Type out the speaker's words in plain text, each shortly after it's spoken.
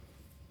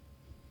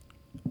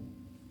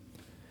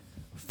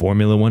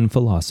Formula One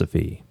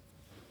Philosophy,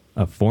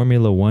 a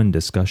Formula One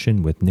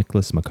discussion with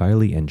Nicholas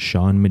McKiley and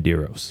Sean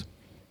Medeiros.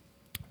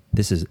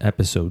 This is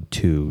episode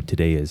 2.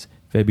 Today is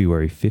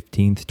February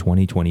 15th,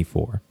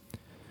 2024.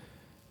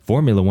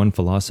 Formula One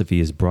Philosophy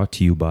is brought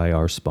to you by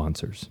our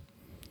sponsors.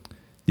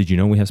 Did you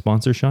know we have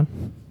sponsors,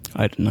 Sean?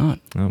 I did not.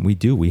 We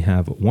do. We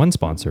have one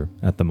sponsor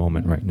at the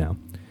moment right now.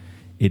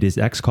 It is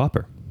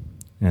X-Copper.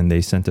 And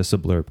they sent us a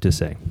blurb to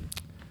say,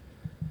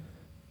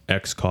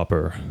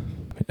 X-Copper,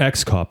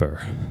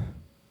 X-Copper.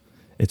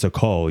 It's a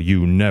call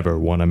you never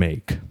want to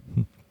make.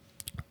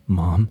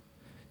 Mom,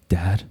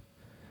 Dad,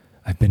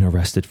 I've been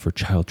arrested for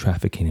child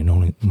trafficking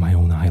in my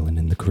own island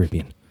in the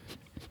Caribbean.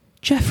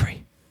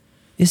 Jeffrey,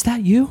 is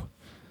that you?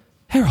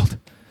 Harold,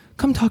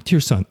 come talk to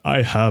your son.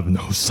 I have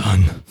no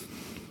son.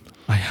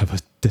 I have a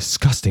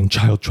disgusting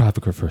child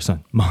trafficker for a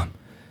son. Mom,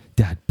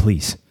 Dad,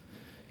 please.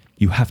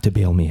 You have to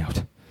bail me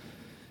out.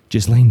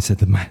 Ghislaine said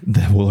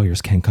the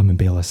lawyers can't come and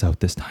bail us out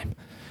this time.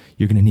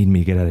 You're going to need me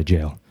to get out of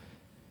jail.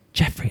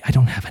 Jeffrey, I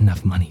don't have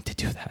enough money to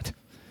do that.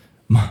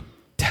 Mom,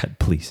 Dad,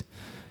 please.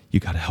 You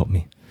got to help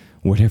me.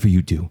 Whatever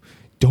you do,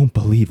 don't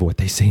believe what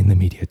they say in the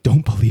media.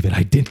 Don't believe it.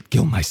 I didn't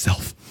kill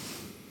myself.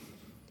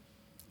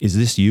 Is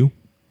this you?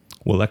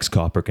 Well,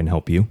 X-Copper can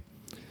help you.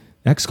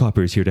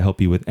 X-Copper is here to help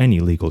you with any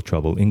legal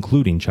trouble,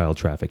 including child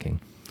trafficking.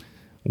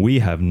 We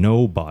have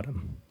no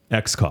bottom.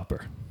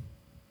 X-Copper.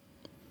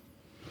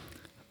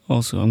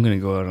 Also, I'm going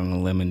to go out on a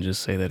limb and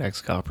just say that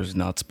X-Copper is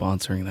not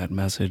sponsoring that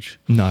message.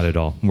 Not at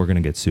all. We're going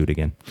to get sued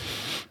again.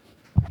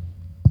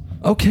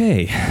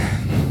 Okay.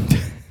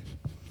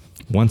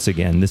 Once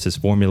again, this is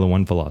Formula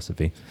One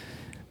Philosophy,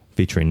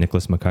 featuring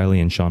Nicholas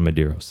McKiley and Sean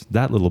Medeiros.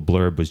 That little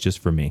blurb was just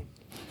for me.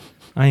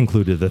 I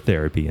included the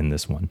therapy in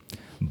this one.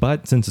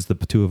 But since it's the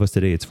two of us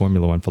today, it's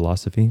Formula One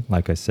Philosophy.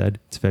 Like I said,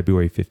 it's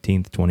February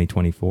 15th,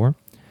 2024.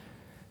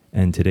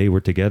 And today we're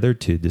together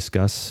to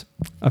discuss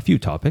a few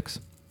topics.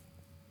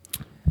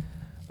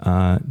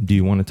 Do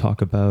you want to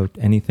talk about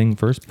anything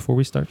first before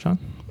we start, Sean?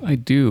 I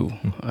do.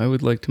 I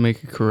would like to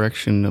make a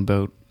correction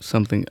about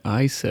something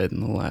I said in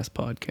the last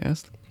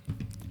podcast,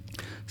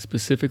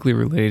 specifically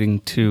relating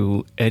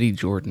to Eddie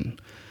Jordan.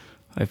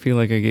 I feel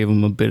like I gave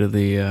him a bit of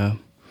the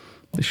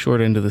short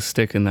end of the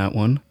stick in that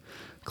one,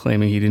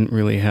 claiming he didn't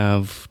really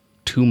have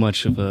too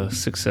much of a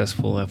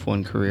successful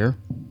F1 career.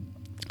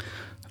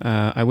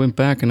 I went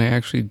back and I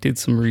actually did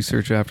some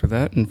research after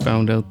that and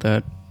found out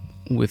that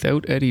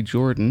without Eddie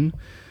Jordan,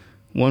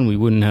 one, we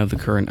wouldn't have the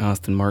current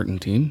Aston Martin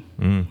team.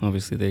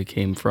 Obviously, they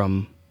came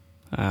from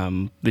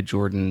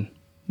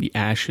the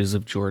ashes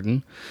of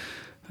Jordan.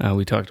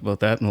 We talked about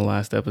that in the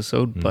last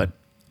episode, but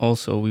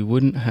also we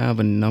wouldn't have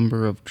a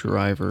number of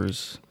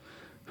drivers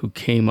who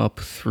came up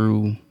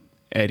through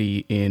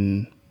Eddie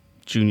in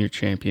junior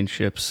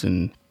championships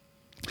and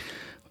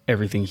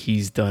everything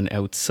he's done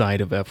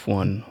outside of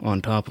F1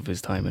 on top of his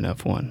time in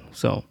F1.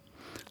 So,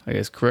 I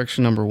guess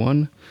correction number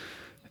 1,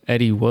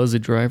 Eddie was a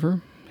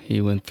driver. He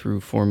went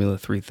through Formula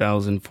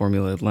 3000,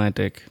 Formula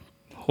Atlantic,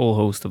 a whole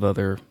host of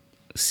other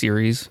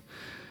series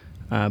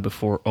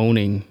before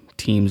owning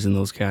teams in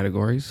those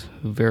categories.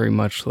 Very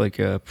much like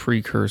a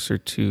precursor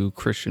to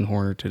Christian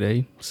Horner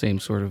today, same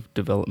sort of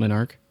development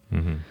arc.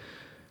 Mm-hmm.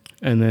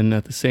 And then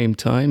at the same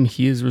time,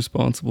 he is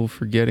responsible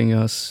for getting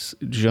us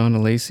John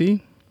Alesi,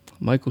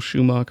 Michael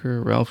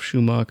Schumacher, Ralph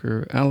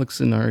Schumacher,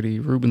 Alex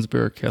Zanardi, Rubens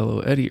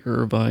Barrichello, Eddie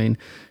Irvine,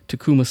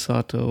 Takuma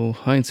Sato,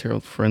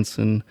 Heinz-Harald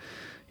Frentzen,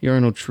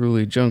 Jarno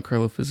Trulli,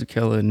 Giancarlo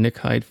Fisichella, Nick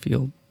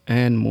Heidfeld,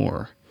 and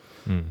more.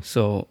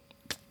 So,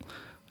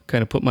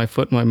 kind of put my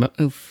foot in my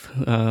mouth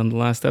on the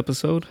last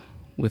episode.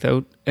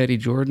 Without Eddie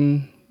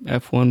Jordan,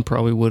 F1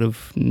 probably would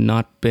have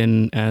not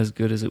been as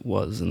good as it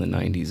was in the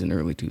 90s and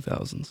early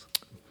 2000s.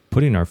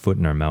 Putting our foot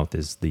in our mouth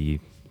is the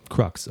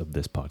crux of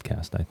this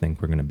podcast. I think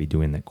we're going to be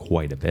doing that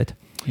quite a bit.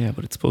 Yeah,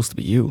 but it's supposed to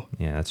be you.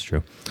 Yeah, that's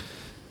true.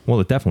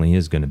 Well, it definitely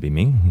is going to be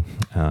me.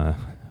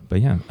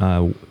 But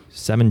yeah,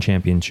 7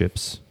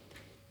 championships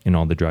in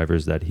all the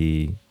drivers that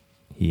he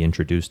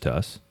introduced to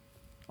us,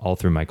 all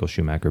through Michael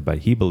Schumacher. But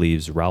he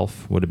believes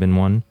Ralph would have been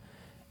one,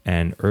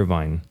 and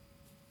Irvine,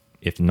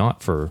 if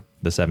not for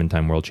the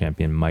 7-time world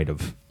champion, might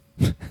have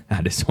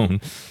had his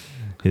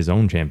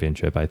own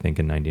championship, I think,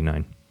 in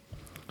 99.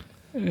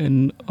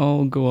 And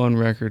I'll go on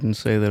record and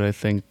say that I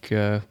think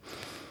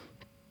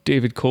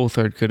David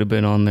Coulthard could have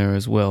been on there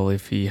as well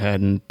if he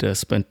hadn't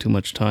spent too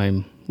much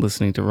time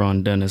listening to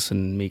Ron Dennis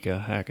and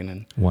Mika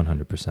Hakkinen.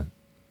 100%.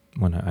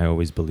 I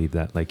always believe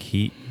that. Like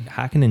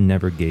Hakkinen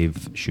never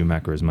gave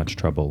Schumacher as much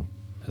trouble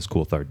as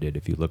Coulthard did.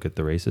 If you look at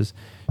the races,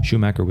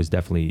 Schumacher was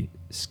definitely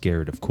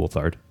scared of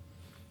Coulthard,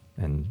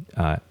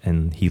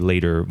 and he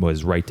later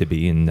was right to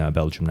be in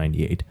Belgium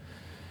 '98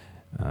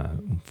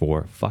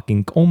 for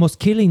fucking almost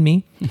killing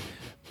me.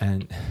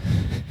 and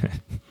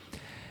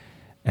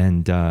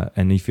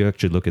if you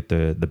actually look at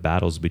the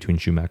battles between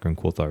Schumacher and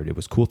Coulthard, it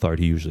was Coulthard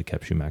who usually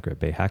kept Schumacher at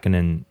bay.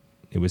 Hakkinen,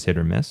 it was hit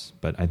or miss,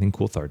 but I think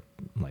Coulthard,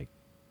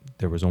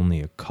 there was only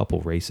a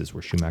couple races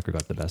where Schumacher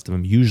got the best of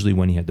him, usually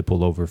when he had to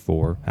pull over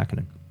for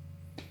Hakkinen.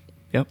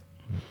 Yep.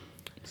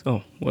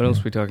 So, what else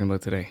are we talking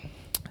about today?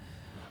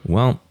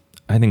 Well,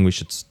 I think we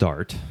should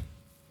start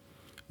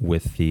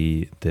with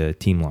the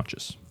team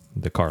launches,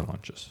 the car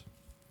launches.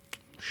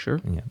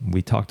 Sure. Yeah,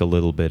 we talked a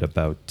little bit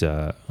about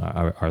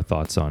our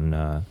thoughts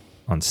on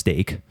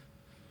Steak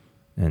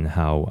and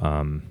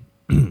how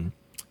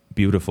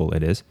beautiful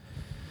it is.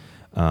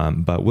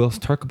 But we'll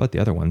talk about the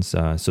other ones.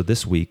 So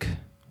this week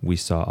we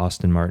saw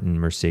Aston Martin,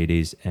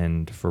 Mercedes,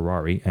 and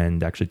Ferrari,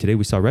 and actually today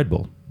we saw Red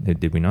Bull.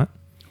 Did we not?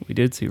 We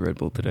did see Red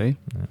Bull today.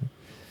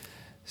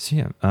 So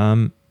yeah,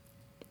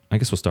 I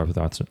guess we'll start with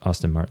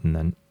Aston Martin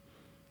then.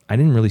 I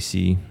didn't really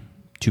see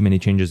too many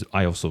changes.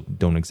 I also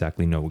don't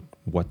exactly know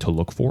what to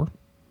look for.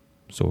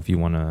 So if you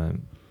want to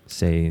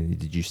say,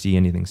 did you see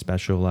anything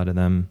special out of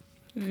them?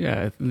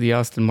 Yeah, the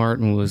Aston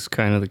Martin was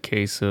kind of the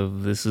case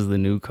of this is the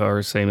new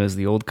car, same as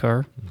the old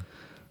car.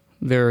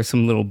 There are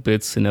some little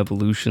bits and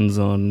evolutions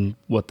on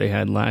what they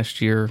had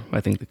last year.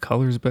 I think the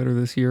color's better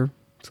this year.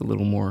 It's a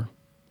little more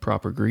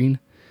proper green.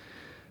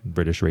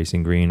 British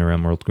Racing Green or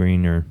Emerald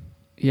Green or...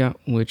 Yeah,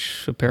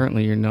 which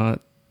apparently you're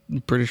not.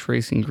 British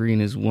Racing Green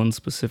is one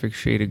specific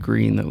shade of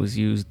green that was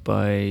used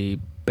by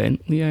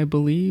Bentley, I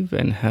believe,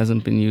 and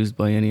hasn't been used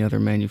by any other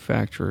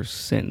manufacturer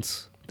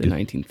since the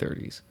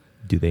 1930s.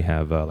 Do they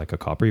have like a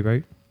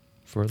copyright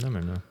for them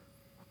or no?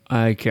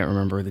 I can't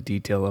remember the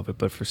detail of it,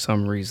 but for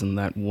some reason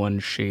that one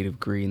shade of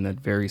green, that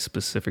very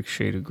specific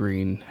shade of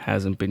green,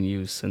 hasn't been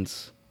used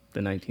since the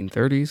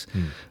 1930s.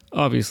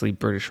 Obviously,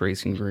 British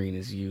Racing Green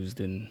is used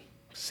in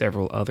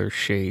several other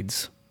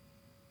shades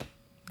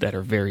that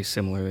are very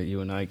similar that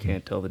you and I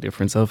can't tell the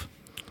difference of.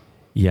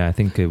 Yeah, I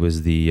think it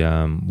was the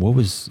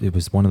it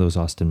was one of those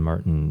Aston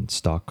Martin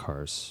stock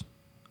cars.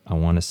 I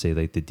want to say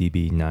like the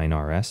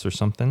DB9 RS or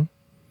something.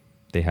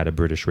 They had a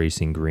British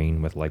Racing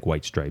Green with like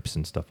white stripes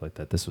and stuff like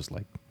that. This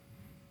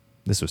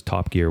was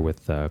Top Gear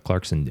with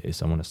Clarkson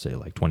days. I want to say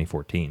like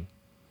 2014.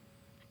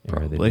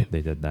 Probably.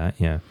 They did that,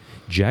 yeah.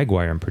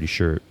 Jaguar, I'm pretty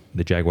sure,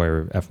 the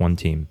Jaguar F1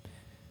 team,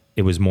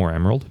 it was more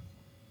emerald,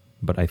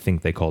 but I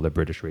think they called it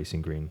British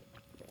Racing Green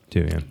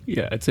too, yeah.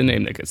 Yeah, it's a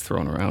name that gets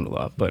thrown around a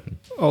lot, but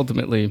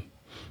ultimately,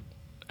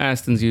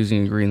 Aston's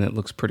using a green that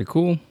looks pretty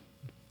cool.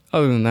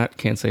 Other than that,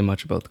 can't say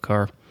much about the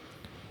car.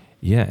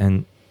 Yeah,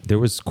 and there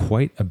was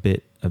quite a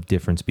bit of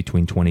difference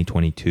between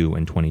 2022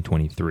 and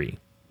 2023,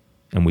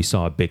 and we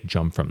saw a big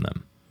jump from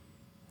them.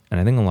 And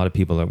I think a lot of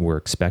people were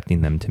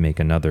expecting them to make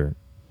another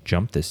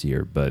jump this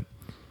year, but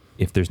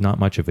if there's not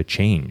much of a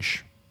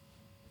change,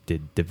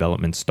 did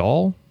development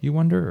stall, you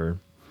wonder? Or?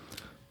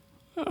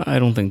 I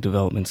don't think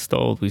development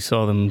stalled. We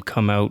saw them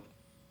come out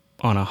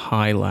on a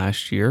high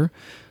last year,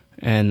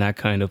 and that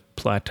kind of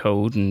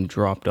plateaued and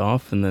dropped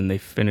off, and then they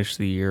finished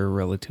the year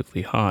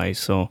relatively high.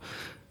 So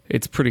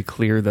it's pretty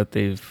clear that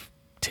they've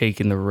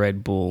taken the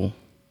Red Bull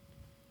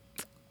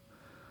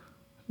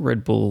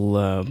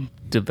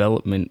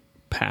development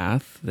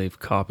path. They've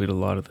copied a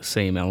lot of the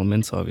same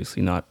elements,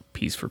 obviously not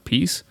piece for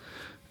piece,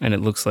 and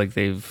it looks like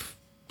they've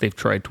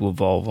tried to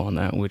evolve on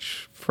that,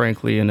 which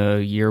frankly in a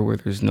year where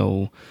there's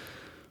no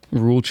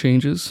rule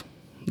changes,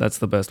 that's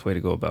the best way to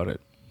go about it.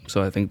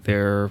 So I think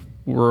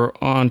we're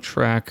on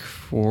track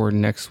for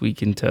next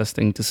week in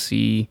testing to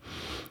see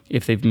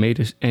if they've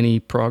made any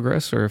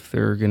progress or if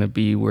they're going to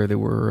be where they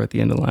were at the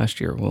end of last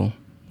year. Well,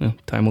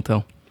 time will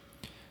tell.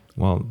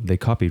 Well, they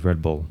copied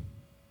Red Bull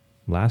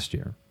last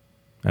year.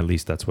 At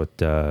least that's what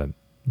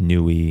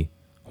Newey,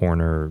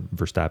 Horner,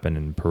 Verstappen,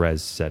 and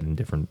Perez said in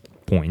different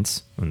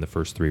points in the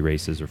first 3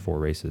 races or 4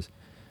 races.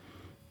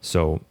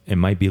 So it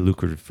might be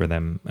lucrative for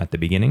them at the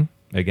beginning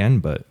again,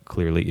 but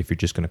clearly if you're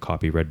just going to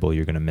copy Red Bull,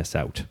 you're going to miss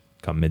out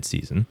come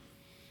mid-season.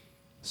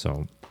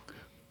 So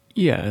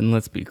yeah, and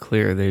let's be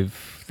clear,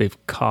 they've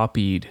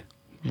copied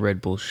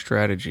Red Bull's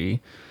strategy.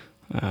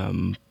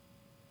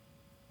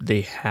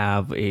 They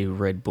have a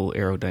Red Bull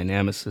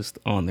aerodynamicist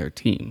on their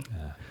team,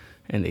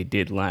 and they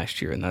did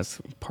last year, and that's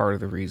part of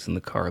the reason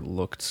the car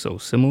looked so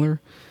similar.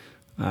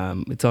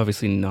 It's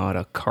obviously not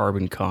a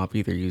carbon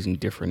copy. They're using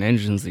different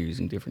engines. They're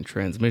using different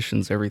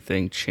transmissions.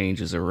 Everything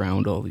changes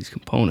around all these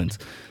components.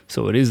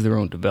 So it is their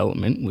own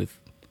development with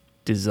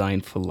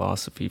design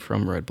philosophy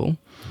from Red Bull.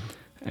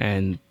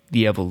 And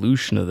the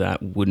evolution of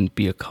that wouldn't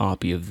be a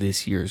copy of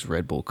this year's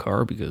Red Bull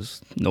car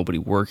because nobody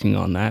working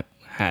on that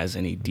has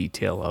any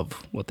detail of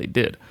what they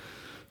did.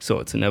 So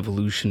it's an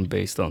evolution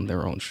based on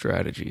their own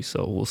strategy.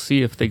 So we'll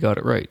see if they got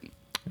it right.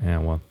 Yeah,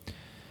 well,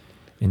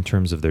 in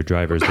terms of their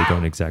drivers, they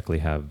don't exactly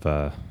have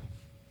the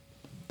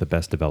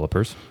best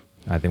developers.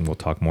 I think we'll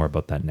talk more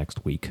about that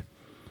next week.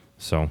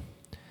 So,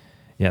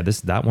 yeah,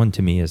 that one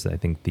to me is, I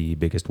think, the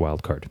biggest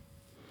wild card.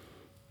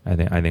 I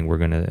think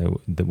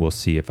we'll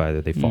see if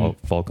either they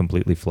fall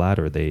completely flat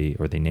or they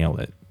nail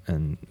it,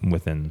 and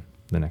within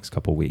the next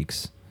couple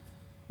weeks.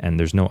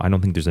 And I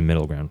don't think there's a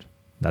middle ground.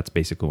 That's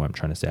basically what I'm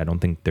trying to say. I don't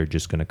think they're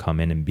just going to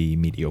come in and be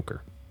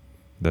mediocre.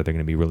 That they're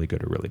going to be really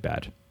good or really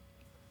bad,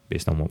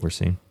 based on what we're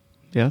seeing.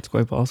 Yeah, it's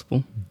quite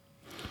possible.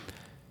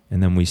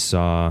 And then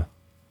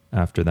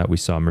after that we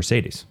saw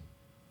Mercedes.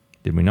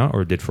 Did we not,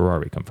 or did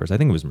Ferrari come first? I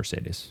think it was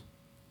Mercedes.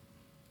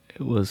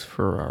 It was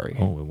Ferrari.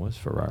 Oh, it was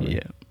Ferrari.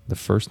 Yeah. The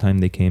first time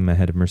they came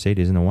ahead of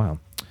Mercedes in a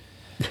while.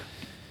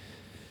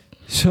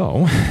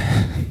 So,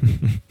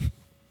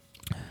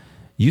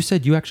 you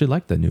said you actually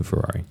like the new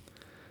Ferrari.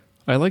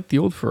 I like the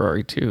old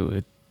Ferrari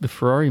too. The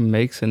Ferrari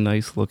makes a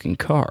nice looking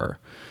car,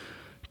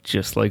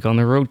 just like on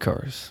the road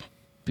cars.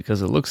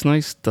 Because it looks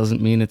nice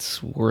doesn't mean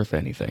it's worth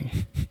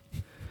anything.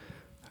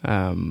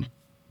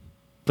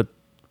 But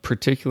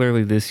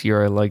particularly this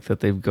year, I like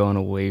that they've gone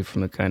away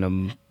from the kind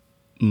of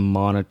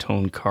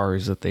monotone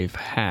cars that they've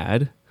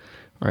had.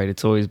 Right,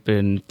 it's always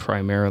been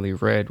primarily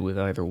red with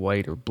either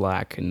white or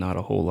black and not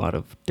a whole lot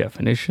of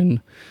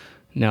definition.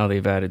 Now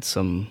they've added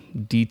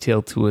some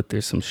detail to it.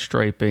 There's some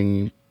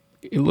striping.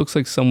 It looks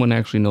like someone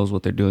actually knows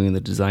what they're doing in the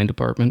design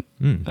department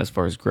as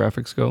far as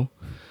graphics go.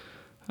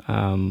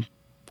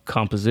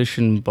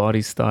 Composition,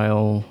 body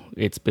style,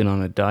 it's been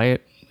on a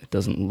diet. It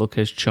doesn't look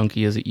as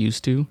chunky as it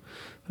used to.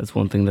 That's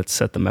one thing that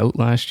set them out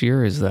last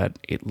year, is that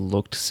it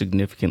looked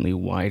significantly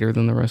wider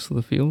than the rest of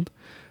the field.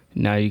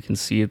 Now you can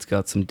see it's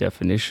got some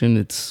definition.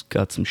 It's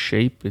got some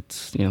shape.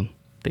 It's,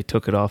 they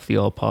took it off the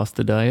all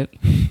pasta diet.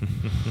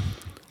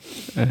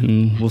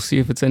 And we'll see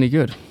if it's any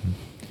good.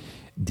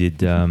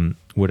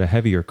 Would a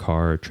heavier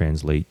car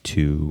translate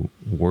to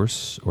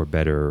worse or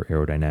better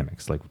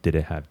aerodynamics? Like, did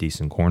it have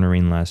decent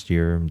cornering last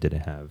year? Did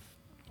it have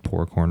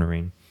poor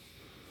cornering?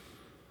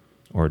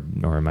 Or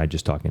am I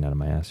just talking out of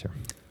my ass here?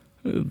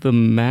 The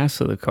mass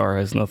of the car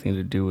has nothing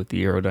to do with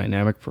the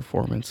aerodynamic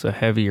performance. A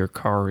heavier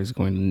car is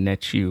going to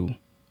net you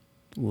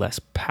less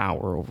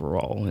power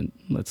overall, and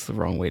that's the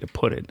wrong way to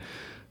put it.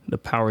 The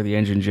power the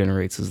engine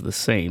generates is the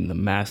same. The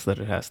mass that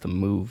it has to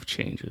move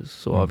changes.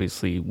 So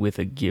obviously with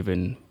a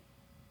given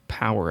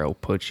power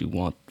output, you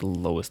want the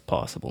lowest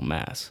possible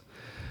mass.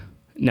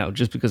 Now,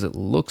 just because it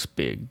looks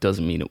big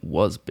doesn't mean it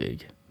was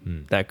big.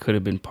 That could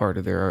have been part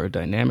of their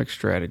aerodynamic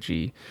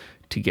strategy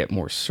to get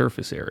more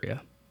surface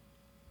area.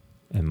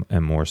 And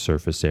more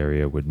surface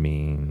area would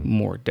mean?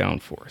 More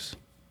downforce.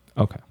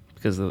 Okay.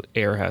 Because the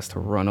air has to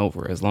run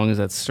over. As long as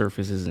that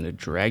surface isn't a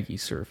draggy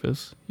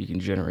surface, you can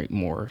generate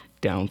more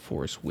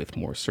downforce with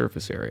more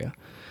surface area.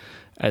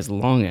 As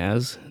long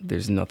as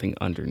there's nothing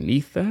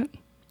underneath that,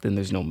 then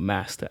there's no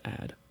mass to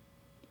add.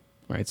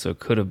 Right? So it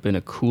could have been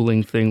a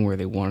cooling thing where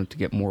they wanted to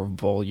get more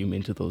volume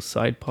into those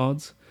side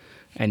pods,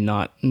 and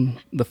not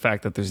the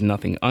fact that there's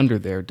nothing under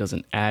there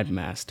doesn't add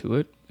mass to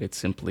it. It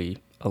simply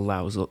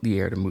allows the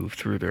air to move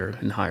through there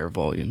in higher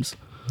volumes.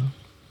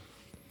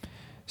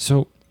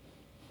 So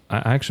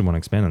I actually want to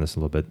expand on this a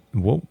little bit.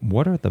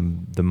 What are the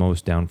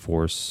most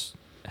downforce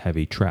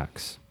heavy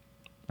tracks?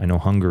 I know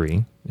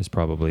Hungary is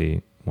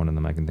probably one of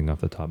them I can think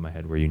off the top of my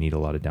head where you need a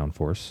lot of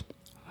downforce.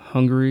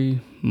 Hungary,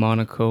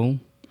 Monaco,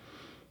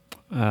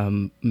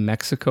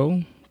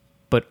 Mexico,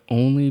 but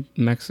only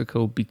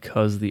Mexico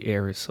because the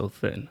air is so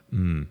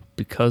thin.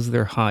 Because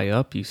they're high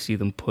up, you see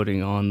them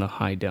putting on the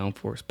high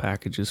downforce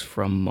packages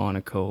from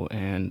Monaco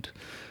and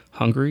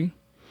Hungary.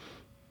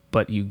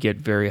 But you get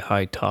very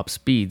high top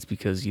speeds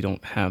because you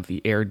don't have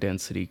the air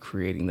density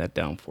creating that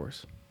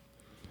downforce.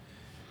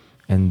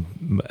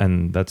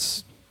 And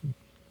that's,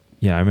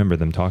 I remember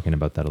them talking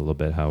about that a little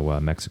bit, how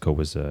Mexico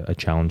was a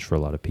challenge for a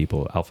lot of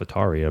people.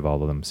 AlphaTauri, of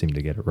all of them, seemed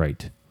to get it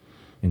right.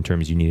 In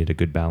terms, you needed a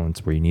good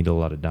balance where you need a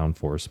lot of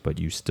downforce, but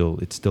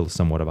it's still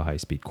somewhat of a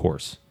high-speed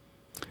course.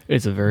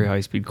 It's a very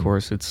high-speed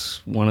course.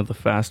 It's one of the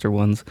faster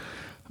ones.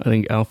 I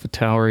think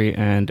AlphaTauri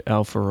and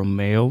Alfa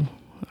Romeo,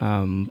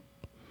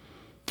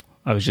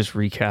 I was just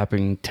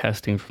recapping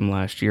testing from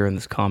last year, and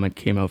this comment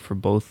came out for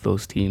both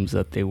those teams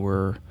that they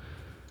were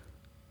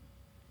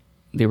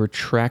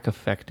track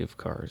effective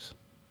cars.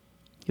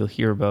 You'll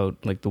hear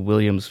about, like, the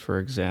Williams, for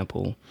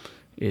example,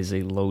 is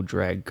a low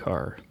drag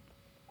car.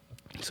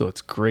 So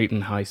it's great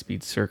in high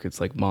speed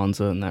circuits like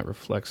Monza, and that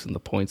reflects in the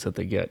points that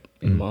they get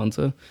in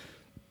Monza.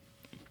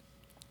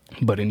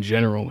 But in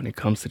general, when it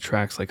comes to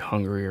tracks like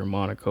Hungary or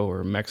Monaco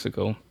or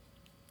Mexico,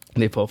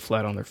 they fall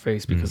flat on their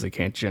face because they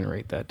can't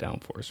generate that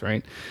downforce,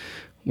 right?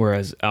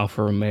 Whereas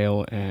Alfa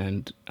Romeo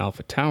and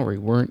AlphaTauri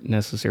weren't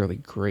necessarily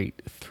great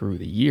through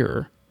the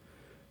year,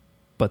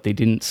 but they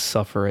didn't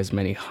suffer as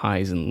many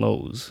highs and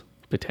lows,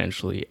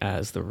 potentially,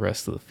 as the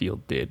rest of the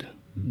field did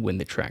when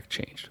the track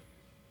changed.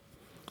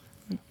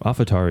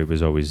 AlphaTauri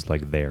was always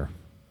like there.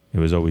 It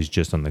was always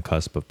just on the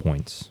cusp of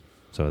points.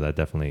 So that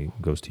definitely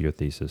goes to your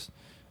thesis.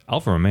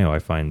 Alfa Romeo, I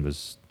find,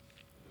 this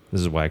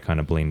is why I kind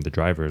of blamed the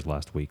drivers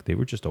last week. They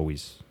were just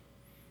always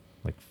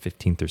like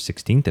 15th or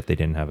 16th if they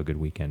didn't have a good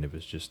weekend. It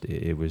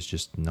was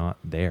just not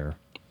there.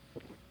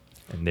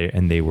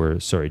 And they were,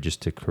 sorry,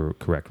 just to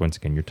correct, once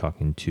again, you're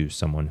talking to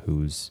someone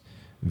who's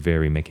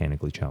very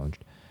mechanically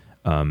challenged.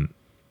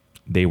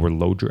 They were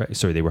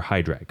they were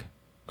high drag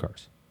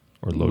cars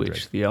or low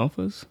drag. The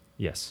Alphas?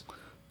 Yes.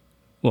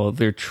 Well,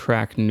 they're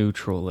track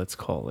neutral, let's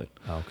call it.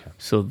 Okay.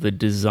 So the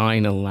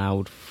design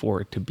allowed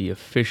for it to be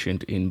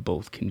efficient in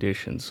both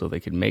conditions. So they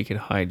could make it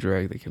high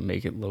drag, they can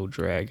make it low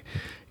drag.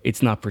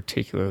 It's not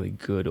particularly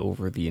good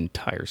over the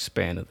entire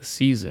span of the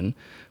season,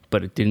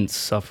 but it didn't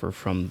suffer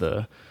from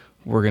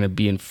we're going to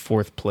be in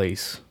fourth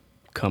place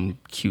come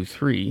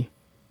Q3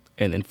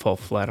 and then fall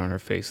flat on our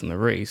face in the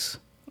race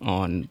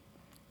on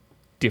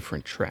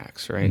different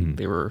tracks, right? Mhm.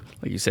 They were,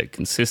 like you said,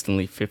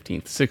 consistently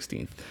 15th,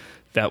 16th.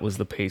 That was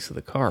the pace of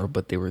the car,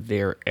 but they were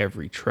there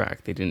every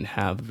track. They didn't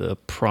have the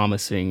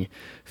promising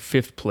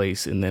 5th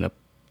place and then a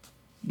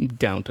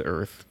down to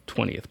earth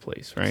 20th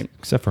place, right?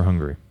 Except for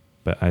Hungary.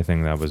 But I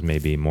think that was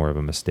maybe more of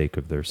a mistake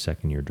of their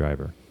second-year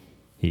driver.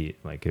 It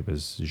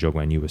was Zhou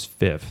Guanyu was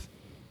 5th,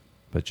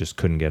 but just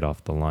couldn't get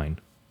off the line.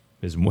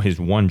 His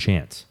one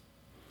chance.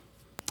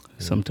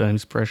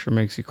 Sometimes pressure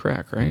makes you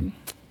crack, right?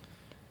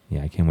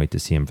 Yeah, I can't wait to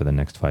see him for the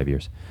next 5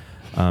 years.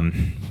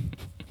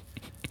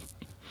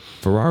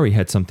 Ferrari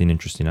had something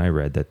interesting. I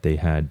read that they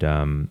had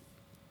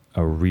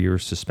a rear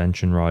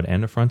suspension rod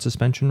and a front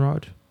suspension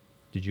rod.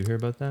 Did you hear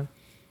about that?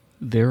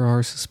 There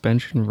are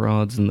suspension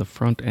rods in the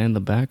front and the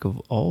back of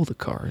all the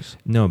cars.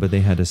 No, but they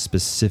had a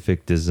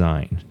specific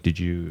design. Did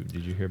you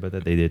hear about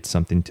that? They did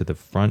something to the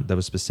front that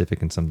was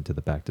specific and something to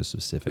the back that was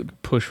specific.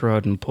 Push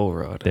rod and pull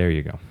rod. There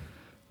you go.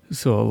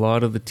 So a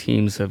lot of the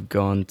teams have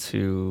gone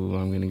to,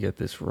 I'm going to get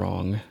this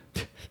wrong.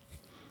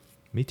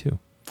 Me too.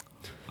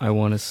 I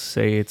want to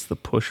say it's the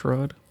push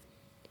rod.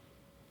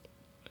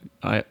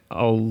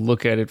 I'll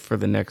look at it for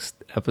the next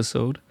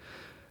episode.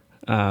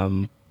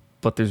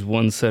 But there's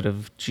one set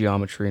of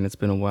geometry, and it's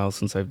been a while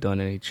since I've done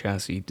any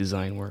chassis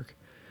design work.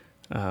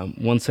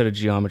 One set of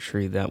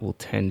geometry that will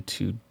tend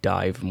to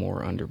dive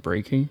more under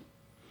braking,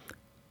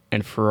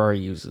 and Ferrari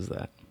uses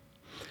that.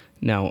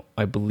 Now,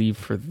 I believe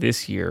for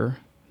this year,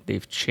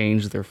 they've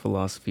changed their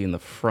philosophy in the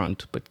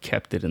front, but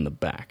kept it in the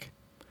back.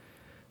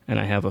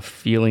 And I have a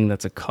feeling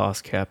that's a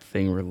cost cap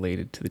thing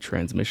related to the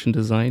transmission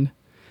design,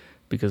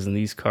 because in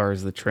these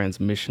cars, the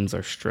transmissions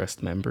are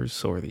stressed members,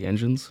 so are the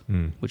engines,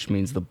 which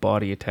means the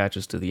body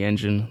attaches to the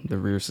engine, the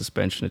rear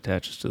suspension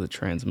attaches to the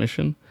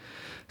transmission.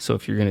 So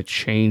if you're going to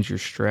change your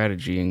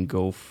strategy and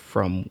go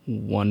from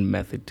one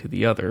method to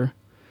the other,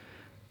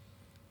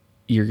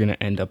 you're going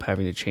to end up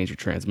having to change your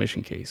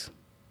transmission case.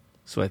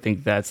 So I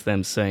think that's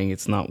them saying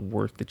it's not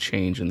worth the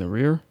change in the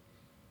rear,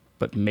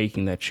 but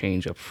making that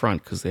change up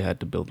front because they had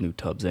to build new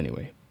tubs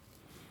anyway.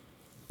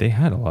 They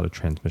had a lot of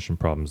transmission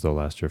problems though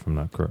last year, if I'm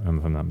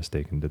not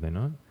mistaken. Did they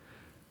not?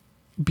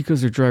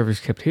 Because their drivers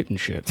kept hitting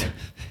shit,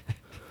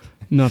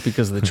 not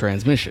because of the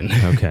transmission.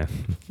 Okay,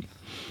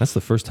 that's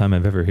the first time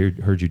I've ever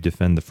heard you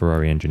defend the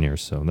Ferrari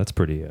engineers. So that's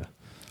pretty.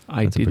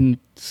 I didn't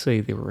say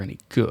they were any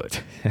good.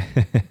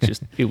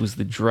 Just it was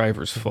the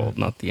driver's fault,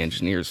 not the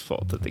engineer's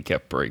fault that they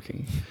kept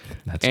braking,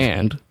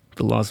 and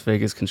the Las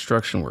Vegas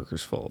construction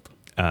workers' fault.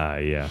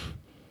 Yeah.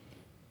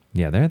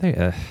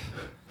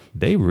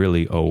 They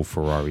really owe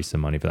Ferrari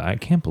some money for that. I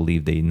can't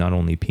believe they not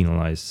only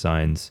penalized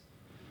Sainz,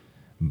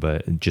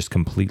 but just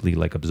completely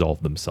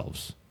absolved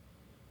themselves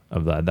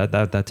of that.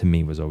 That to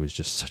me was always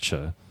just such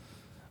a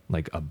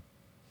what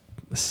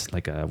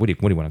do you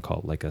want to call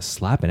it? Like a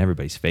slap in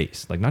everybody's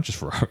face. Like not just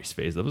Ferrari's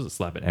face. That was a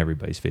slap in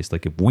everybody's face.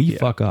 Like if we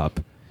fuck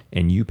up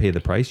and you pay the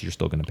price, you're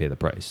still going to pay the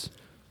price.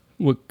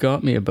 What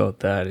got me about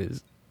that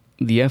is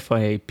the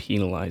FIA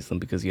penalized them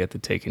because you had to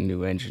take a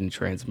new engine,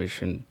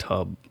 transmission,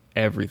 tub,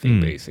 everything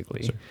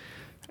basically. Sure.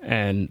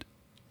 And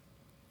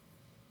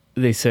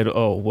they said,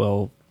 oh,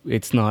 well,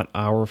 it's not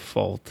our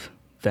fault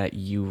that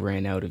you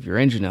ran out of your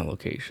engine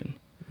allocation.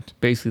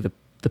 Basically,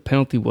 the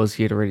penalty was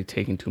he had already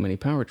taken too many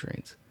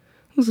powertrains.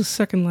 It was the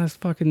second last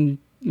fucking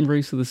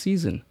race of the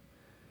season.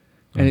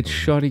 And it's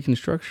shoddy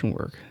construction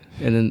work.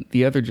 And then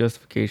the other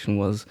justification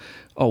was,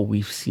 oh,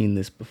 we've seen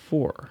this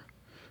before,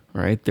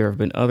 right? There have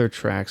been other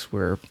tracks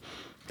where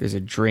there's a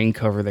drain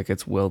cover that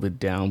gets welded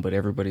down, but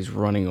everybody's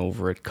running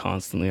over it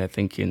constantly. I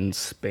think in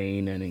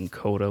Spain and in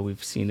Coda,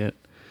 we've seen it,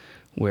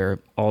 where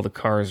all the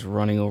cars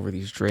running over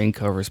these drain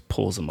covers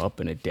pulls them up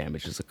and it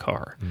damages a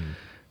car.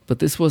 But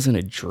this wasn't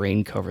a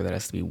drain cover that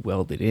has to be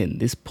welded in.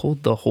 This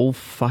pulled the whole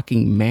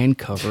fucking man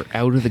cover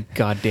out of the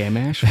goddamn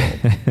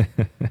asphalt.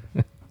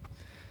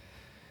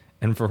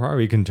 And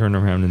Ferrari can turn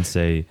around and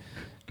say,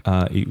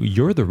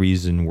 you're the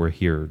reason we're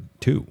here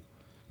too.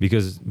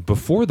 Because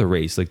before the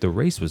race, the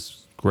race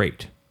was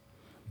great.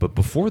 But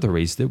before the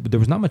race, there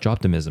was not much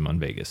optimism on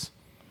Vegas.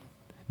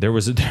 There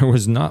was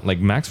not,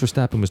 Max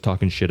Verstappen was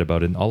talking shit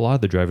about it. And a lot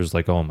of the drivers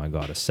oh my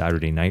God, a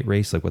Saturday night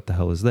race? What the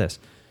hell is this?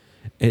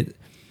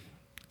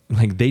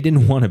 They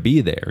didn't want to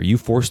be there. You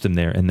forced them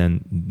there. And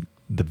then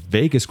the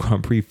Vegas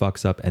Grand Prix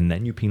fucks up and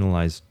then you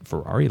penalize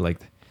Ferrari.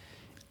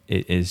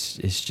 It's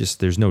just,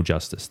 there's no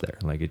justice there.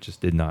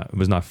 It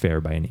was not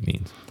fair by any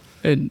means.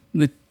 And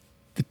the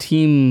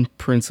team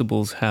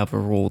principals have a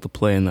role to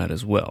play in that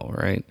as well,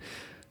 right?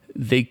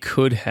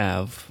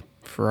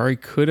 Ferrari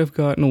could have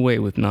gotten away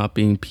with not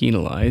being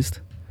penalized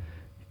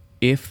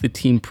if the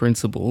team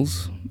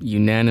principals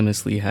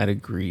unanimously had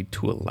agreed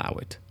to allow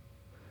it.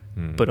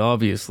 But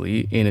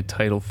obviously, in a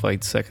title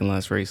fight, second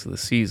last race of the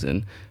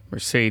season,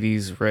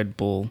 Mercedes, Red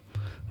Bull,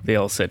 they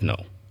all said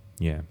no.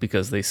 Yeah.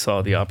 Because they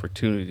saw the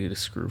opportunity to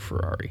screw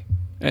Ferrari.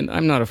 And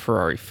I'm not a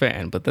Ferrari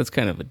fan, but that's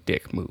kind of a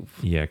dick move.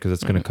 Yeah, because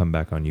it's going to come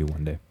back on you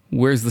one day.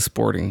 Where's the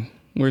sporting?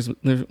 Where's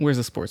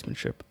the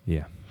sportsmanship?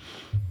 Yeah.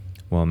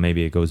 Well,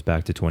 maybe it goes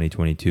back to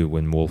 2022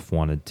 when Wolff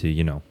wanted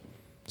to,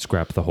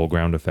 scrap the whole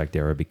ground effect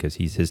era because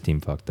his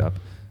team fucked up.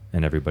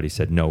 and everybody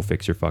said, no,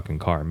 fix your fucking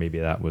car. Maybe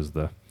that was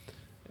the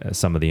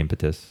some of the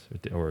impetus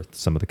or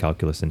some of the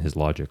calculus in his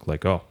logic.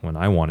 Like, oh, when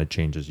I wanted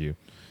changes, you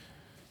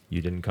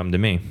didn't come to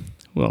me.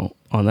 Well,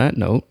 on that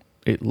note,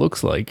 it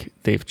looks like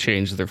they've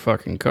changed their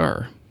fucking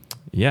car.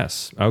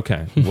 Yes.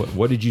 Okay.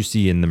 What did you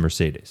see in the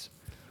Mercedes?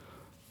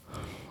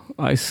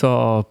 I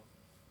saw,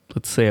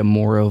 let's say, a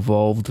more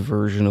evolved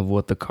version of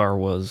what the car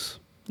was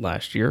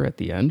last year at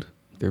the end.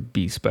 Their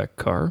B-spec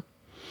car.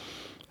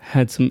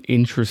 Had some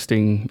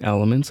interesting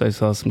elements. I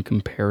saw some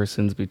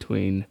comparisons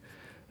between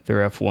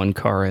their F1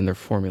 car and their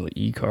Formula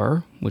E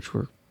car, which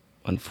were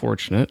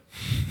unfortunate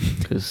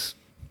because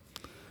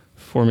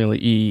Formula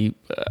E,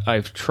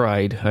 I've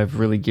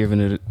really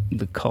given it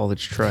the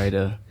college try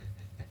to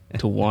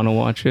want to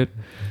watch it.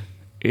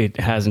 It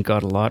hasn't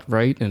got a lot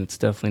right, and it's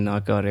definitely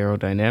not got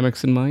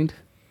aerodynamics in mind.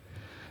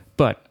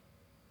 But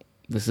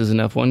this is an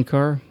F1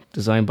 car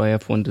designed by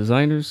F1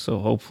 designers, so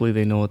hopefully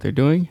they know what they're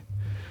doing.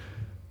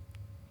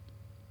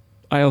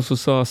 I also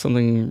saw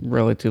something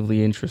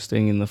relatively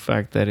interesting in the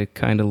fact that it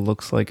kind of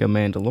looks like a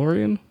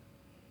Mandalorian.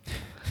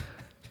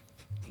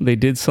 They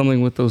did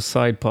something with those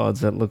side pods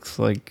that looks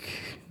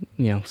like,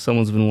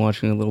 someone's been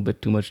watching a little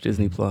bit too much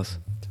Disney Plus.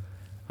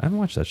 I haven't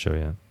watched that show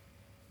yet.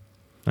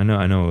 I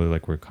know.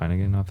 Like, we're kind of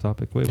getting off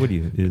topic. Wait,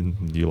 do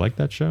you like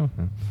that show?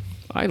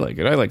 I like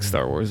it. I like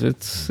Star Wars.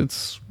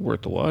 It's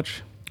worth the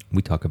watch.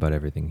 We talk about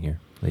everything here,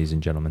 ladies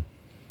and gentlemen.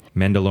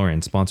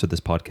 Mandalorian sponsored this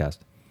podcast.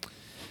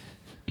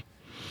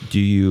 Do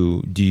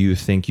you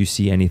think you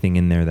see anything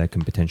in there that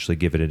can potentially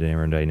give it an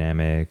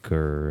aerodynamic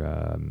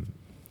or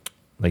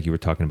like you were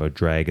talking about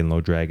drag and low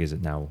drag? Is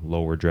it now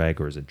lower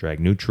drag or is it drag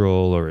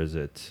neutral or is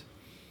it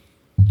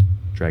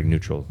drag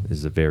neutral?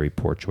 Is a very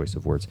poor choice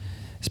of words,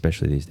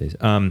 especially these days.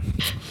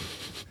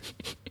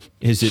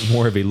 Is it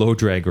more of a low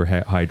drag or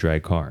high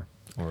drag car,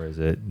 or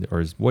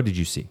what did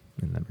you see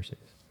in that Mercedes?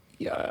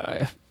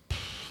 Yeah,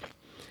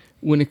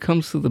 when it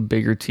comes to the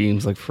bigger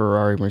teams like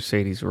Ferrari,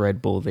 Mercedes,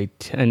 Red Bull, they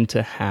tend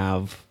to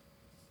have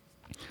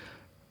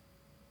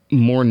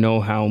more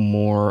know-how,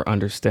 more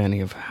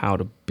understanding of how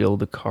to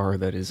build a car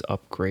that is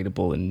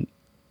upgradable and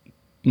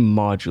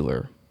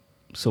modular.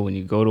 So when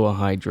you go to a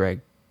high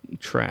drag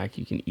track,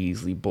 you can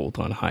easily bolt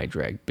on high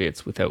drag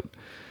bits without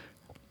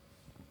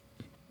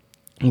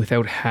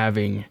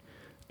having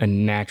a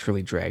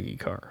naturally draggy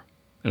car.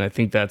 And I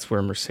think that's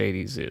where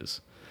Mercedes is.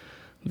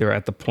 They're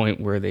at the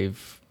point where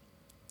they've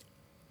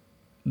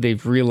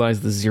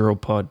realized the zero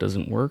pod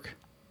doesn't work.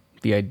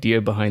 The idea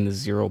behind the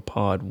zero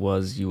pod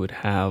was you would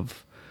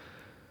have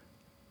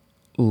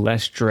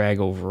less drag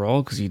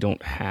overall because you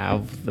don't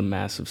have the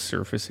massive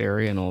surface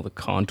area and all the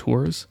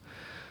contours.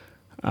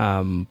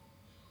 You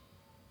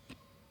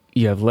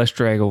have less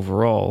drag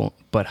overall,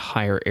 but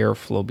higher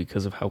airflow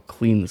because of how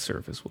clean the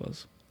surface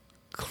was.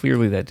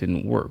 Clearly that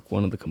didn't work.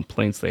 One of the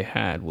complaints they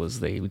had was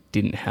they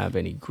didn't have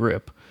any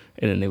grip,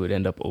 and then they would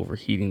end up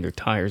overheating their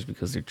tires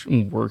because they're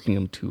working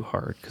them too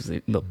hard because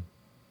the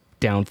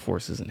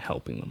downforce isn't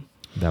helping them.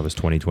 That was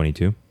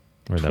 2022?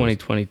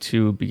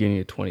 2022, beginning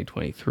of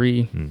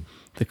 2023.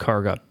 The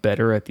car got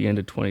better at the end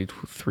of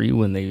 2023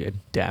 when they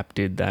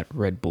adapted that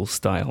Red Bull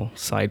style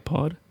side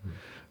pod.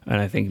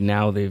 And I think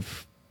now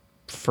they've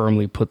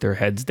firmly put their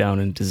heads down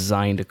and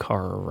designed a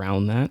car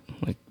around that.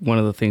 Like one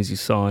of the things you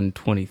saw in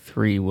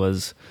 23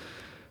 was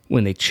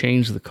when they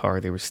changed the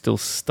car, they were still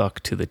stuck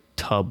to the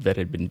tub that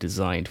had been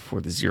designed for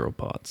the zero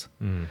pods.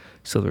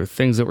 So there were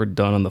things that were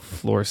done on the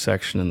floor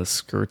section and the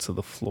skirts of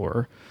the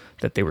floor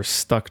that they were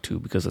stuck to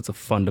because it's a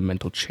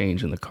fundamental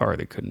change in the car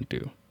they couldn't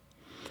do.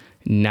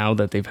 Now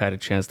that they've had a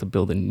chance to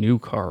build a new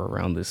car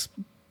around this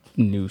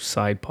new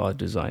side pod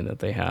design that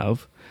they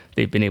have,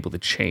 they've been able to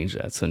change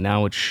that. So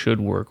now it should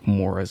work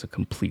more as a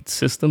complete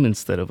system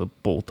instead of a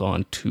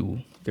bolt-on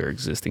to their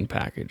existing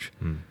package.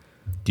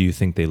 Do you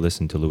think they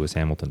listened to Lewis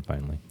Hamilton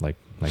finally, like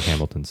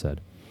Hamilton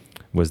said?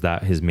 Was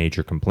that his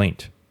major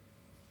complaint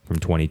from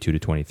 22 to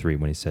 23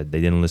 when he said,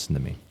 they didn't listen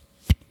to me?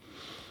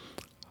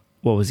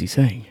 What was he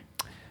saying?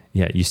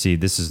 Yeah, you see,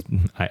 this is,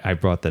 I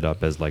brought that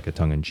up as like a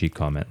tongue-in-cheek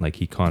comment. Like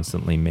he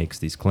constantly makes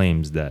these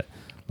claims that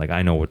like,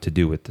 I know what to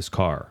do with this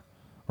car,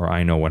 or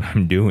I know what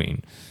I'm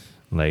doing.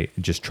 Like,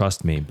 just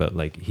trust me. But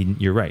like,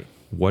 you're right.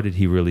 What did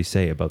he really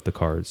say about the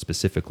car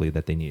specifically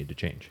that they needed to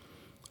change?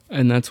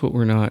 And that's what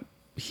we're not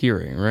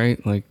hearing,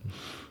 right? Like,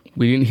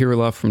 we didn't hear a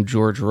lot from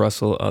George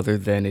Russell other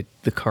than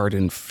the car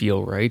didn't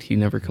feel right. He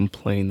never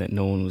complained that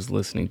no one was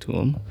listening to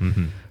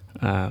him.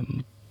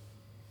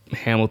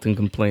 Hamilton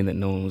complained that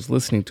no one was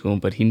listening to him,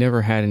 but he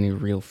never had any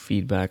real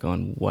feedback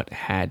on what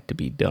had to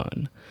be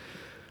done.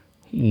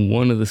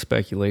 One of the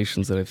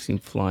speculations that I've seen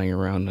flying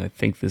around, and I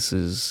think this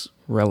is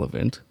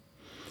relevant,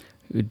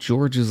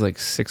 George is like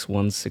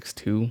 6'1",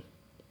 6'2".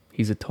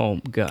 He's a tall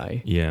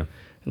guy. Yeah.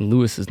 And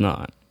Lewis is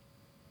not.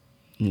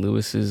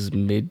 Lewis is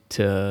mid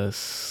to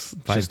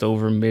just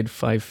over mid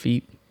 5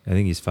 feet. I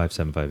think he's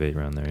 5'7", 5'8",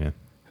 around there, yeah.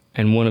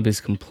 And one of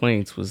his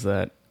complaints was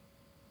that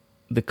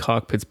the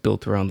cockpit's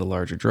built around the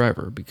larger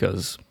driver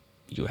because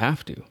you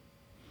have to.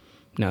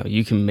 Now,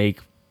 you can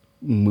make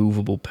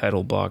movable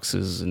pedal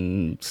boxes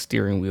and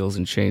steering wheels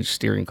and change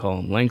steering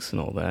column lengths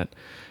and all that,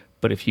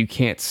 But if you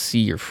can't see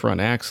your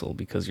front axle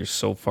because you're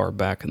so far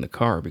back in the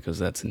car, because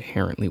that's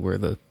inherently where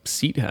the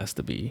seat has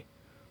to be,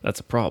 that's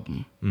a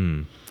problem.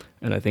 And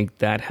I think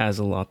that has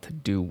a lot to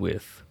do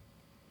with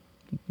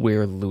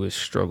where Lewis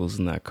struggles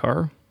in that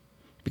car.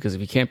 Because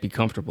if you can't be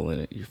comfortable in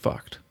it, you're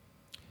fucked.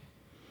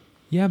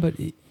 Yeah, but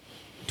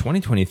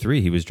 2023,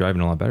 he was driving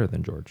a lot better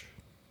than George.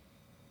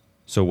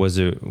 So was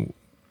it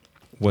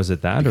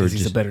that, because or he's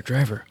just a better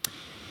driver?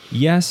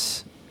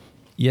 Yes,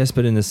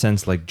 but in the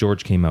sense like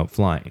George came out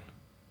flying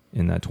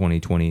in that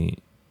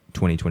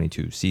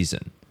 2022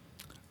 season,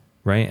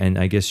 right? And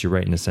I guess you're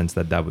right in the sense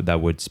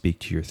that would speak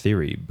to your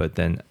theory. But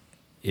then,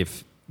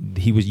 if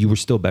you were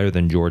still better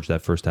than George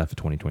that first half of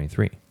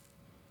 2023.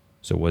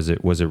 So was it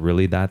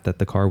really that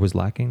the car was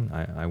lacking?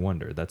 I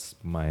wonder. That's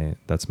my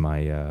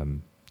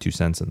 2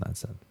 cents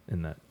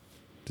in that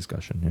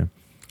discussion.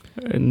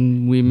 Yeah.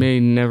 And we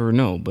may never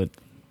know, but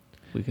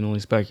we can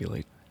only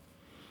speculate.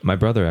 My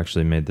brother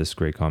actually made this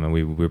great comment.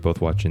 We were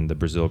both watching the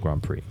Brazil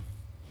Grand Prix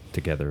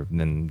together,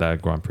 and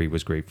that Grand Prix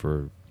was great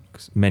for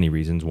many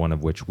reasons. One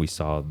of which we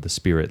saw the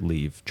spirit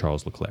leave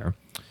Charles Leclerc,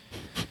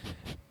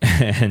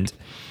 and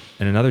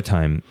another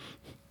time.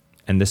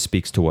 And this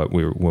speaks to what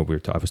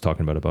I was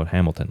talking about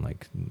Hamilton.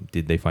 Like,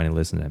 did they finally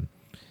listen to him?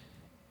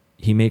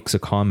 He makes a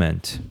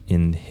comment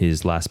in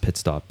his last pit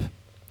stop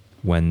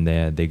when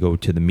they go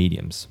to the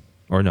mediums.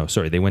 Or no,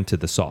 sorry, they went to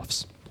the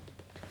softs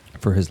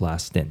for his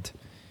last stint.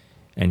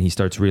 And he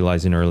starts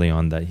realizing early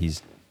on that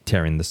he's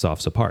tearing the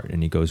softs apart.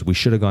 And he goes, we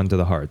should have gone to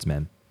the hards,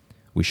 man.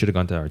 We should have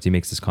gone to the hards. He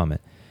makes this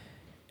comment.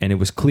 And it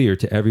was clear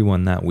to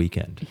everyone that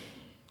weekend,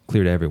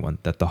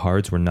 that the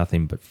hards were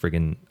nothing but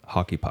friggin'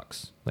 hockey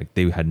pucks. Like,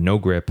 they had no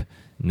grip,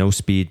 no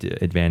speed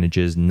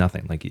advantages,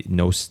 nothing. Like,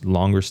 no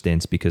longer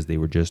stints because they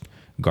were just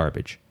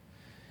garbage.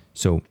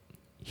 So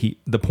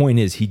the point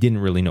is, he didn't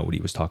really know what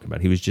he was talking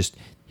about. He was just,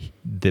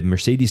 the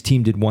Mercedes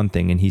team did one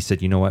thing, and he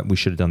said, you know what, we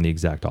should have done the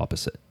exact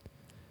opposite.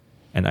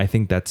 And I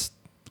think that's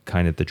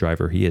kind of the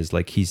driver he is.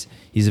 Like, he's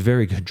a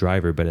very good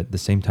driver, but at the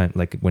same time,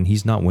 like, when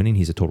he's not winning,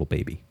 he's a total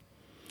baby.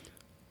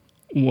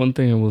 One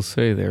thing I will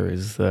say there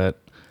is that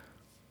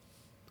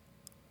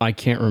I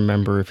can't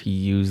remember if he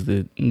used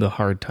the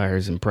hard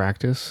tires in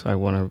practice. I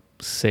want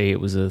to say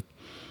it was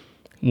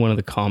one of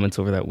the comments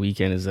over that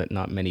weekend is that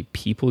not many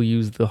people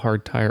used the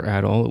hard tire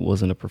at all. It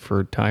wasn't a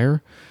preferred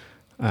tire.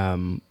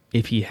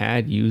 If he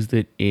had used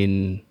it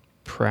in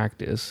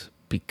practice,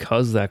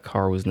 because that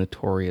car was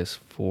notorious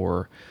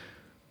for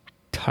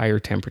tire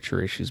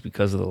temperature issues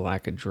because of the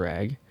lack of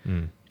drag,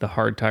 the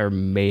hard tire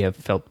may have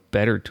felt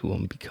better to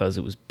him because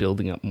it was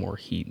building up more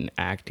heat and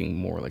acting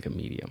more like a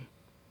medium,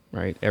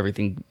 right?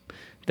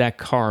 That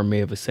car may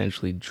have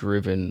essentially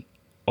driven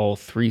all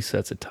 3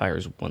 sets of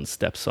tires 1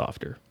 step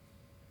softer.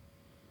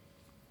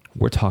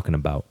 We're talking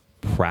about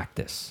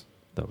practice,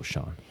 though,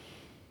 Sean.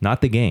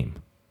 Not the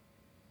game.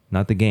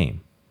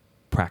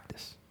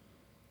 Practice.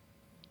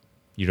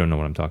 You don't know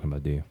what I'm talking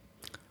about, do you?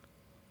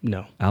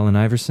 No. Allen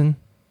Iverson?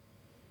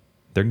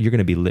 You're going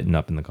to be lit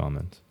up in the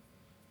comments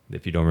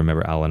if you don't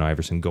remember Allen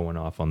Iverson going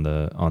off on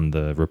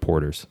the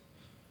reporters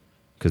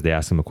because they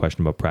asked him a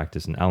question about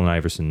practice, and Allen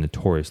Iverson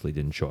notoriously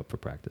didn't show up for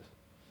practice.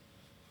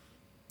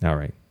 All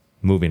right,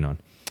 moving on.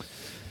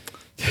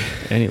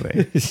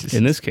 Anyway,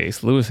 in this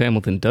case, Lewis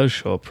Hamilton does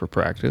show up for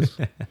practice.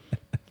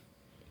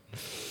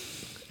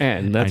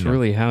 And that's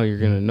really how you're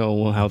going to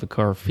know how the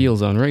car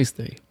feels on race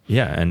day.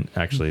 Yeah, and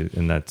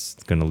that's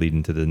going to lead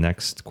into the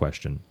next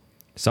question.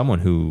 Someone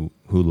who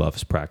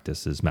loves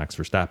practice is Max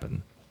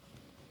Verstappen,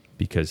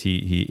 because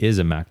he is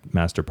a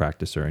master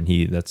practicer,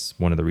 and that's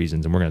one of the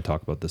reasons, and we're going to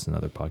talk about this in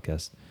another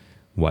podcast,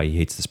 why he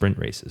hates the sprint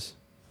races.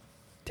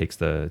 Takes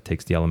the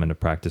element of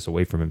practice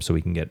away from him so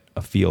he can get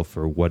a feel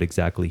for what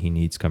exactly he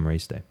needs come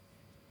race day.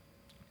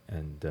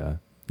 And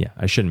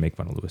I shouldn't make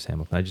fun of Lewis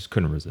Hamilton. I just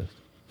couldn't resist.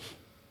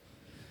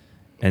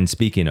 And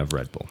speaking of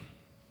Red Bull,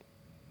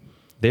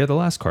 they are the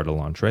last car to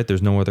launch, right?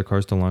 There's no other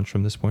cars to launch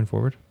from this point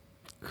forward?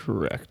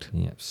 Correct.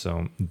 Yeah,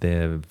 so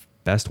the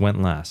best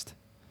went last.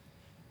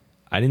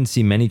 I didn't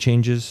see many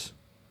changes.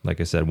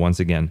 Like I said, once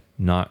again,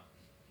 not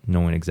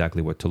knowing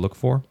exactly what to look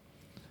for.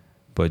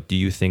 But do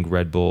you think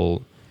Red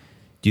Bull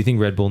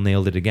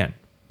nailed it again?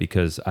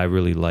 Because I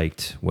really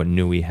liked what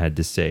Newey had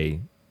to say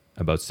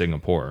about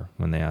Singapore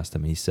when they asked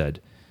him. He said,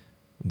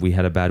 we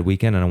had a bad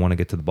weekend and I want to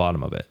get to the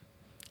bottom of it.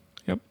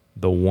 Yep.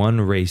 The one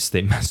race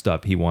they messed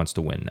up, he wants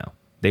to win now.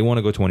 They want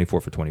to go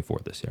 24 for 24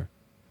 this year.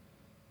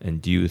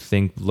 And do you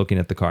think, looking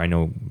at the car, I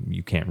know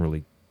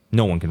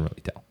no one can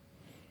really tell.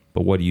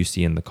 But what do you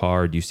see in the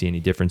car? Do you see any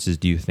differences?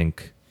 Do you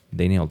think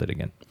they nailed it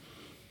again?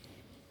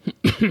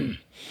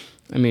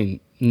 I mean,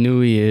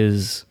 Newey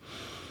is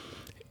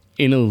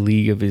in a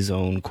league of his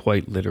own,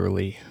 quite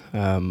literally.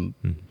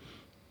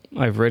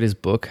 I've read his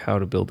book, How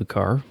to Build a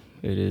Car.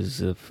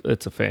 It's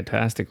a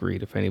fantastic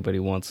read if anybody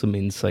wants some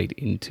insight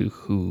into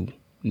who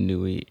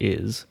Newey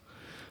is.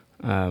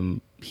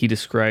 He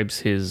describes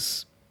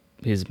his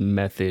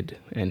method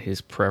and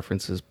his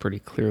preferences pretty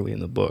clearly in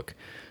the book.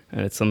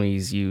 And it's something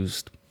he's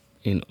used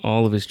in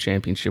all of his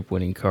championship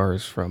winning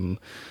cars, from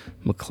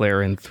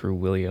McLaren through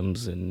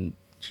Williams and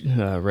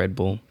Red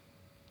Bull.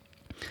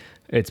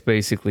 It's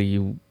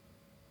basically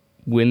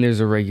when there's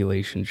a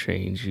regulation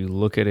change, you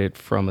look at it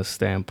from a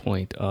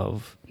standpoint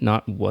of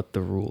not what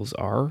the rules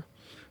are,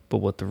 but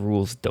what the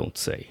rules don't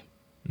say.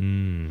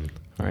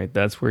 All right,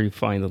 that's where you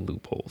find the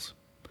loopholes.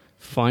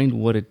 Find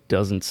what it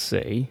doesn't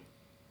say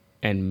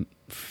and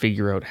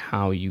figure out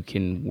how you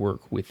can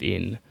work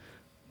within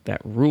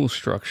that rule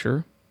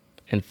structure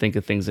and think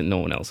of things that no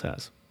one else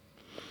has.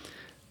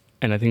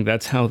 And I think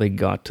that's how they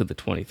got to the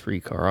 23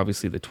 car.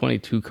 Obviously, the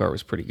 22 car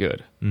was pretty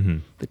good. Mm-hmm.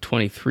 The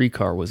 23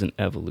 car was an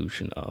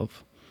evolution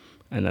of.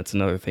 And that's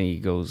another thing he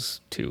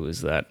goes to,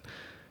 is that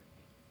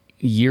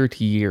year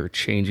to year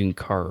changing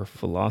car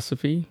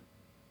philosophy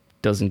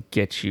doesn't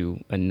get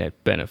you a net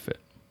benefit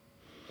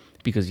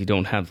because you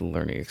don't have the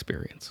learning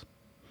experience.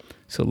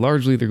 So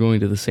largely they're going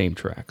to the same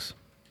tracks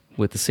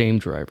with the same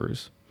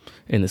drivers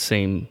and the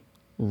same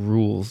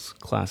rules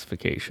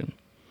classification.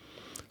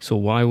 So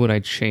why would I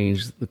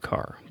change the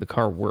car? The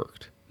car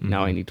worked.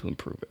 Now I need to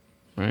improve it,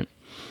 right?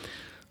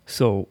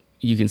 So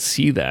you can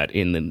see that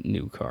in the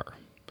new car.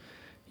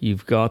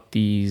 You've got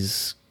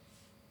these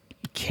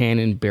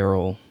cannon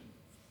barrel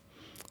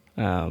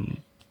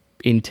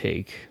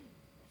intake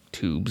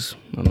tubes.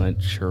 I'm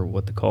not sure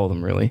what to call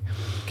them, really.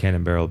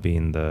 Cannon barrel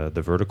being the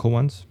vertical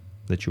ones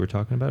that you were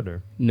talking about,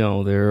 or?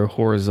 No, they're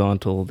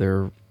horizontal.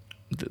 They're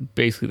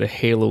basically the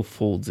halo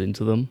folds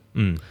into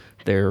them.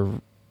 They're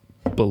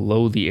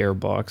below the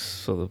airbox,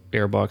 so the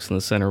airbox in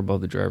the center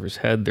above the driver's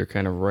head. They're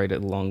kind of right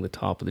along the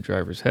top of the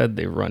driver's head.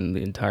 They run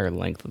the entire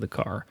length of the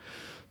car.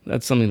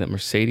 That's something that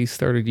Mercedes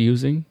started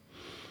using.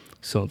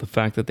 So the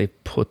fact that they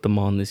put them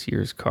on this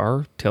year's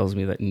car tells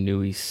me that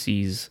Newey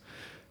sees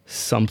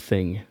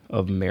something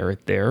of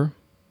merit there,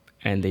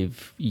 and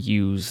they've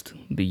used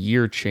the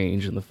year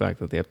change and the fact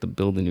that they have to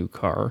build a new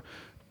car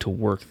to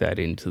work that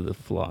into the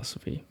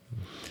philosophy.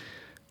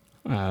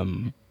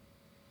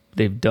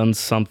 They've done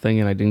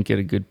something, and I didn't get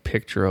a good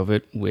picture of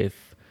it,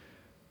 with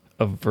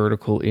a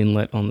vertical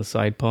inlet on the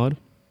side pod,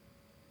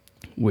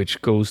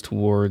 which goes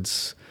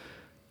towards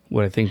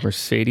what I think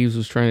Mercedes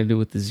was trying to do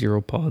with the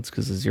Zero Pods,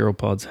 because the Zero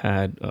Pods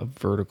had a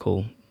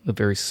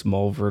very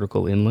small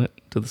vertical inlet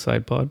to the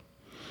side pod.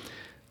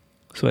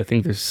 So I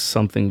think there's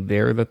something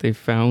there that they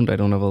found. I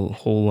don't have a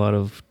whole lot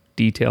of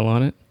detail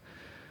on it.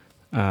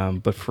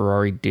 But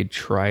Ferrari did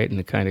try it in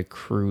a kind of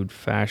crude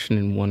fashion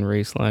in one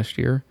race last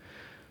year.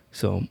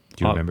 So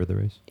do you remember the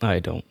race? I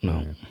don't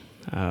know.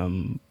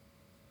 Okay.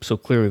 So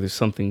clearly there's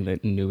something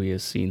that Newey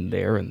has seen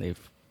there, and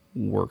they've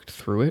worked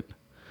through it.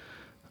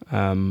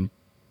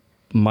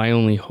 My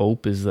only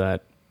hope is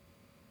that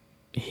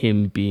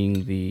him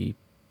being the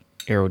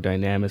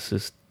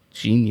aerodynamicist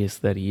genius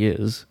that he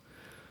is,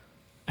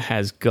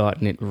 has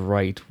gotten it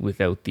right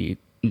without the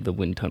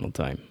wind tunnel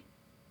time.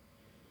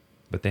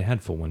 But they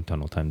had full wind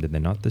tunnel time, did they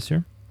not, this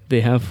year?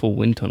 They have full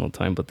wind tunnel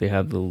time, but they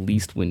have the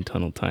least wind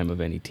tunnel time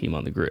of any team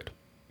on the grid.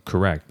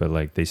 Correct, but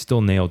like they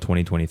still nailed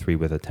 2023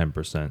 with a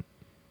 10%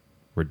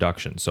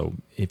 reduction. So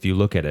if you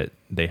look at it,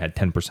 they had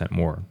 10%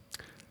 more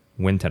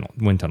wind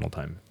tunnel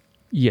time.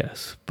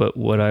 Yes, but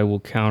what I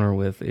will counter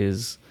with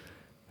is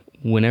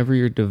whenever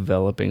you're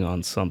developing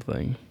on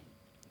something,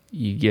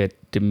 you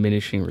get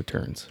diminishing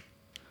returns.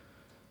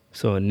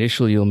 So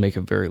initially you'll make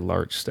a very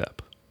large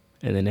step,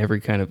 and then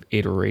every kind of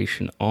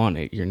iteration on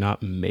it, you're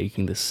not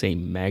making the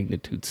same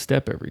magnitude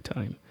step every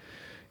time.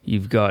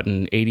 You've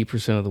gotten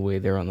 80% of the way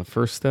there on the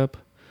first step.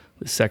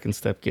 The second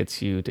step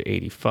gets you to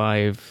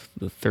 85.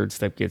 The third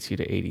step gets you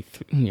to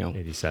 83,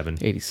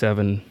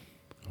 87,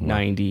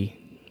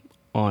 90,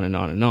 on and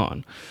on and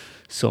on.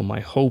 So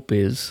my hope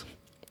is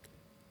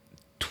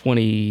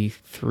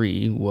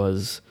 23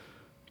 was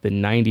the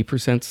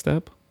 90%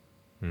 step.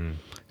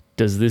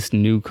 Does this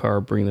new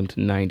car bring them to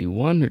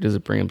 91, or does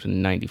it bring them to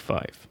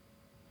 95?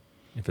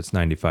 If it's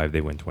 95,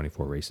 they win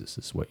 24 races,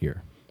 is what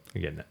you're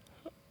getting at.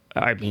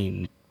 I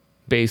mean,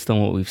 based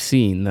on what we've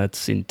seen,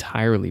 that's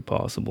entirely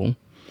possible.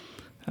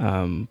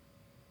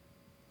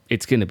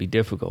 It's going to be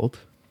difficult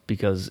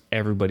because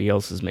everybody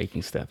else is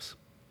making steps.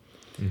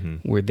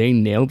 Where they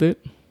nailed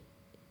it,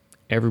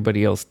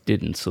 everybody else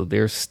didn't. So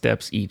their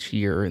steps each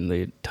year and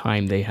the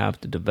time they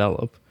have to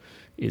develop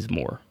is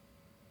more.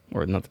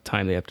 Or not the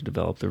time they have to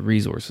develop, the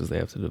resources they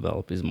have to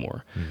develop is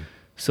more.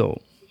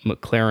 So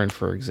McLaren,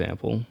 for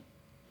example,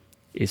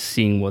 is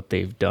seeing what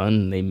they've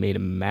done. They made a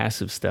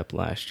massive step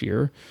last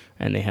year,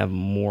 and they have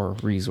more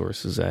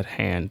resources at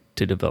hand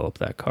to develop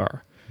that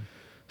car.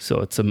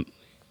 So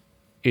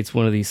it's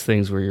one of these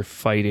things where you're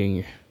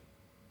fighting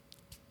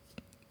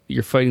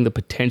the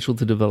potential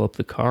to develop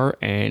the car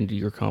and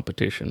your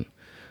competition.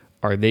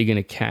 Are they going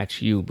to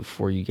catch you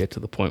before you get to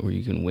the point where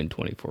you can win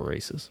 24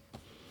 races?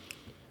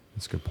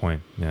 That's a good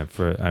point. Yeah,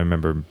 I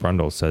remember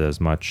Brundle said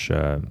as much.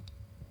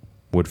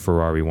 Would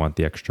Ferrari want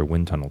the extra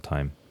wind tunnel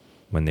time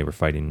when they were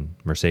fighting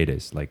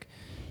Mercedes? Like,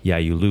 yeah,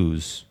 you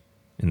lose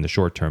in the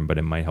short term, but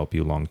it might help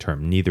you long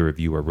term. Neither of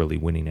you are really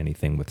winning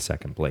anything with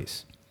second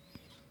place.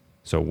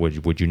 So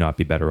would you not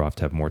be better off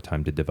to have more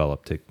time to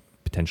develop to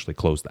potentially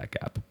close that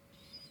gap?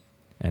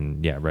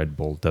 And yeah, Red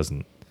Bull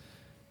doesn't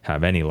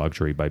have any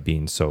luxury by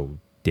being so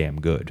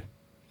damn good.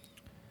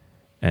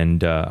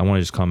 And I want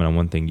to just comment on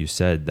one thing you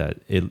said, that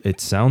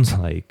it sounds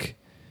like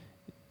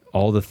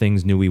all the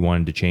things Newey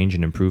wanted to change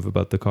and improve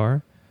about the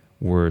car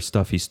were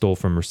stuff he stole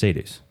from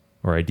Mercedes,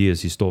 or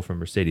ideas he stole from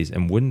Mercedes.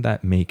 And wouldn't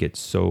that make it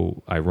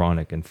so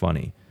ironic and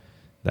funny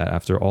that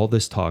after all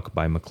this talk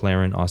by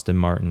McLaren, Aston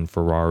Martin,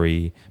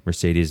 Ferrari,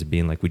 Mercedes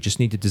being like, we just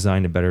need to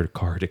design a better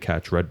car to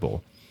catch Red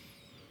Bull,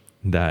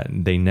 that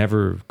they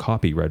never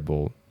copy Red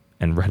Bull,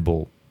 and Red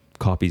Bull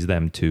copies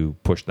them to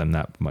push them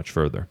that much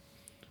further?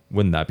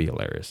 Wouldn't that be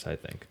hilarious, I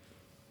think?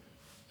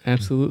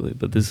 Absolutely.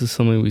 But this is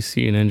something we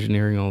see in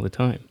engineering all the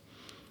time.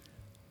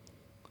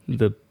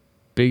 The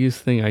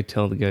biggest thing I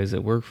tell the guys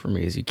that work for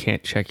me is you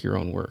can't check your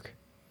own work.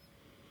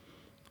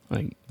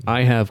 Like,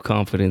 I have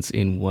confidence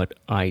in what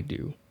I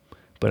do,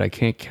 but I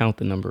can't count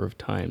the number of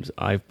times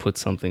I've put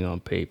something on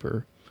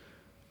paper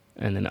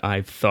and then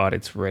I've thought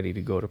it's ready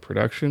to go to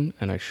production,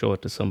 and I show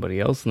it to somebody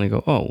else and they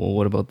go, oh, well,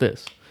 what about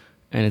this?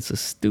 And it's the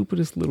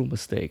stupidest little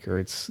mistake, or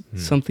it's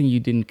something you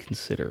didn't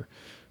consider,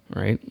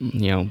 right?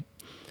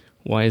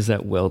 Why is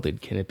that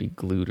welded? Can it be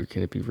glued, or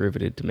can it be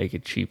riveted to make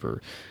it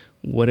cheaper?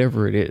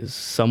 Whatever it is,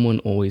 someone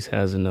always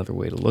has another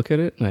way to look at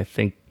it. And I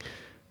think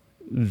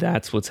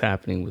that's what's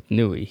happening with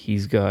Newey.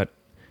 He's got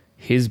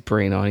his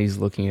brain on, he's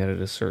looking at it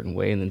a certain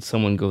way, and then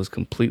someone goes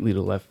completely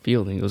to left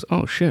field and he goes,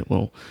 oh shit,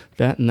 well,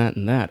 that and that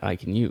and that I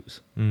can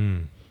use.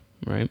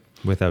 Right?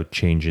 Without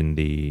changing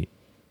the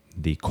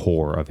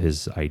core of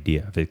his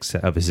idea,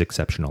 of his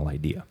exceptional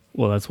idea.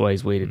 Well, that's why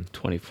he's waited to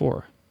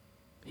 24.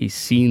 He's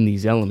seen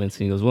these elements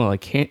and he goes, well, I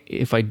can't,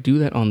 if I do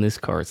that on this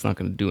car, it's not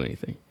going to do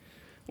anything,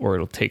 or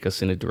it'll take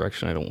us in a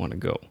direction I don't want to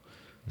go.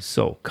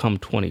 So come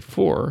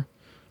 24,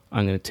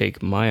 I'm going to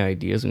take my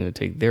ideas, I'm going to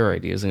take their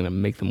ideas, I'm going to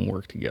make them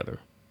work together.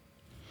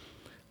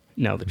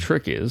 Now, the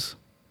trick is,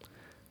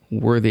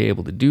 were they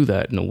able to do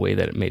that in a way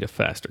that it made a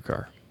faster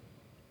car?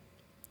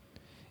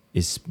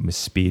 Is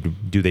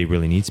speed, do they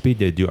really need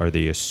speed? Are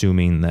they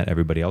assuming that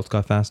everybody else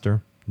got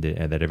faster?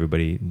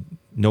 That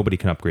nobody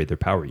can upgrade their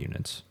power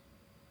units,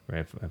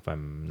 right? If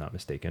I'm not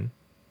mistaken.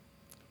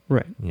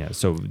 Right. Yeah.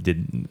 So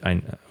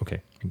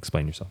okay,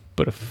 explain yourself.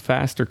 But a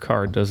faster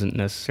car doesn't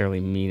necessarily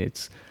mean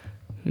it's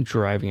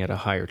driving at a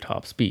higher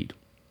top speed.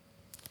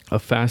 A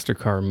faster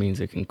car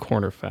means it can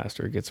corner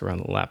faster, it gets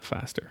around the lap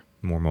faster.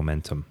 More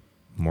momentum,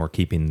 more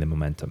keeping the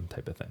momentum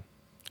type of thing.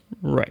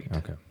 Right.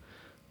 Okay.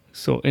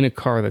 So in a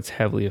car that's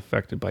heavily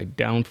affected by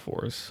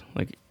downforce,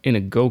 like in a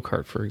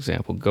go-kart, for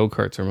example,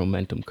 go-karts are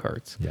momentum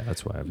karts. Yeah,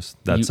 that's why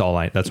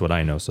that's what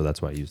I know, so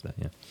that's why I use that,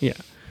 Yeah.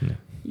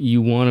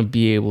 You want to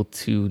be able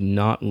to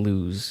not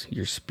lose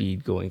your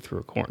speed going through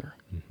a corner.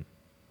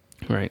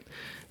 Mm-hmm. Right?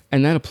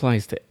 And that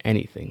applies to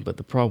anything, but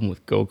the problem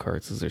with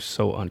go-karts is they're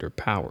so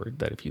underpowered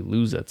that if you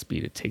lose that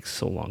speed, it takes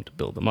so long to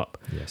build them up.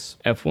 Yes.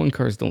 F1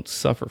 cars don't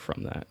suffer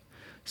from that.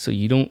 So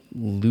you don't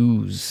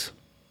lose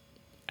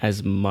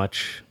as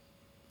much,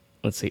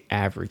 let's say,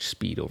 average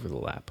speed over the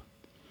lap.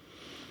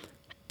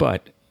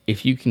 But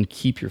if you can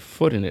keep your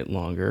foot in it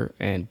longer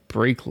and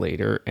brake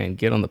later and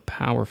get on the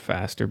power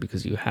faster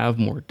because you have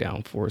more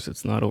downforce,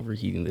 it's not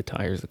overheating the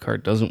tires, the car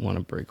doesn't want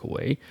to break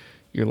away,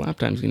 your lap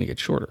time is going to get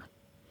shorter.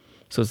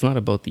 So it's not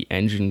about the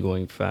engine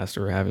going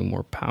faster or having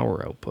more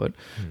power output.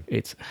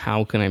 It's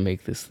how can I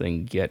make this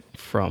thing get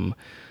from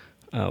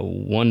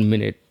 1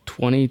 minute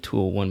 20 to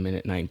a 1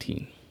 minute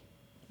 19,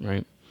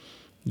 right?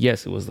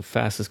 Yes, it was the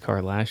fastest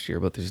car last year,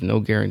 but there's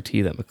no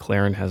guarantee that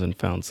McLaren hasn't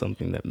found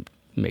something that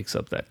makes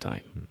up that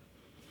time.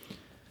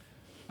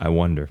 I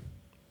wonder.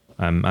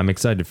 I'm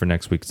excited for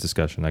next week's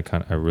discussion.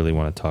 I really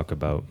want to talk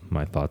about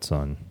my thoughts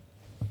on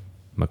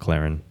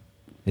McLaren.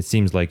 It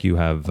seems like you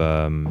have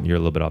you're a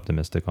little bit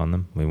optimistic on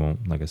them. We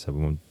won't, like I said,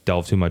 we won't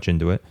delve too much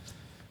into it.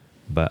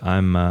 But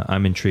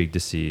I'm intrigued to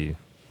see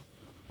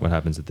what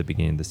happens at the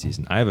beginning of the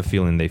season. I have a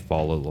feeling they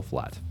fall a little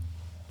flat.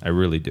 I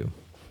really do.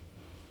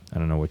 I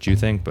don't know what you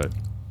think, but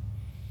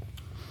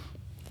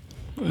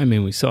I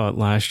mean, we saw it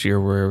last year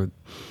where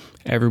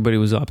everybody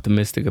was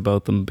optimistic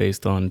about them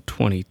based on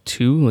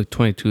 22, like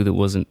 22 that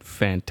wasn't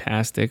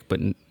fantastic, but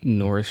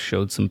Norris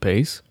showed some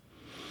pace.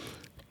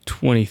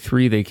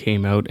 23 they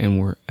came out and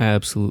were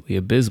absolutely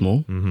abysmal.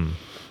 Mm-hmm.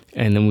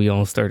 And then we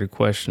all started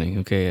questioning.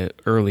 Okay,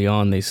 early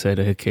on they said,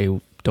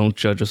 okay, don't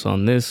judge us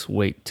on this,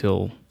 wait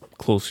till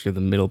closer to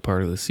the middle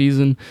part of the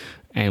season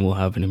and we'll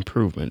have an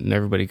improvement. And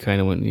everybody kind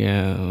of went,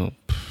 yeah,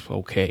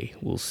 okay,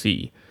 we'll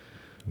see.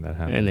 That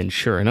happened. And then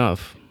sure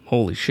enough,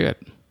 holy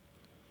shit.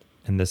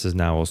 And this is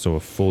now also a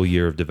full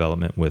year of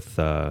development with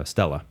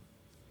Stella,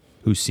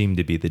 who seemed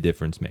to be the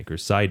difference maker.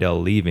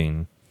 Seidel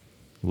leaving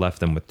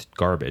left them with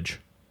garbage.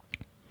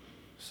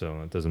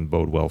 So it doesn't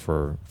bode well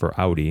for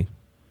Audi.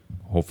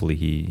 Hopefully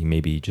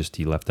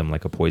he left them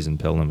like a poison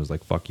pill and was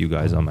like, fuck you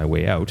guys on my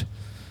way out.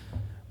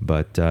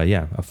 But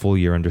a full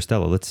year under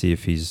Stella. Let's see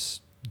if he's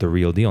the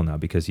real deal now,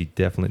 because they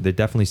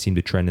definitely seem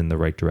to trend in the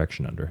right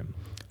direction under him.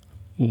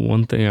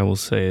 One thing I will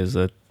say is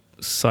that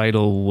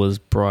Seidel was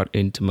brought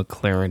into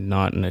McLaren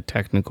not in a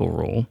technical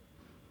role,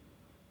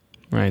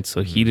 right?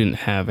 So he didn't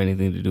have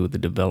anything to do with the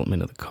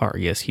development of the car.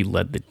 Yes, he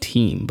led the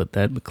team, but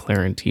that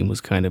McLaren team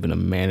was kind of in a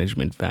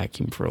management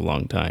vacuum for a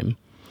long time.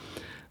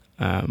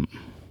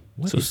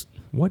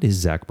 What is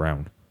Zach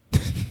Brown?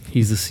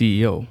 He's the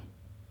CEO.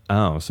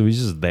 Oh, so he's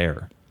just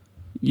there.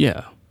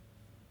 Yeah.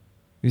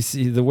 You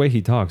see, the way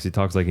he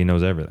talks like he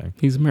knows everything.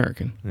 He's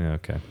American. Yeah,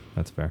 okay.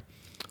 That's fair.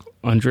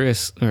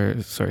 Andreas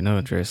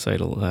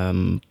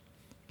Seidel,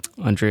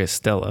 Andreas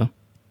Stella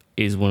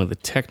is one of the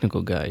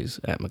technical guys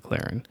at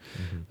McLaren.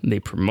 Mm-hmm. They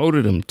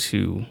promoted him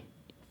to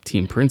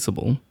team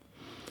principal.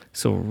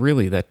 So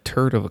really that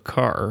turd of a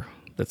car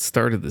that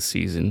started the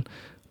season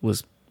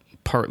was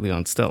partly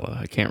on Stella.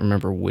 I can't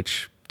remember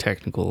which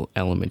technical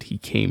element he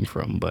came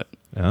from, but...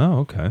 Oh,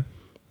 okay.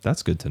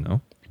 That's good to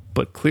know.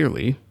 But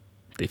clearly,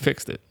 they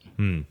fixed it.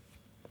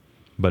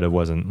 But it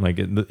wasn't like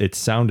it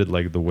sounded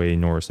like the way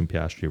Norris and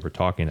Piastri were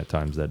talking at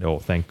times that, oh,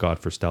 thank God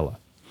for Stella.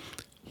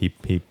 He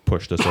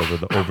pushed us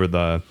over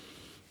the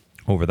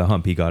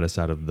hump. He got us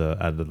out of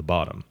the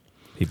bottom.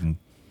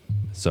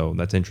 So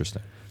that's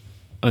interesting.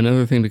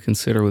 Another thing to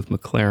consider with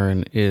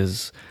McLaren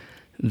is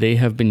they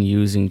have been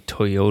using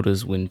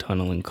Toyota's wind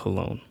tunnel in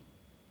Cologne.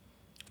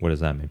 What does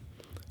that mean?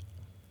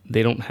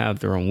 They don't have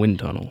their own wind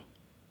tunnel.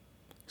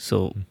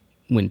 So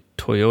when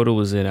Toyota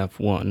was in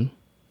F1,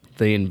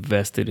 they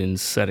invested in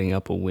setting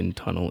up a wind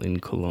tunnel in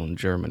Cologne,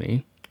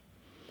 Germany,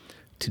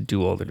 to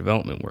do all the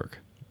development work.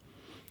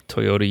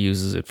 Toyota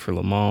uses it for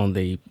Le Mans.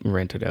 They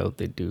rent it out.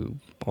 They do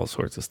all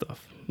sorts of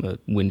stuff. The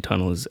wind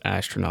tunnel is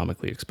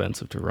astronomically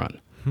expensive to run.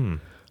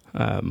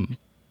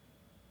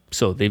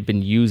 So they've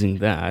been using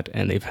that,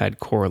 and they've had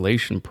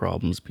correlation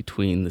problems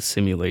between the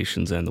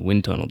simulations and the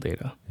wind tunnel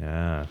data.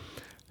 Yeah.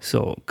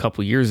 So a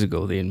couple years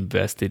ago, they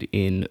invested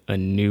in a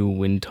new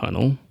wind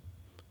tunnel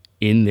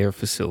in their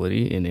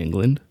facility in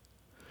England,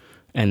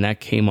 and that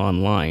came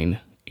online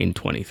in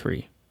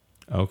 23.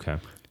 Okay.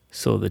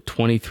 So the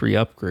 23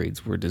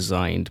 upgrades were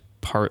designed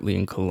partly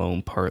in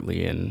Cologne,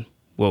 partly in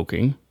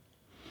Woking,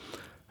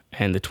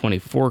 and the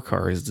 24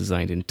 car is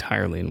designed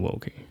entirely in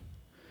Woking.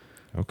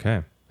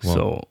 Okay. Well,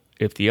 So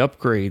if the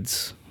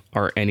upgrades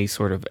are any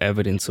sort of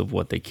evidence of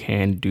what they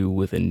can do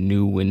with a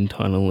new wind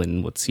tunnel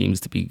and what seems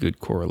to be good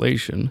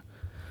correlation,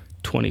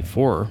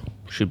 24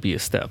 should be a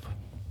step.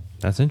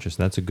 that's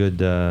interesting. That's a good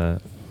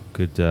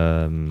nugget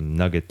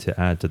to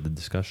add to the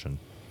discussion.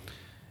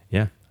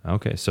 Yeah.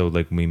 Okay. So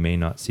like we may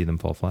not see them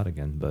fall flat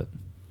again, but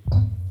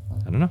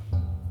I don't know.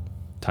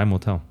 Time will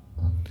tell.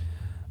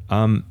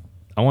 I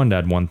wanted to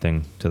add one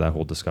thing to that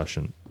whole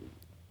discussion.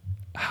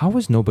 How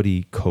has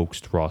nobody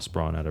coaxed Ross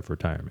Brawn out of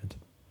retirement?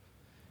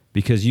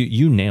 Because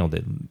you nailed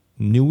it.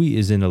 Newey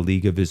is in a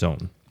league of his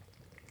own.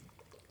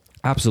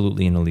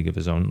 Absolutely in a league of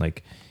his own.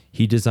 Like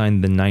he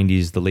designed the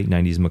late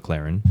 90s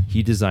McLaren.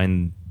 He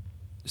designed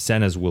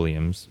Senna's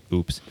Williams.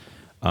 Oops.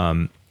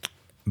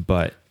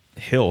 But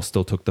Hill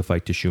still took the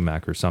fight to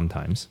Schumacher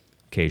sometimes,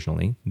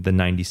 occasionally. The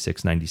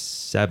 96,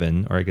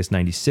 97, or I guess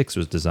 96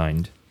 was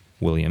designed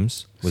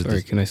Williams.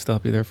 Sorry, can I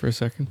stop you there for a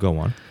second? Go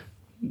on.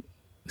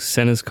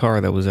 Senna's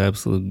car that was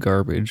absolute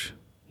garbage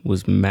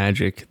was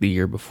magic the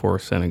year before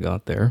Senna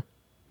got there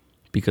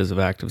because of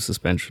active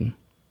suspension.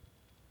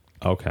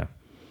 Okay.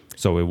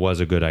 So it was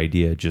a good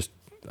idea, just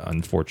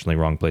unfortunately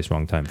wrong place,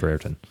 wrong time for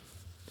Ayrton.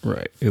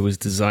 Right. It was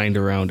designed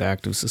around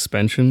active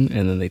suspension,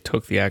 and then they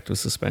took the active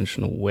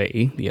suspension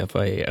away. The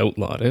FIA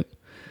outlawed it.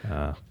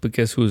 But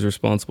guess who was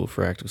responsible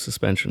for active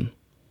suspension?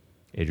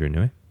 Adrian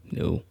Newey?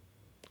 No.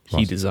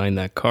 He designed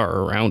that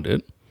car around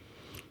it.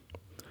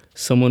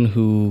 Someone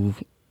who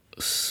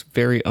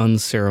very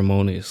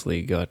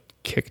unceremoniously got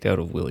kicked out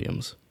of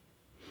Williams.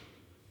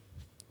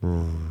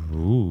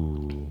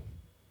 Ooh.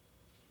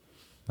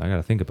 I got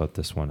to think about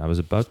this one. I was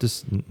about to...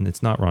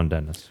 It's not Ron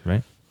Dennis,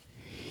 right?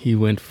 He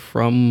went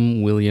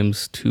from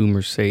Williams to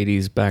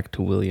Mercedes, back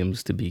to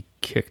Williams to be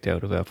kicked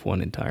out of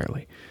F1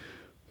 entirely.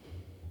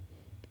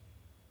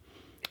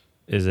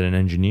 Is it an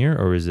engineer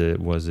or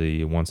was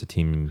he once a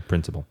team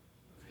principal?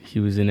 He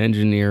was an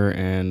engineer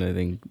and I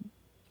think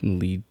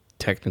lead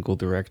technical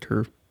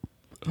director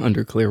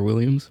under Claire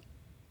Williams.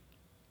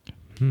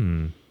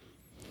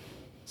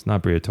 It's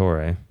not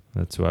Briatore.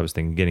 That's who I was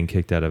thinking. Getting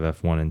kicked out of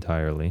F1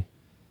 entirely.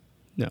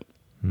 No.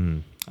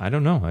 I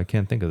don't know. I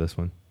can't think of this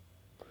one.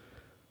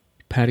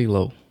 Paddy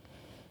Lowe.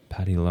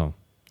 Paddy Lowe.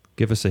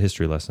 Give us a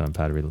history lesson on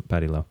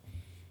Paddy Lowe.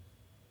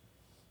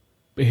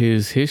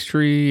 His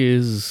history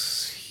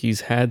is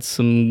he's had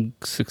some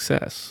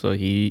success. So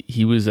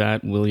he was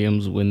at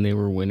Williams when they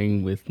were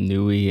winning with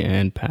Newey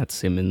and Pat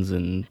Simmons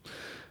and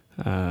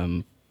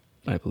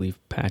I believe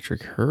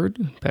Patrick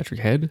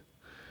Head.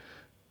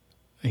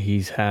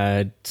 He's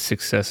had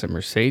success at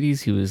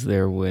Mercedes. He was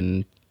there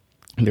when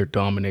their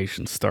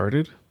domination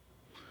started.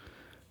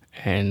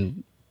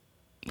 And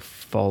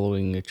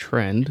following a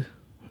trend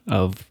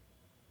of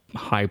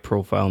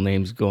high-profile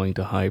names going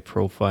to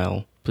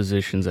high-profile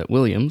positions at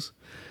Williams,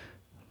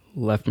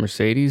 left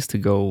Mercedes to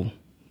go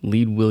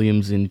lead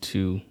Williams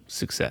into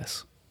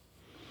success.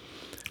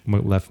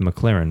 Left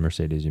McLaren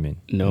Mercedes, you mean?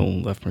 No,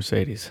 left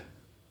Mercedes.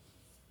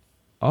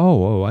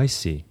 Oh, I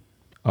see.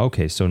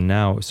 Okay, so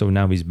now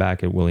he's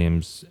back at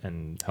Williams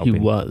and helping. He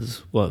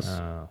was.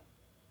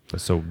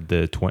 So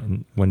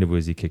when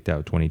was he kicked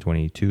out?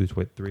 2022,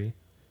 23?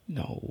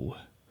 No.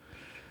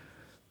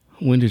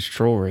 When did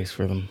Stroll race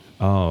for them?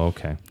 Oh,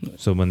 okay.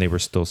 So when they were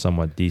still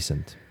somewhat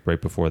decent,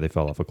 right before they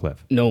fell off a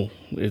cliff. No,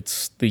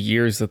 it's the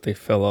years that they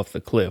fell off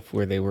the cliff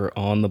where they were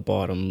on the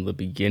bottom, the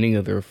beginning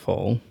of their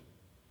fall.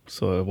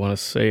 So I want to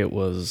say it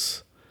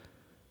was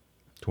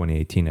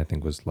 2018, I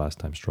think, was the last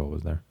time Stroll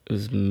was there.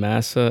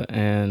 Massa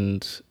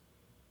and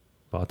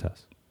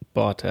Bottas.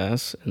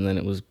 and then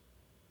it was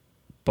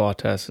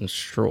Bottas and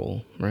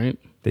Stroll, right?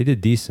 They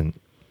did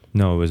decent.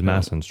 No, it was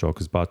Massa and Stroll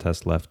because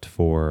Bottas left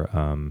for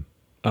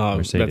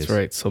Mercedes. That's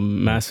right. So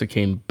Massa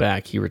came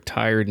back. He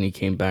retired and he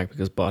came back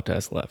because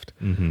Bottas left.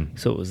 Mm-hmm.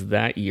 So it was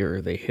that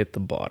year they hit the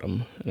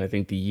bottom. And I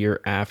think the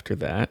year after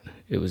that,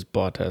 it was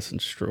Bottas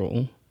and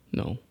Stroll.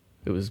 No,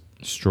 it was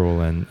Stroll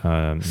and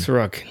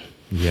Sargeant.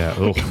 Yeah.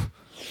 Oh.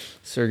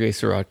 Sergei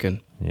Sargeant.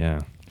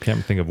 Yeah.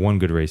 Can't think of one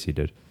good race he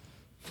did.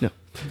 No,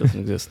 it doesn't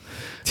exist.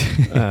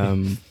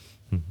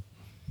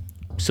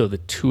 So the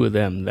two of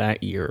them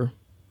that year,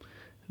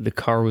 the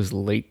car was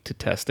late to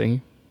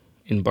testing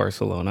in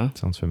Barcelona.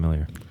 Sounds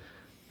familiar.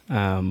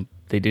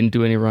 They didn't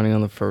do any running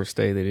on the first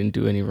day. They didn't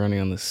do any running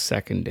on the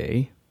second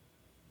day.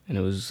 And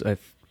it was, I'm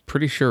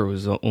pretty sure it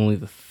was only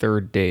the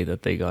third day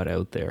that they got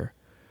out there.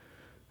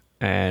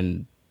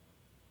 And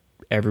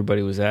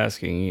everybody was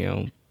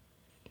asking,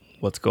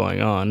 what's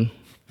going on?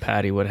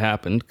 Patty, what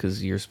happened?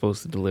 Because you're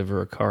supposed to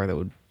deliver a car that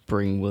would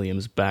bring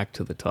Williams back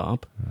to the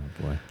top.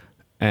 Oh, boy.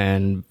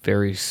 And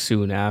very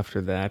soon after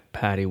that,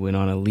 Patty went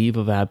on a leave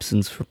of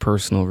absence for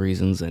personal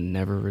reasons and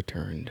never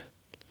returned.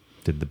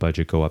 Did the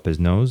budget go up his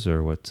nose,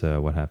 or what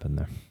happened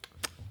there?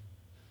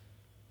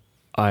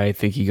 I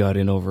think he got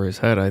in over his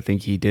head. I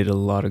think he did a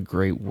lot of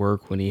great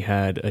work when he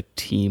had a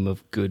team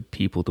of good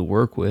people to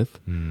work with.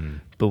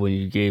 But when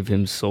you gave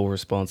him sole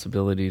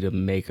responsibility to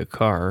make a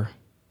car,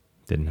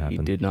 didn't happen.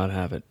 He did not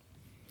have it.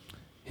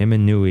 Him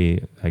and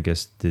Newey, I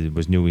guess,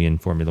 was Newey in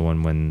Formula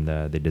One when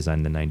they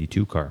designed the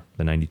 92 car,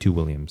 the 92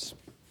 Williams.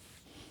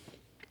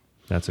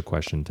 That's a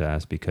question to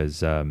ask because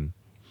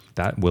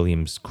that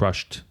Williams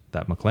crushed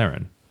that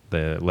McLaren,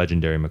 the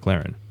legendary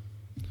McLaren.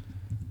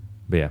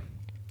 But yeah.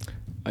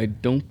 I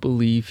don't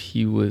believe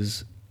he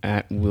was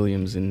at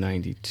Williams in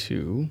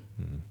 92.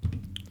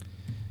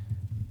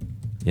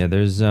 Yeah,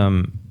 there's...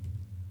 I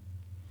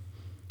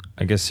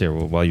guess here,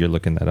 while you're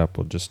looking that up,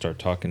 we'll just start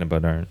talking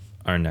about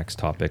our next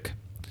topic.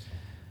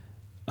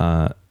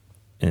 And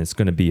it's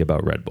going to be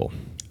about Red Bull.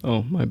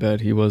 Oh, my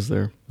bad. He was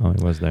there. Oh,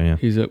 he was there, yeah.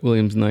 He's at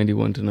Williams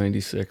 91 to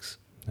 96.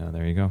 Oh,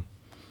 there you go.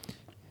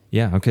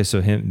 Yeah, okay,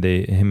 so him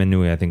and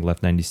Newey, I think,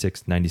 left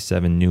 96.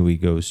 97, Newey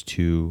goes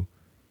to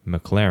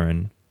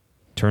McLaren,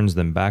 turns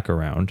them back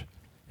around,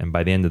 and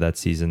by the end of that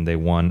season, they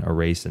won a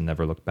race and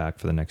never looked back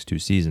for the next two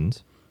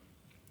seasons.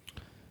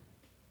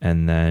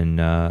 And then,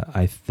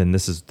 then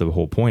this is the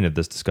whole point of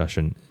this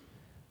discussion.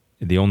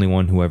 The only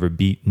one who ever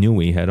beat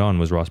Newey head on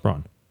was Ross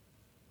Brawn.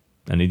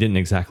 And he didn't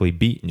exactly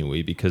beat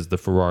Newey because the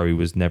Ferrari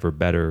was never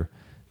better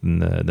than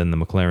the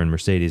McLaren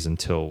Mercedes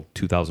until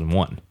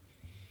 2001.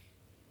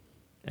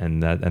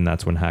 And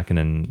that's when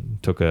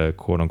Häkkinen took a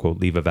quote-unquote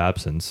leave of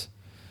absence.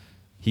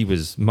 He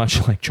was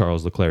much like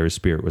Charles Leclerc. His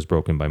spirit was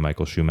broken by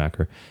Michael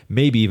Schumacher.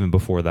 Maybe even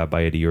before that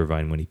by Eddie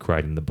Irvine when he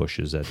cried in the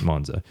bushes at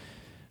Monza.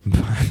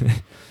 But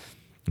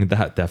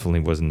that definitely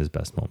wasn't his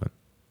best moment.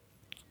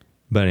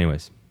 But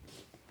anyways,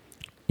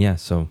 yeah,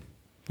 so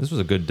this was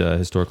a good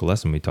historical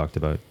lesson. We talked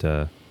about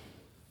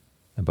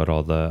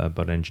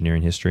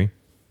engineering history.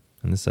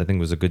 And this, I think,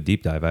 was a good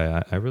deep dive.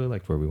 I really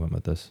liked where we went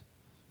with this.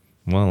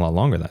 Went a lot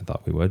longer than I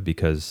thought we would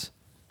because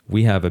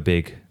we have a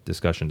big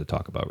discussion to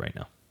talk about right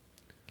now.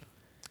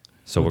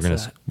 So we're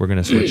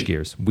gonna switch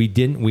gears.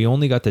 We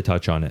only got to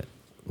touch on it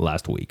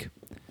last week.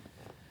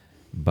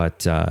 But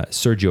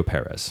Sergio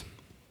Perez.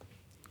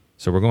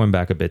 So we're going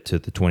back a bit to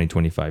the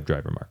 2025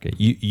 driver market.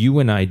 You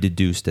and I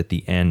deduced at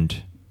the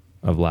end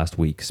of last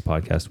week's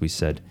podcast, we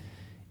said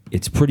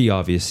it's pretty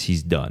obvious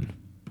he's done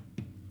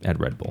at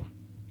Red Bull.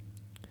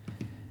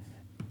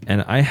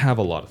 And I have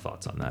a lot of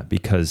thoughts on that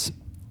because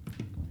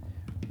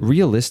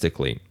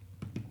realistically,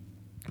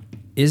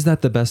 is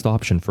that the best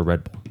option for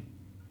Red Bull?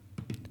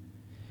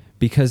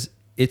 Because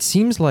it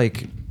seems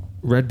like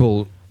Red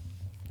Bull,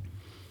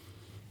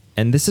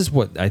 and this is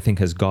what I think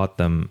has got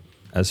them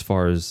as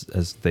far as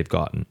they've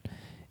gotten,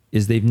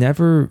 is they've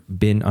never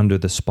been under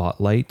the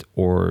spotlight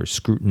or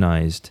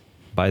scrutinized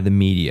by the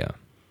media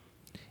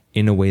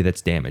in a way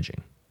that's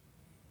damaging.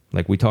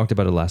 Like we talked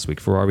about it last week,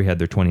 Ferrari had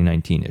their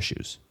 2019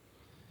 issues.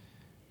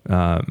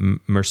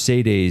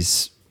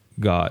 Mercedes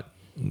got,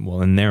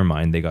 well, in their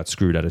mind, they got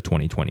screwed out of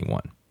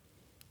 2021,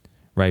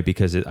 right?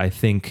 Because I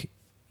think,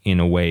 in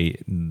a way,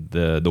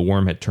 the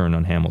worm had turned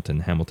on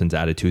Hamilton. Hamilton's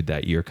attitude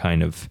that year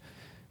kind of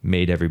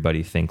made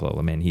everybody think,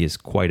 oh, man, he is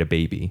quite a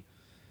baby.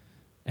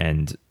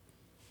 And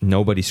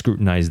nobody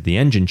scrutinized the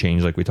engine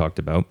change like we talked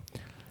about,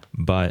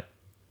 but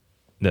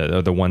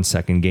the 1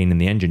 second gain in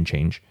the engine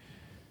change.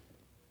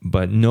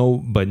 But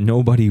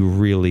nobody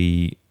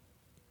really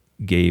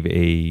gave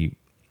a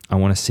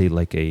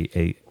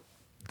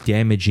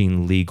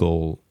damaging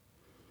legal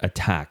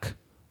attack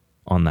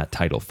on that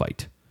title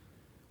fight,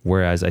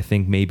 Whereas I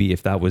think maybe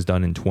if that was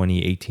done in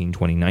 2018,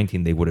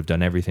 2019, they would have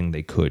done everything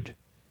they could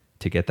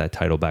to get that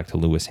title back to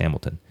Lewis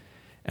Hamilton.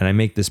 And I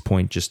make this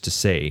point just to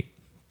say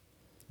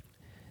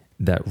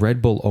that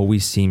Red Bull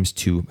always seems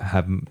to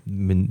have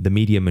the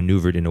media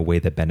maneuvered in a way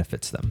that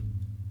benefits them.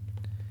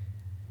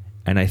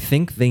 And I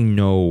think they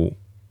know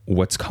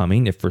what's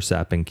coming if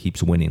Verstappen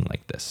keeps winning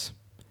like this.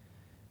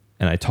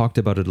 And I talked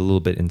about it a little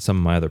bit in some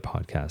of my other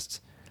podcasts.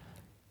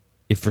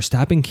 If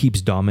Verstappen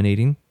keeps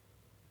dominating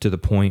to the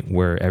point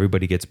where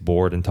everybody gets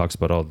bored and talks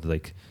about all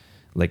like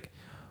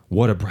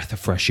what a breath of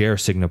fresh air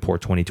Singapore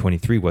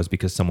 2023 was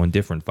because someone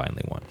different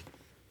finally won.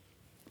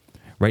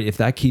 Right? If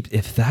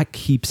that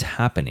keeps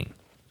happening,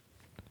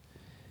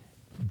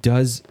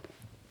 does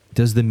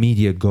the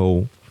media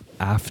go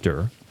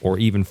after, or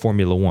even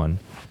Formula One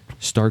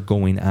start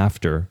going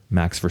after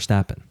Max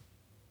Verstappen?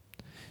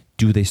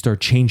 Do they start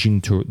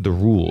changing to the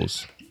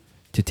rules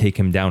to take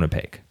him down a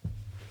peg?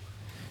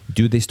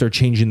 Do they start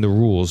changing the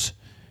rules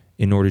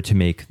in order to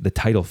make the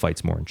title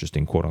fights more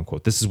interesting, quote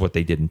unquote? This is what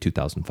they did in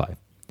 2005.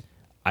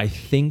 I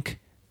think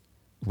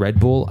Red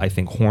Bull, I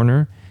think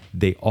Horner,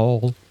 they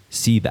all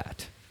see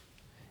that.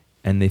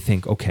 And they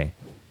think, okay,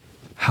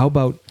 how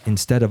about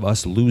instead of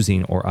us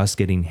losing or us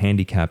getting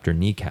handicapped or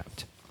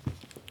kneecapped,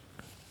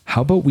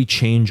 how about we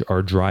change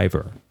our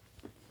driver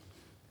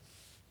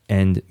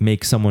and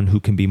make someone who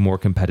can be more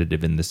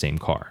competitive in the same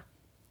car?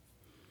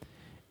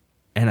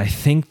 And I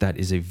think that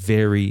is a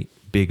very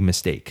big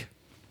mistake,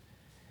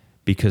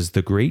 because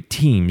the great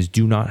teams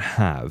do not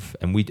have,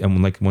 and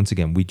once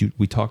again,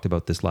 we talked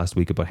about this last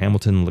week about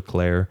Hamilton and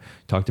Leclerc,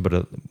 talked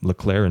about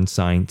Leclerc and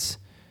Sainz,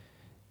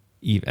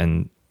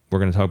 and we're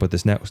going to talk about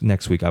this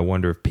next week. I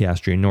wonder if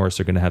Piastri and Norris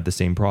are going to have the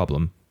same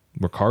problem.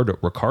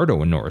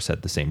 Ricardo and Norris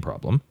had the same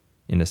problem,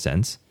 in a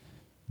sense.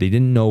 They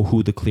didn't know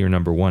who the clear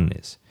number one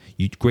is.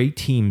 Great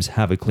teams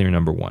have a clear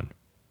number one.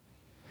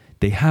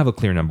 They have a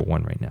clear number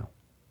one right now.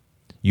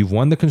 You've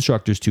won the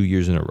Constructors 2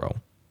 years in a row.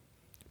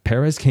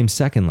 Perez came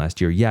second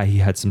last year. Yeah, he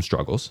had some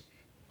struggles.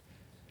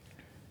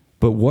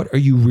 But what are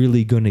you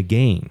really going to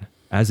gain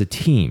as a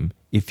team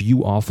if you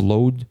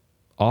offload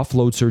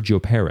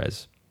Sergio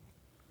Perez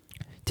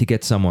to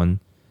get someone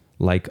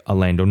like a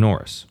Lando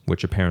Norris,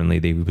 which apparently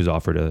he was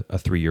offered a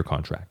 3-year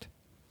contract?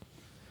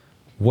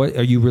 What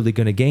are you really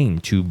going to gain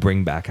to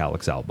bring back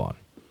Alex Albon?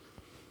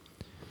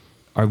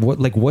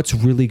 What's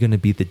really going to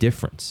be the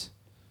difference?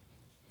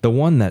 The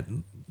one that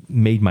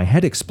made my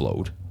head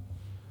explode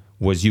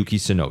was Yuki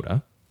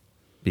Tsunoda,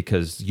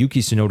 because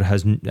Yuki Tsunoda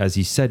has, as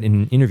he said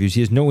in interviews, he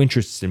has no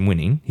interest in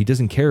winning. He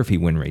doesn't care if he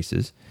wins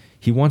races.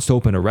 He wants to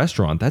open a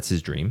restaurant. That's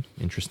his dream,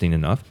 interesting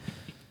enough.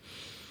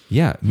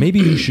 Yeah, maybe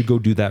you should go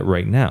do that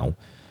right now.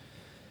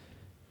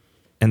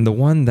 And the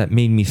one that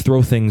made me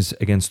throw things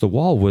against the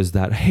wall was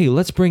that, hey,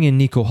 let's bring in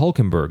Nico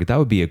Hülkenberg. That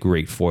would be a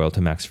great foil to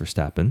Max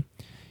Verstappen.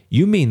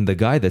 You mean the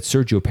guy that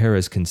Sergio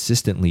Perez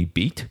consistently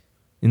beat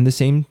in the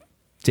same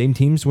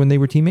teams when they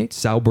were teammates,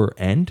 Sauber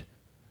and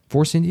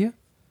Force India?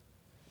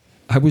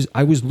 I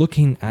was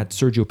looking at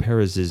Sergio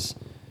Perez's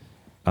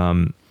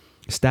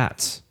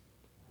stats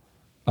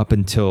up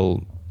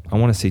until, I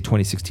want to say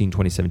 2016,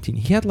 2017.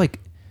 He had like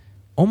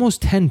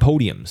almost 10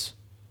 podiums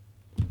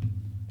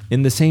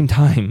in the same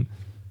time.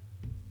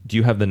 Do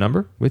you have the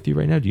number with you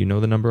right now? Do you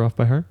know the number off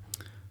by heart?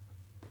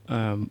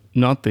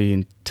 Not the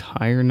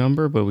entire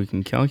number, but we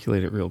can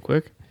calculate it real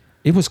quick.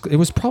 It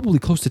was probably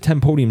close to 10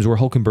 podiums where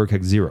Hülkenberg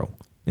had 0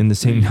 in the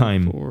same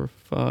time. 4,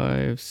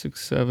 5,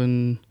 6,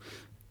 7,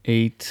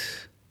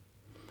 8,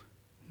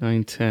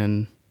 9,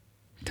 10.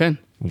 10.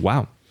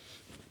 Wow.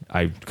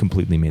 I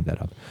completely made that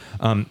up.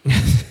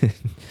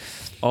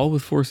 All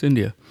with Force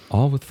India.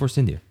 All with Force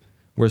India.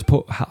 Whereas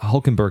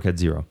Hülkenberg had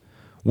 0.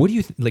 What do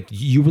you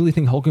you really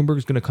think Hülkenberg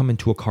is going to come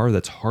into a car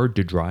that's hard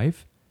to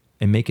drive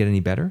and make it any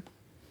better?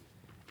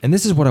 And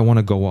this is what I want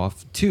to go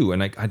off to,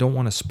 and I don't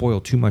want to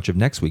spoil too much of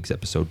next week's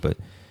episode, but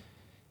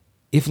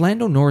if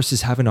Lando Norris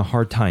is having a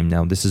hard time,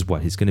 now this is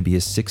what, he's going to be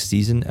his 6th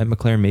season at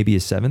McLaren, maybe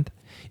his 7th.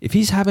 If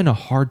he's having a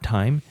hard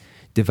time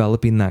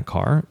developing that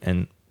car,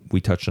 and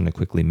we touched on it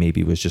quickly,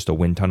 maybe it was just a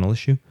wind tunnel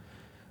issue,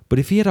 but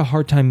if he had a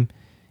hard time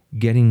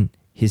getting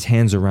his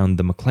hands around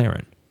the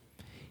McLaren,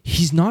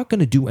 he's not going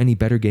to do any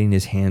better getting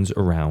his hands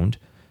around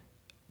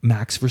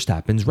Max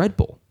Verstappen's Red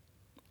Bull.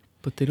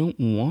 But they don't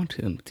want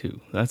him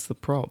to. That's the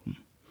problem.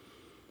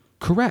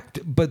 Correct.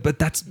 But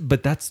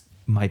that's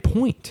my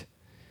point.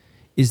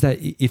 Is that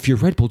if you're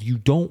Red Bull, you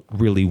don't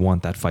really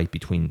want that fight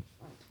between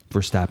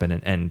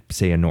Verstappen and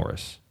say a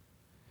Norris.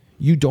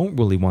 You don't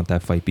really want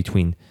that fight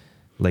between,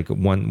 like,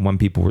 some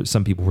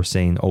people were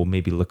saying, oh,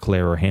 maybe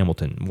Leclerc or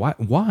Hamilton.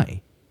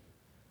 Why?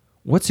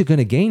 What's it going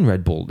to gain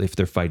Red Bull if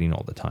they're fighting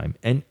all the time?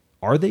 And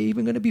are they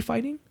even going to be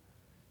fighting?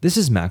 This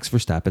is Max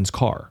Verstappen's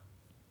car.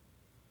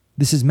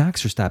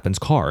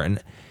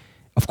 And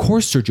of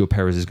course Sergio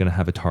Perez is going to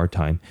have a hard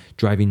time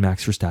driving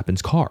Max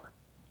Verstappen's car.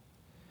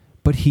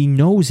 But he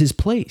knows his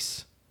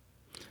place.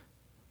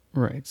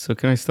 Right. So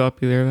can I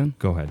stop you there then?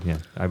 Go ahead. Yeah.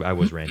 I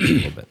was ranting a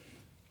little bit.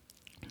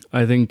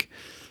 I think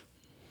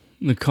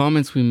the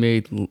comments we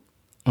made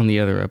on the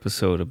other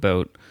episode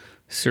about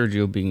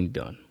Sergio being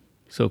done.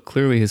 So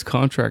clearly his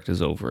contract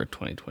is over at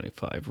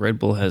 2025. Red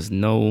Bull has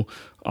no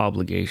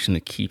obligation to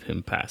keep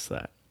him past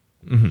that.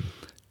 Mm-hmm.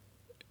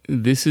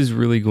 This is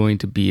really going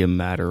to be a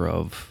matter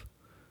of,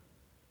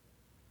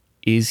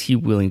 is he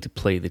willing to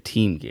play the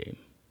team game?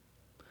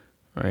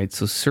 All right.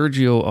 So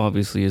Sergio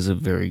obviously is a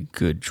very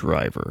good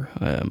driver.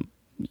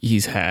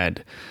 He's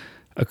had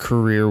a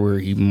career where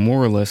he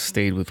more or less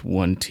stayed with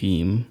one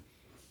team.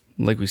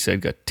 Like we said,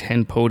 got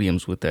 10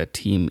 podiums with that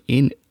team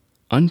in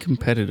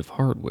uncompetitive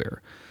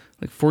hardware.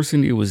 Like Force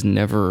India was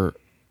never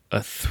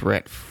a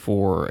threat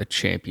for a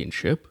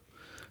championship.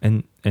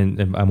 And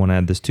I want to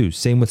add this too.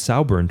 Same with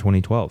Sauber in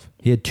 2012.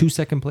 He had 2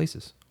 second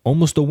places,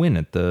 almost a win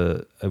at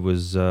it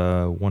was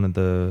one of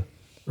the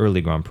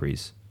early Grand Prix,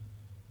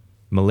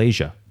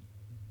 Malaysia.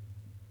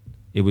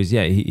 It was,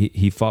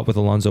 he fought with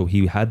Alonso.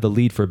 He had the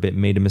lead for a bit,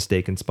 made a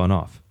mistake and spun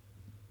off,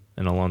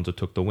 and Alonso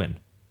took the win.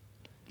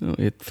 No,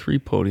 he had 3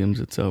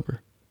 podiums at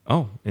Sauber.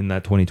 Oh, in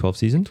that 2012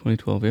 season?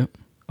 2012, yeah.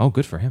 Oh,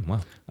 good for him.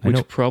 Wow.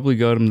 Which probably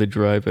got him the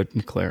drive at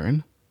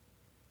McLaren.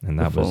 And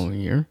that the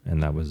following year.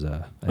 And that was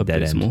a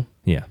dead end.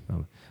 Yeah.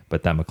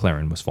 But that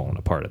McLaren was falling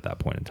apart at that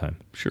point in time.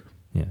 Sure.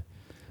 Yeah.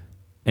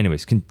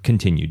 Anyways,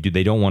 continue.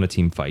 They don't want a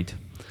team fight?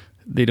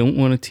 They don't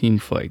want a team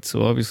fight.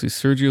 So obviously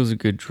Sergio's a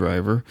good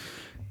driver.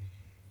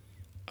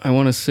 I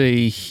want to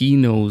say he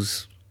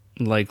knows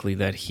likely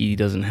that he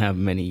doesn't have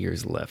many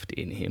years left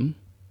in him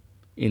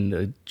in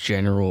the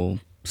general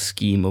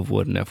scheme of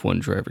what an F1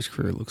 driver's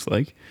career looks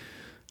like.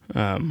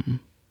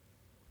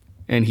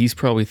 And he's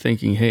probably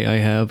thinking, hey, I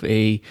have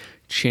a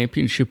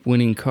championship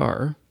winning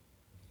car.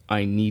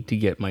 I need to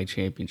get my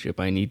championship.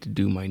 I need to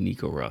do my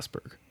Nico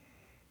Rosberg.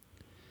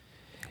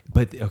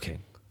 But okay,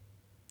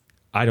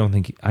 I don't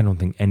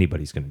think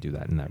anybody's going to do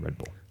that in that Red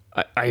Bull.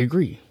 I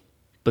agree,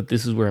 but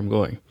this is where I'm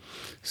going.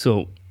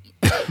 So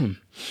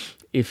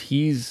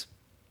if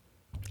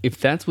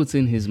that's what's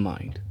in his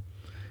mind,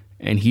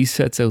 and he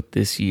sets out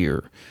this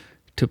year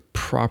to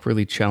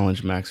properly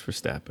challenge Max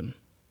Verstappen,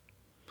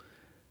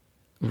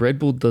 Red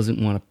Bull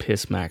doesn't want to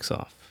piss Max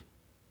off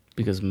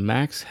because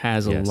Max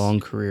has a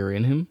long career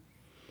in him.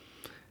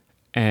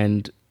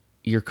 And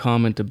your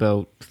comment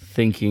about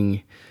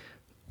thinking,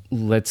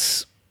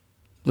 let's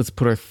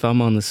put our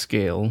thumb on the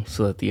scale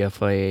so that the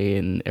FIA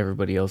and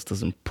everybody else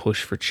doesn't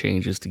push for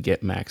changes to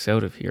get Max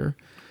out of here.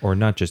 Or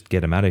not just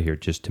get him out of here,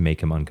 just to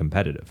make him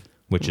uncompetitive,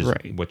 which is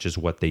right. Which is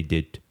what they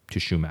did to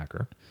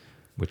Schumacher,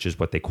 which is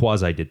what they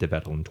quasi did to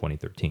Vettel in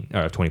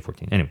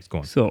 2014. Anyways, go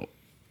on. So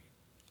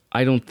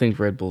I don't think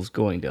Red Bull's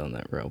going down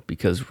that route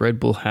because Red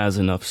Bull has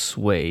enough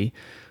sway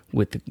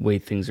with the way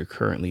things are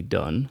currently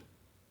done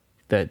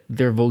that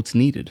their vote's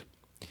needed.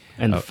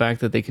 And the fact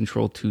that they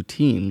control 2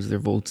 teams, their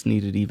vote's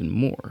needed even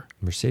more.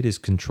 Mercedes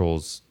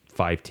controls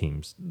 5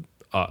 teams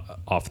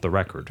off the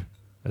record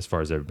as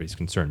far as everybody's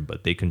concerned,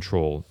 but they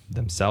control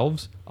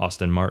themselves,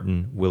 Aston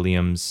Martin,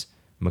 Williams,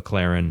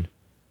 McLaren,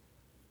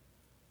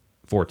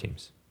 4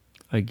 teams.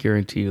 I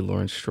guarantee you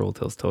Lawrence Stroll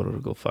tells Toto to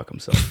go fuck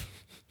himself.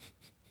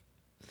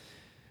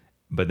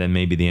 But then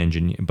maybe the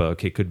engineer,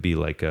 it could be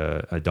like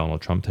a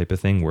Donald Trump type of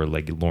thing where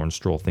like Lawrence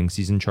Stroll thinks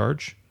he's in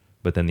charge,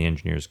 but then the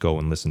engineers go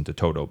and listen to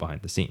Toto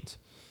behind the scenes.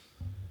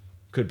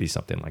 Could be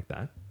something like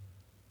that.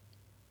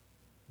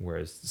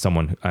 Whereas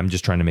I'm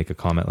just trying to make a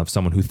comment of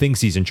someone who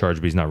thinks he's in charge,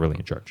 but he's not really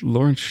in charge.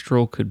 Lawrence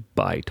Stroll could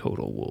buy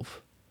Toto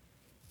Wolff.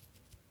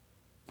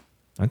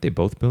 Aren't they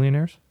both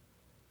billionaires?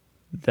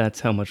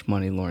 That's how much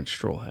money Lawrence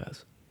Stroll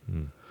has.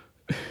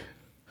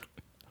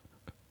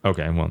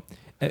 Okay, well,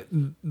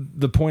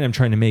 the point I'm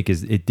trying to make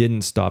is it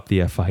didn't stop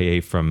the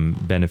FIA from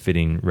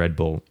benefiting Red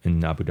Bull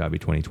in Abu Dhabi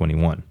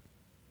 2021.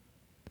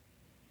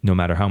 No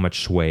matter how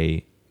much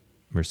sway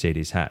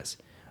Mercedes has.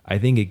 I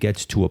think it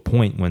gets to a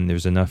point when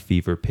there's enough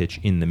fever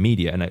pitch in the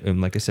media.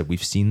 And like I said,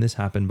 we've seen this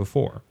happen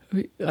before.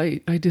 I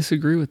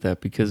disagree with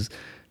that because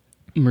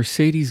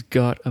Mercedes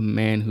got a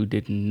man who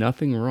did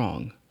nothing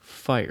wrong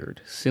fired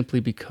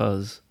simply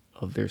because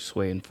of their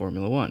sway in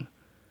Formula One.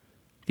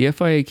 The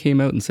FIA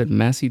came out and said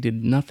Massey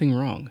did nothing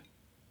wrong.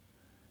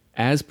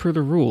 As per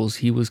the rules,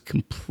 he was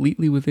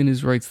completely within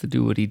his rights to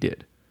do what he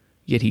did.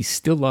 Yet he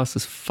still lost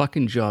his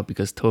fucking job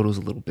because Toto's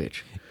a little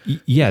bitch.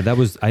 Yeah,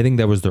 I think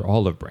that was their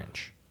olive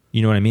branch.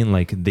 You know what I mean?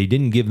 Like they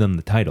didn't give them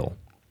the title,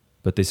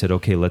 but they said,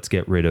 okay, let's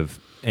get rid of,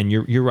 and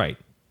you're right.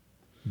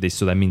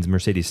 So that means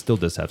Mercedes still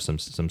does have some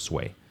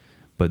sway,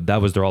 but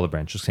that was their olive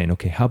branch, just saying,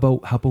 okay, how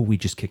about we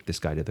just kick this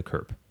guy to the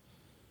curb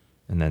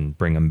and then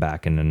bring him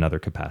back in another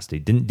capacity.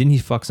 Didn't he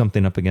fuck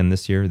something up again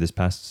this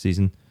past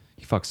season?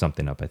 He fucked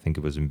something up. I think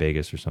it was in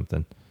Vegas or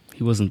something.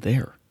 He wasn't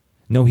there.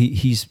 No,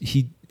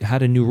 he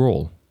had a new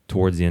role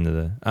towards the end of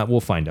the.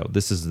 We'll find out.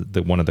 This is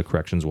one of the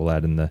corrections we'll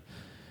add in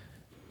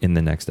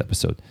the next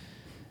episode.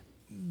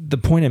 The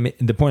point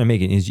I'm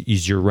making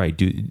is you're right,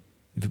 dude.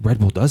 Red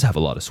Bull does have a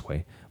lot of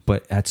sway,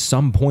 but at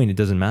some point it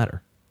doesn't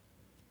matter.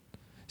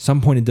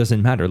 Some point it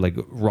doesn't matter. Like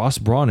Ross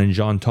Brawn and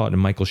Jean Todt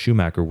and Michael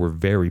Schumacher were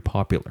very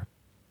popular,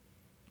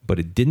 but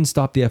it didn't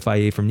stop the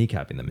FIA from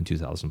kneecapping them in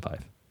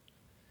 2005.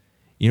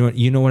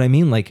 You know what I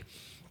mean? Like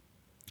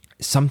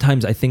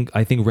sometimes I think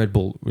Red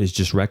Bull is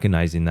just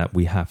recognizing that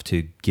we have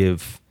to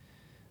give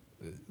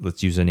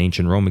let's use an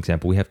ancient Rome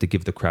example. We have to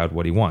give the crowd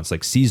what he wants.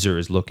 Like Caesar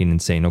is looking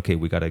and saying, okay,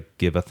 we got to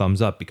give a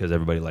thumbs up because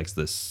everybody likes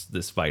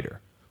this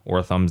fighter, or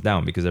a thumbs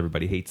down because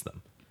everybody hates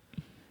them.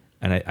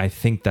 And I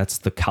think that's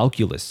the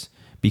calculus,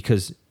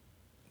 because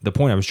the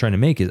point I was trying to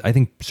make is I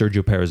think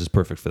Sergio Perez is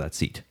perfect for that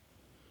seat.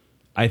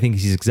 I think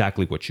he's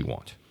exactly what you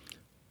want.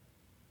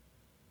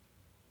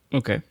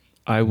 Okay.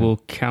 I will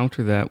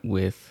counter that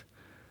with,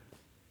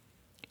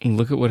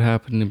 look at what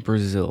happened in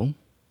Brazil,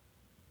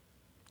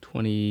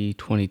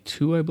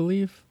 2022, I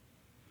believe.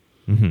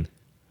 Mm-hmm.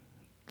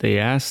 They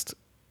asked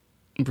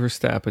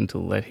Verstappen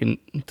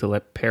to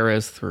let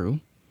Perez through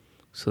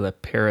so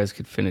that Perez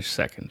could finish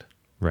second.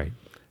 Right.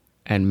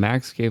 And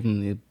Max gave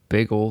him the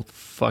big old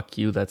fuck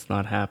you, that's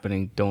not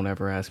happening. Don't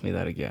ever ask me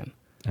that again.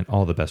 And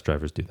all the best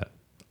drivers do that.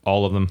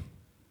 All of them.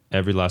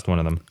 Every last one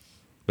of them.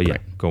 But yeah,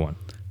 Right. Go on.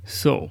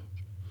 So,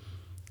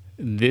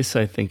 this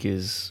I think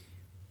is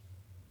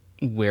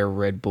where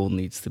Red Bull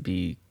needs to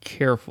be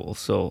careful.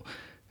 So,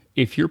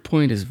 if your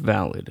point is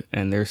valid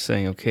and they're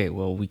saying, okay,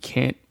 well, we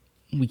can't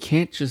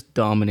just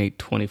dominate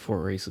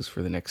 24 races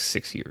for the next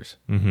 6 years.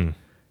 Mm-hmm.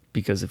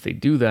 Because if they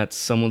do that,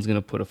 someone's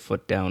going to put a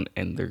foot down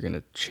and they're going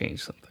to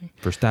change something.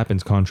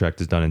 Verstappen's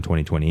contract is done in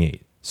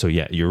 2028. So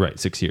yeah, you're right.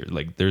 6 years.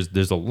 Like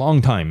there's a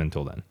long time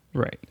until then.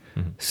 Right.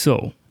 Mm-hmm.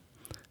 So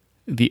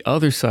the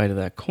other side of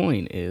that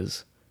coin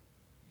is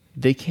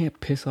they can't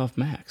piss off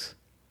Max,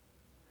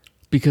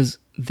 because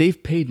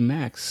they've paid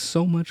Max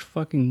so much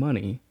fucking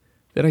money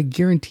that I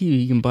guarantee you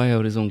he can buy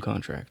out his own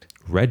contract.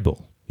 Red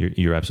Bull.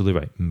 You're absolutely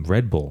right.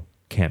 Red Bull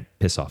can't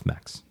piss off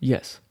Max.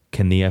 Yes.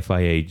 Can the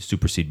FIA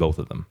supersede both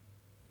of them?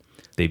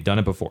 They've done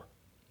it before.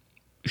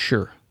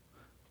 Sure.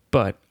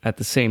 But at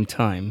the same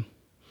time,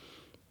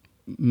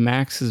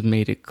 Max has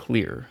made it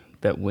clear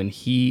that when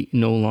he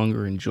no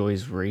longer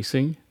enjoys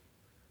racing,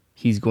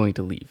 he's going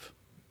to leave.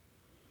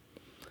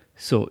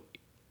 So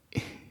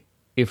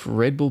if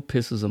Red Bull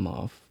pisses him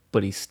off,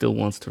 but he still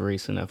wants to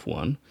race in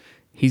F1,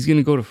 he's going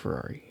to go to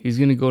Ferrari. He's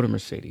going to go to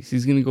Mercedes.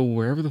 He's going to go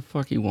wherever the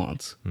fuck he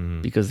wants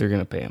because they're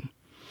going to pay him.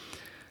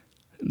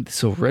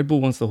 So Red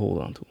Bull wants to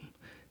hold on to him.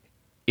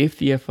 If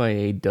the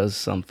FIA does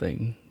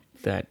something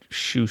that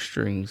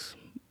shoestrings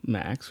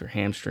Max, or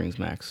hamstrings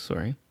Max,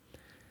 sorry,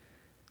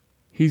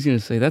 he's going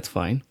to say, that's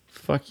fine.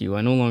 Fuck you.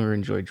 I no longer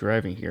enjoy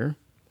driving here.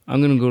 I'm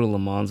going to go to Le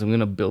Mans. I'm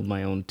going to build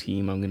my own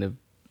team. I'm going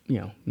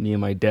to, me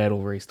and my dad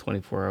will race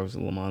 24 hours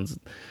at Le Mans.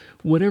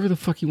 Whatever the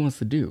fuck he wants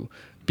to do.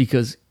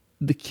 Because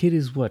the kid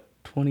is what,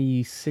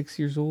 26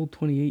 years old,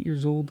 28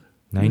 years old?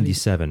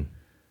 97.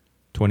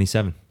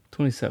 27.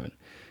 27.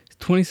 He's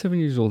 27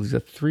 years old. He's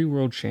got 3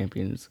 world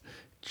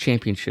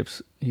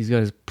championships. He's got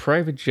his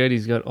private jet.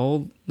 He's got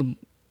all the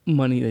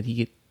money that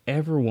he could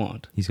ever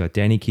want. He's got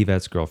Danny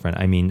Kvyat's girlfriend.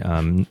 I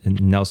mean,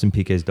 Nelson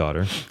Piquet's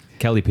daughter,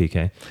 Kelly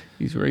Piquet.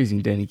 He's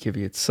raising Danny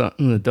Kvyat's son,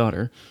 the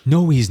daughter.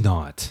 No, he's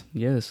not.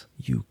 Yes.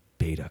 You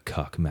beta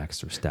cuck,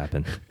 Max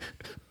Verstappen.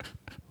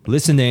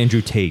 Listen to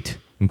Andrew Tate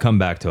and come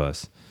back to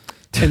us.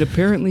 And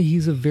apparently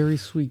he's a very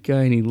sweet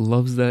guy and he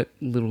loves that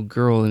little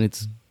girl and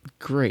it's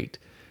great.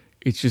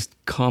 It's just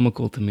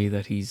comical to me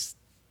that he's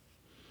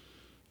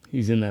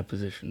in that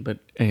position. But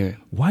anyway.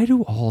 Why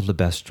do all the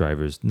best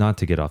drivers, not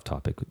to get off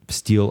topic,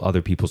 steal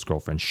other people's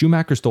girlfriends?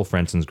 Schumacher stole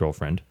Franson's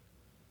girlfriend.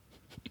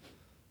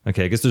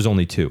 Okay, I guess there's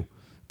only 2.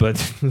 But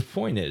the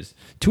point is,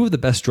 2 of the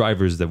best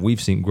drivers that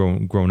we've seen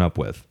grown up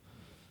with,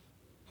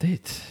 they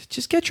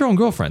just get your own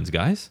girlfriends,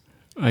 guys.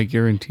 I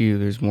guarantee you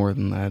there's more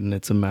than that. And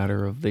it's a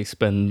matter of they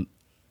spend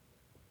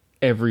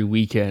every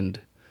weekend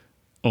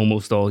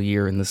almost all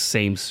year in the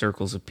same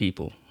circles of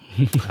people.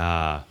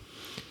 And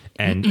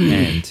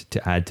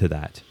to add to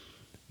that,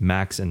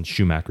 Max and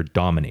Schumacher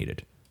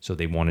dominated. So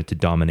they wanted to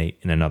dominate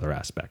in another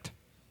aspect.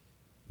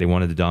 They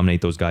wanted to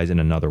dominate those guys in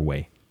another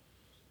way.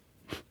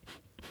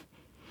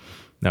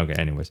 Okay,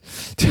 anyways.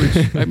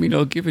 Which, I mean,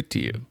 I'll give it to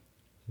you.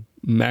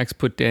 Max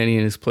put Danny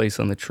in his place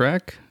on the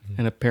track,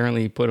 and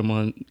apparently he put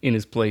him in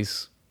his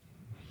place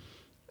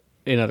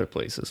in other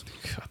places.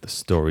 God, the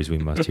stories we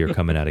must hear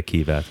coming out of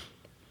Kvyat.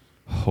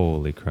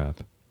 Holy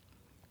crap.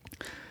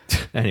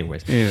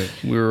 Anyways. Anyway,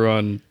 we were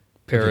on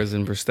Perez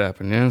and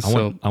Verstappen,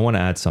 yeah? I want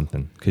to add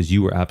something, because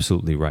you were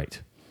absolutely right.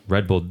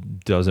 Red Bull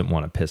doesn't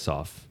want to piss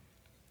off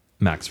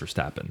Max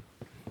Verstappen.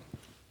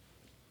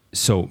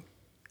 So,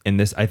 in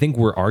this, I think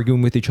we're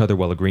arguing with each other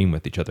while agreeing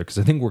with each other, because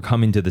I think we're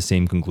coming to the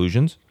same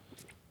conclusions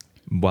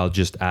while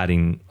just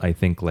adding, I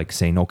think, like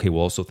saying, okay,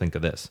 we'll also think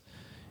of this.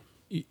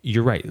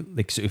 You're right.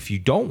 Like, so if you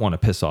don't want to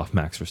piss off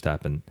Max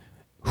Verstappen,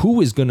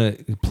 who is going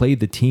to play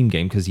the team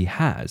game? Because he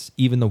has,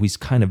 even though he's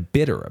kind of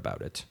bitter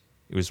about it.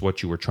 It was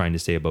what you were trying to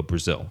say about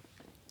Brazil.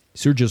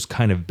 Sergio's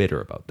kind of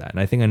bitter about that. And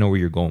I think I know where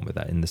you're going with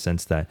that, in the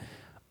sense that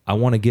I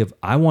want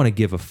to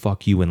give a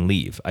fuck you and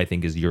leave, I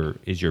think is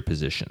your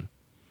position.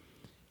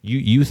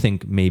 You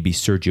think maybe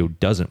Sergio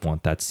doesn't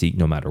want that seat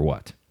no matter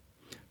what.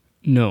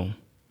 No.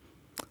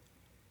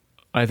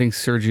 I think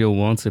Sergio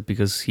wants it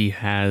because he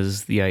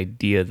has the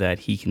idea that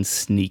he can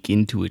sneak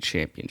into a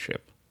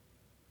championship.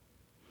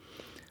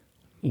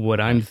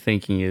 What I'm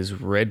thinking is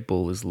Red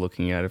Bull is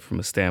looking at it from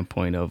a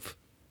standpoint of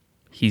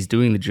he's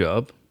doing the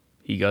job.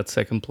 He got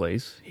second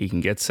place. He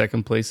can get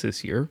second place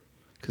this year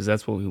because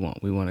that's what we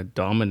want. We want to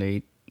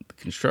dominate the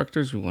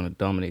constructors. We want to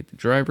dominate the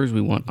drivers.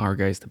 We want our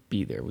guys to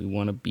be there. We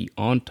want to be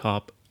on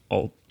top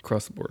all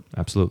across the board.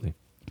 Absolutely.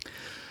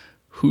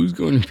 Who's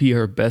going to be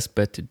our best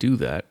bet to do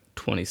that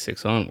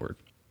 26 onward?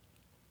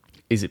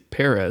 Is it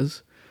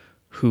Perez,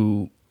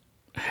 who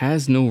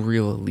has no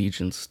real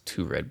allegiance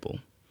to Red Bull?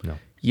 No.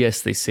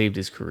 Yes, they saved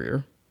his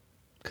career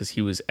because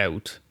he was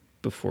out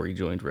before he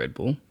joined Red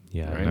Bull.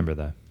 Yeah, right? I remember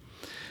that.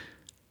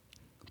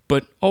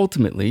 But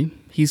ultimately,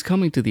 he's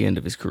coming to the end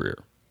of his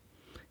career.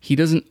 He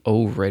doesn't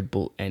owe Red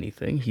Bull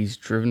anything. He's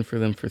driven for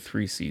them for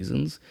 3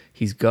 seasons.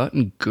 He's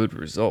gotten good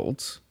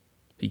results.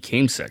 He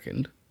came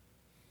second,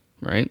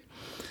 right?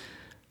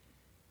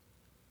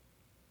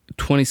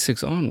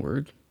 26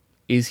 onward,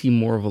 is he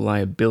more of a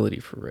liability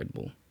for Red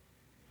Bull?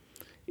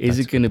 Is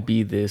it going to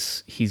be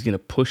this, he's going to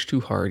push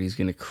too hard, he's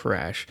going to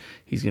crash,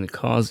 he's going to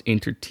cause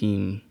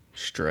inter-team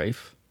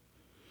strife?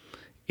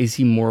 Is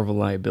he more of a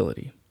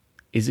liability?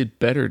 Is it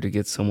better to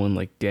get someone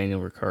like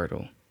Daniel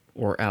Ricciardo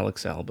or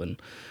Alex Albon,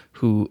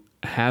 who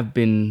have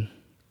been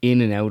in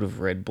and out of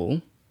Red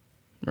Bull,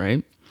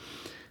 right?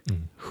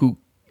 Who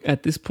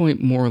at this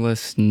point more or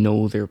less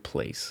know their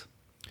place?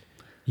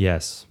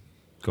 Yes.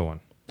 Go on.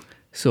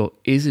 So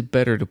is it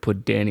better to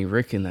put Danny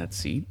Rick in that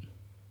seat,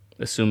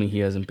 assuming he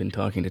hasn't been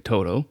talking to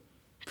Toto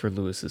for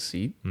Lewis's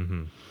seat?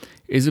 Mm-hmm.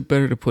 Is it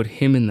better to put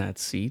him in that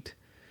seat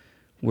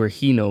where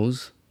he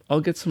knows, I'll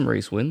get some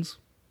race wins,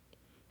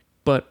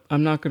 but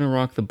I'm not going to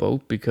rock the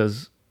boat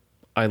because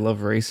I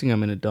love racing.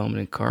 I'm in a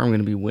dominant car. I'm going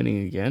to be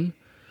winning again.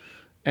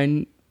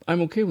 And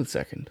I'm okay with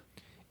second.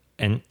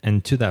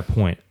 And to that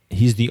point,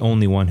 he's the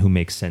only one who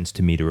makes sense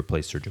to me to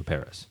replace Sergio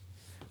Perez.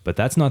 But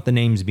that's not the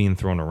names being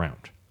thrown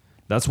around.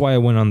 That's why I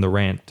went on the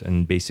rant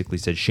and basically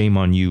said, shame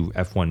on you,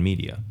 F1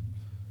 media,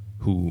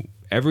 who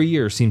every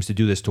year seems to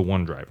do this to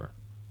one driver.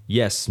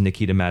 Yes,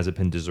 Nikita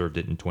Mazepin deserved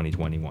it in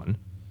 2021.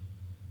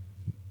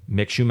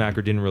 Mick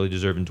Schumacher didn't really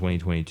deserve it in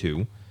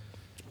 2022.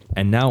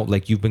 And now,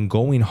 like, you've been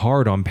going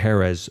hard on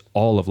Perez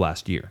all of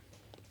last year.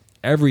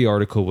 Every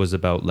article was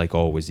about, like,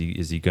 oh, is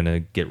he going to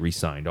get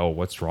re-signed? Oh,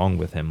 what's wrong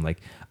with him? Like,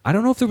 I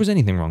don't know if there was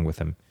anything wrong with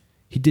him.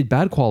 He did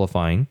bad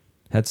qualifying,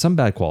 had some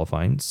bad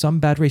qualifying, some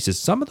bad races.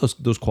 Some of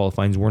those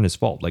qualifyings weren't his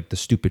fault, like the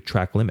stupid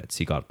track limits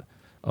he got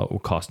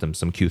cost him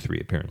some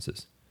Q3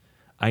 appearances.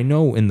 I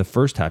know in the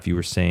first half you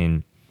were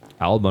saying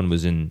Albon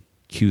was in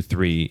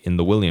Q3 in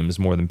the Williams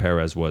more than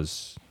Perez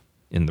was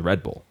in the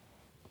Red Bull,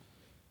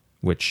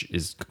 which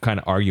is kind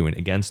of arguing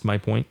against my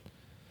point.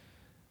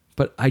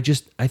 But I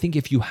think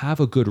if you have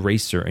a good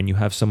racer and you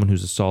have someone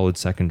who's a solid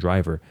second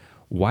driver,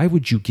 why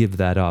would you give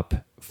that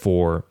up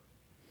for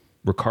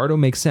Ricciardo?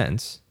 Makes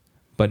sense,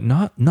 but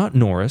not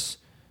Norris,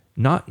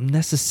 not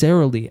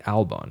necessarily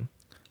Albon.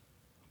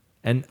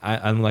 And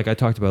I'm like I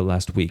talked about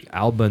last week,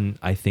 Albon,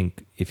 I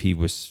think if he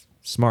was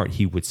smart,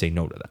 he would say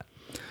no to that.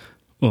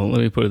 Well, let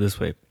me put it this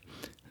way.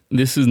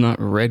 This is not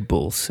Red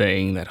Bull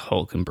saying that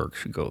Hülkenberg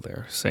should go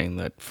there, saying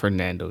that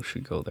Fernando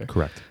should go there.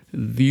 Correct.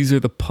 These are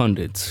the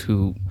pundits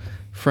who,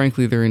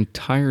 frankly, their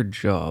entire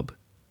job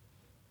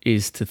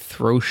is to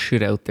throw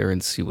shit out there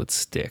and see what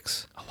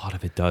sticks. A lot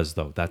of it does,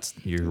 though.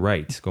 You're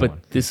right. Go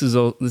on. This is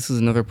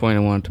another point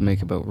I wanted to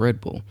make about Red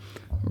Bull.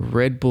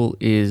 Red Bull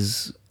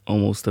is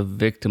almost a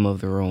victim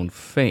of their own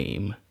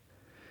fame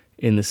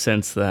in the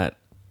sense that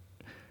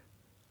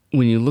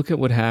when you look at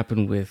what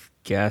happened with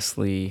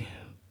Gasly,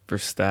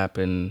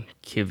 Verstappen,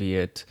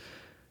 Kvyat,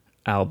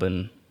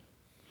 Albon,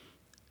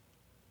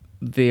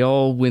 they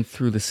all went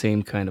through the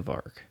same kind of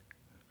arc,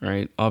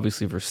 right?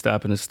 Obviously,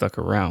 Verstappen has stuck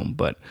around,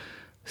 but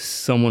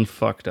someone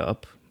fucked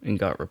up and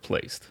got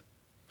replaced.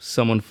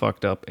 Someone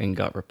fucked up and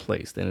got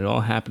replaced. And it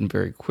all happened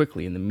very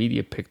quickly, and the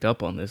media picked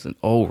up on this. And,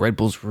 oh, Red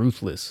Bull's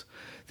ruthless.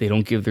 They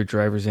don't give their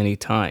drivers any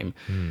time.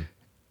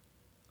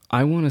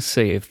 I want to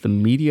say if the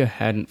media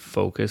hadn't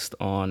focused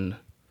on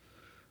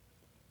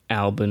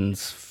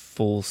Albon's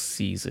full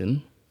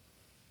season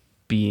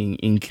being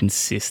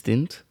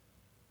inconsistent,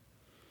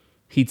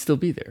 he'd still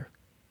be there.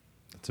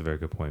 That's a very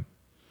good point.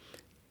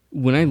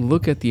 When I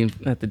look at the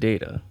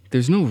data,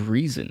 there's no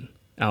reason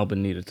Albon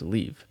needed to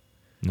leave.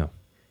 No.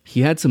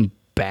 He had some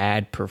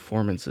bad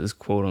performances,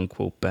 quote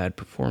unquote bad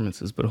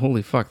performances, but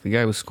holy fuck, the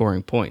guy was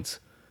scoring points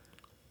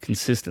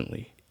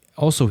consistently.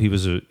 Also, he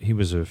was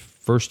a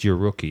first year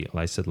rookie.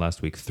 Like I said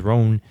last week,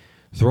 thrown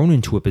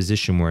into a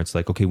position where it's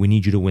like, okay, we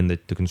need you to win the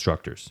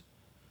constructors.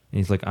 And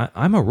he's like,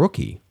 I'm a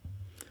rookie.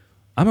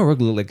 I'm a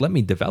rookie. Like, let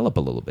me develop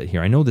a little bit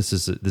here. I know this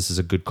is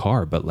a good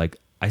car, but like,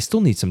 I still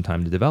need some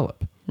time to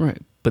develop.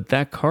 Right. But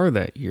that car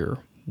that year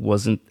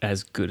wasn't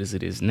as good as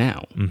it is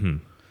now. Mm-hmm.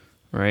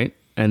 Right.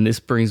 And this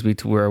brings me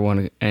to where I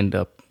want to end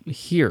up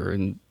here.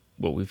 And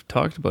what we've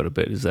talked about a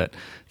bit is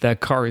that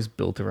car is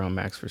built around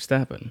Max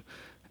Verstappen.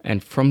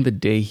 And from the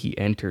day he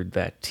entered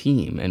that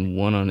team and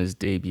won on his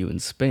debut in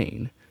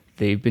Spain,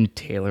 they've been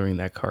tailoring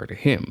that car to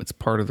him. It's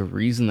part of the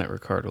reason that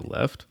Ricciardo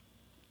left.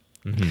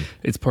 Mm-hmm.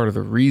 It's part of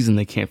the reason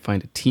they can't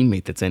find a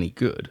teammate that's any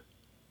good.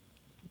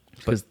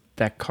 Because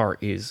that car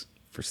is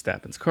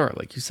Verstappen's car,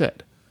 like you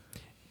said.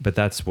 But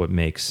that's what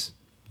makes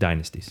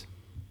dynasties.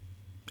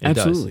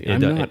 Absolutely.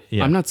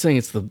 Yeah. I'm not saying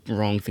it's the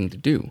wrong thing to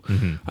do.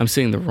 Mm-hmm. I'm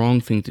saying the wrong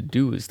thing to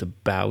do is to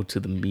bow to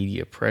the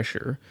media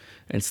pressure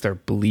and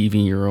start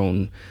believing your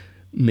own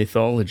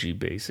mythology,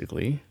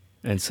 basically,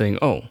 and saying,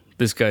 oh,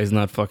 this guy's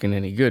not fucking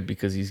any good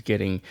because he's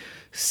getting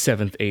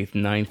 7th, 8th,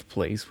 9th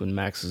place when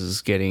Max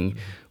is getting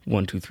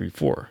 1, 2, 3,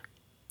 4.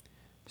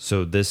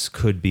 So this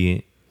could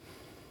be,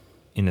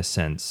 in a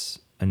sense,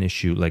 an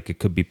issue. Like it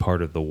could be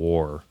part of the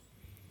war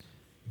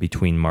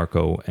between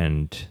Marco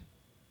and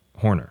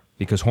Horner,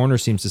 because Horner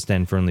seems to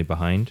stand firmly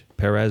behind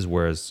Perez,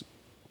 whereas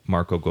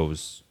Marco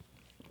goes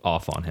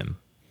off on him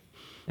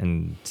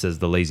and says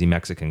the lazy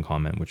Mexican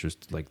comment, which was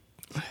like,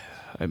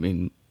 I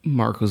mean,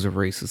 Marco's a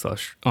racist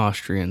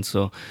Austrian,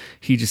 so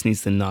he just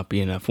needs to not be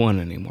in F1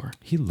 anymore.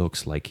 he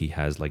looks like he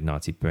has like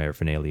Nazi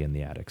paraphernalia in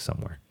the attic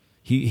somewhere.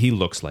 He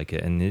looks like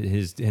it,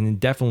 and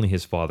definitely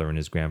his father and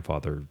his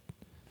grandfather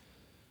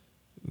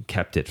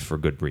kept it for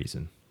good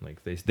reason.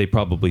 Like they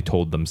probably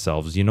told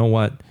themselves, you know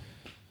what,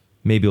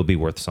 maybe it'll be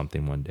worth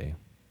something one day.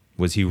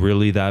 Was he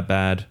really that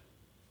bad?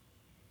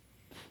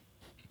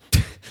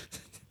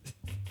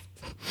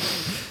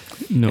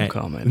 No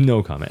comment.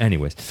 No comment.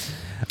 Anyways,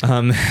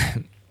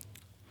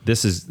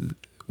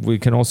 we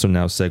can also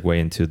now segue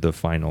into the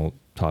final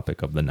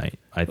topic of the night.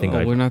 I think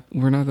we're not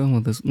done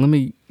with this. Let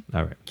me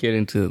all right. get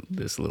into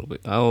this a little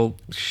bit. I'll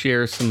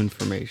share some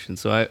information.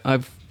 So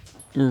I've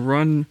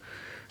run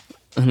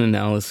an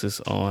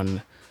analysis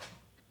on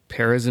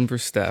Perez and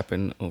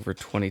Verstappen over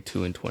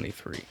 22 and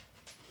 23.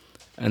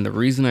 And the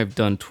reason I've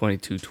done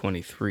 22,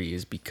 23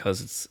 is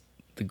because it's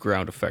the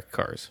ground effect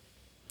cars.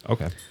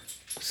 Okay.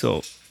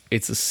 So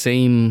it's the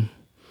same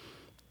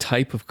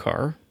type of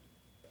car,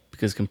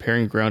 because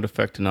comparing ground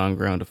effect to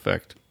non-ground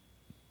effect,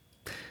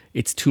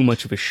 it's too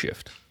much of a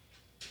shift.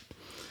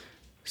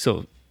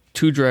 So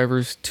 2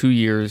 drivers, 2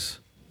 years,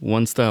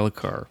 1 style of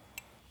car.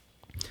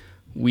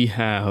 We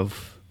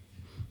have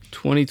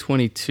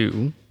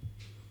 2022,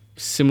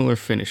 similar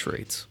finish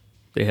rates.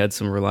 They had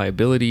some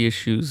reliability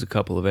issues. A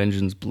couple of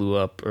engines blew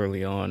up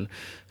early on,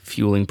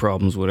 fueling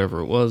problems, whatever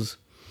it was.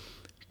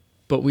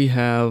 But we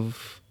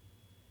have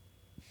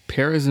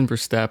Perez and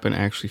Verstappen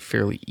actually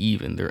fairly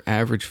even. Their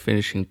average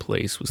finishing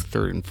place was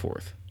 3rd and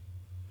 4th.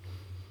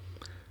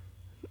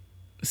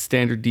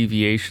 Standard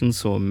deviation,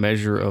 so a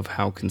measure of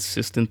how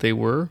consistent they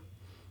were,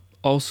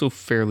 also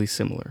fairly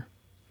similar.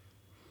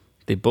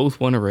 They both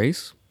won a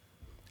race,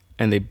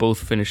 and they both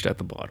finished at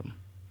the bottom,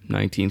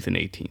 19th and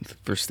 18th.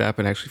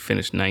 Verstappen actually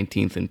finished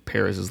 19th, and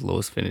Perez's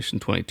lowest finish in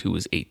 22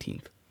 was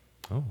 18th.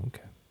 Oh,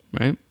 okay.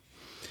 Right?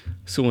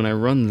 So when I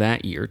run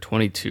that year,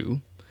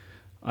 22,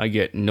 I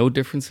get no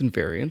difference in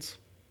variance.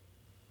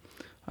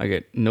 I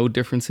get no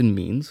difference in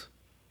means,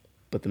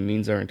 but the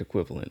means aren't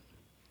equivalent.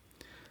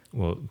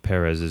 Well,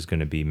 Perez is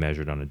going to be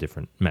measured on a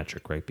different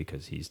metric, right?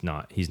 Because he's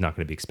not going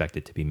to be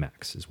expected to be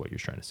max, is what you're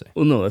trying to say.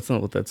 Well, no, that's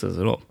not what that says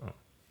at all. Oh.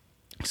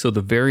 So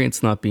the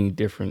variance not being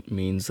different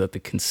means that the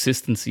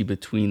consistency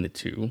between the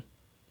two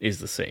is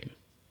the same.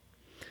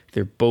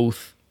 They're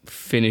both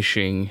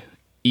finishing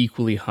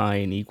equally high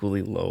and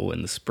equally low,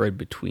 and the spread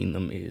between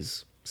them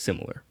is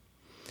similar.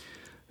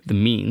 The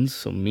means,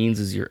 so means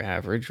is your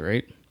average,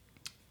 right?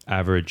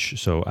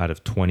 Average, so out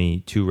of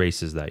 22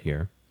 races that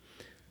year,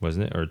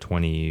 wasn't it? Or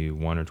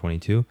 21 or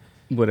 22?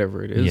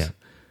 Whatever it is. Yeah.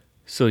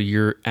 So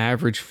your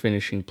average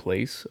finishing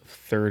place of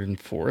 3rd and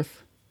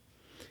 4th,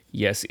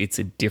 yes, it's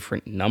a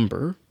different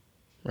number,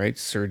 right?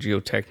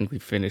 Sergio technically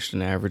finished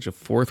an average of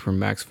 4th, where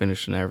Max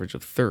finished an average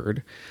of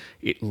 3rd.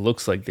 It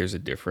looks like there's a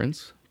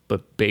difference,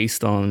 but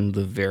based on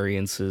the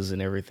variances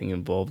and everything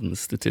involved in the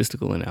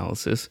statistical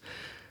analysis,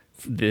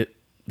 they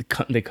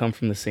come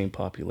from the same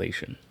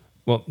population.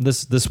 Well,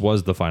 this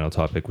was the final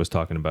topic, was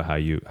talking about how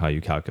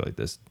you calculate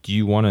this. Do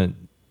you want to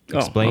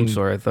explain? Oh, I'm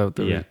sorry. I thought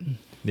there Yeah.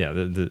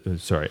 Yeah,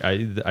 sorry.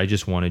 I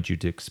just wanted you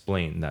to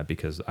explain that,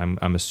 because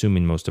I'm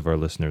assuming most of our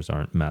listeners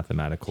aren't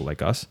mathematical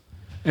like us.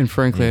 And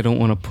frankly, I don't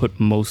want to put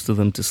most of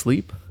them to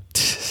sleep.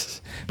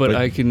 But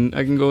I can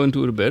go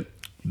into it a bit.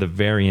 The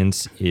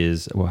variance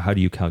is, well, how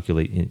do you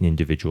calculate an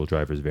individual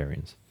driver's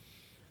variance?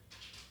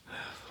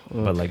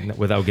 Okay. But like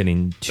without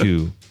getting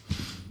too,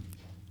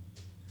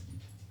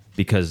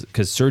 because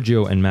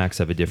Sergio and Max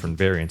have a different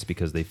variance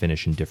because they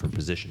finish in different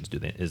positions. Do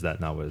they? Is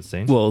that not what it's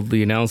saying? Well,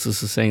 the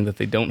analysis is saying that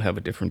they don't have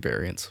a different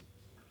variance.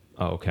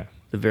 Oh, okay.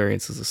 The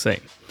variance is the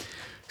same.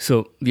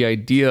 So the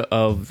idea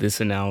of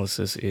this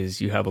analysis is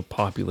you have a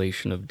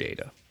population of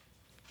data.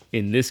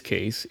 In this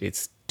case,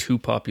 it's 2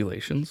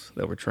 populations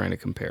that we're trying to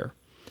compare.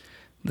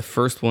 The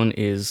first one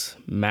is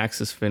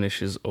Max's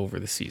finishes over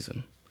the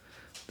season.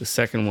 The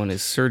second one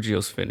is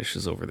Sergio's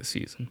finishes over the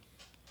season.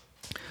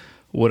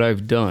 What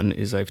I've done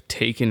is I've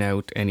taken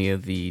out any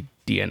of the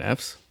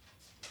DNFs,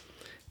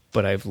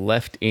 but I've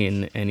left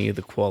in any of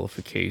the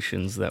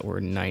qualifications that were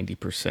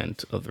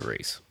 90% of the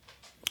race.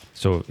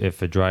 So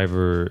if a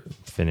driver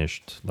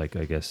finished, like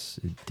I guess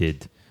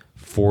did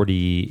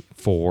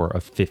 44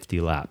 of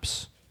 50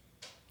 laps,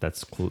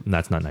 that's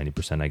not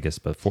 90%, I guess,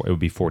 but it would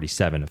be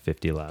 47 of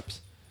 50 laps.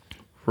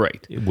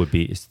 Right. It would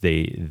be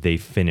they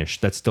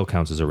finished. That still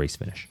counts as a race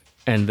finish.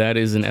 And that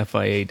is an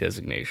FIA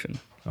designation.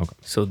 Okay.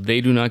 So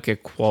they do not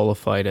get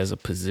qualified as a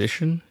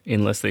position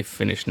unless they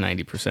finish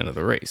 90% of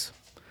the race.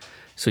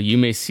 So you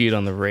may see it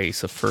on the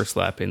race, a first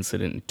lap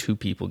incident, and 2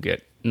 people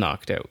get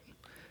knocked out.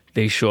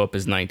 They show up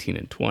as 19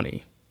 and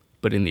 20,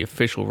 but in the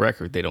official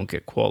record, they don't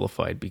get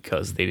qualified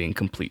because they didn't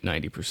complete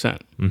 90%.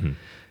 Mm-hmm.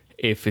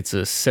 If it's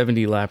a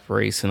 70 lap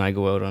race and I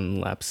go out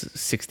on lap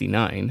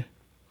 69,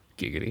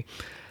 giggity,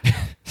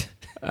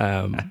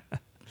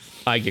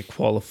 I get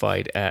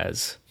qualified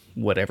as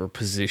whatever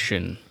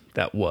position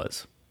that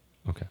was.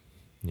 Okay.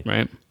 Yeah.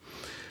 Right?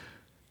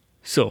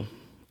 So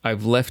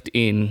I've left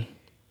in,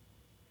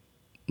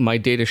 my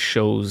data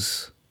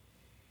shows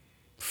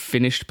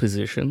finished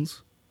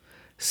positions.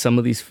 Some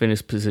of these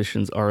finished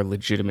positions are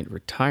legitimate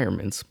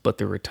retirements, but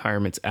they're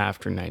retirements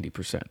after 90%.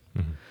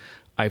 Mm-hmm.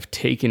 I've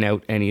taken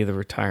out any of the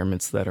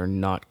retirements that are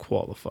not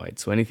qualified.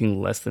 So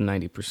anything less than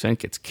 90%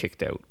 gets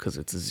kicked out because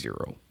it's a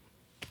 0.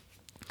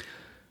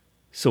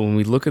 So when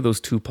we look at those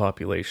 2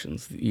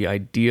 populations, the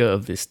idea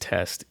of this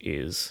test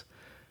is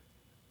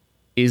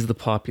the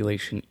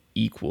population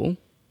equal?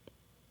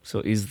 So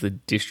is the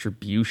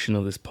distribution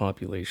of this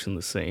population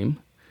the same?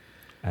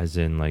 As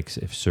in, like,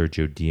 if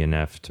Sergio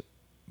DNF'd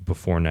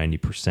before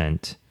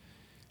 90%.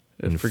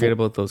 Forget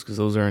about those because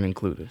those aren't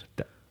included.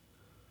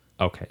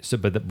 Okay. So,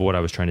 but what I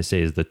was trying to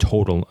say is the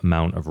total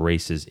amount of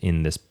races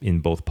in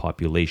both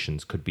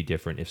populations could be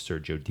different if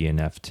Sergio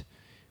DNF'd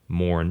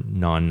more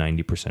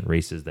non-90%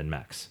 races than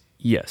Max.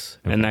 Yes.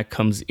 Okay. And that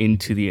comes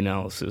into the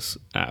analysis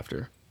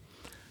after.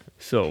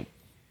 So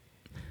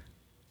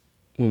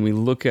when we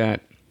look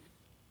at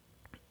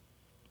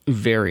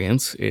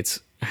variance, it's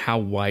how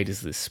wide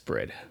is this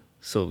spread?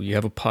 So you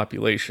have a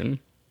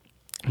population.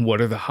 What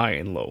are the high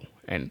and low?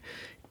 And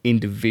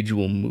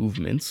individual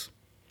movements,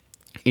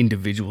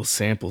 individual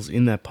samples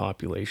in that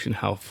population,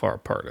 how far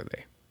apart are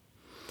they?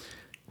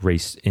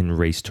 Race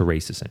to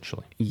race,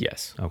 essentially.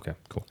 Yes. Okay,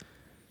 cool.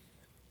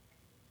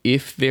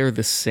 If they're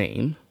the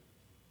same,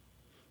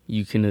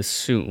 you can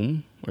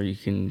assume, or you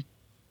can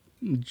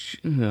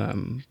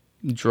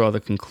draw the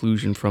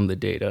conclusion from the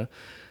data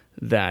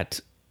that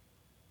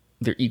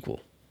they're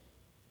equal.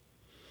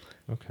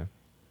 Okay.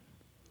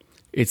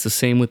 It's the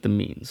same with the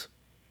means.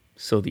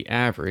 So the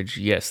average,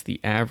 yes, the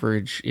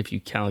average, if you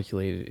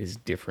calculate it, is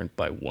different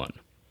by 1.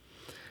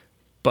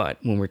 But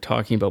when we're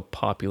talking about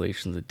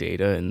populations of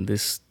data, and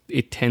this,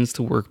 it tends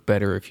to work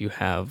better if you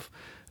have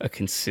a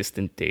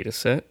consistent data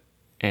set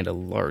and a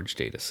large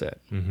data set.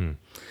 Mm-hmm.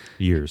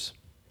 Years.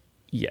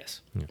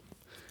 Yes. Yeah.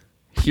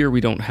 Here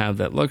we don't have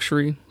that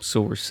luxury,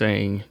 so we're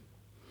saying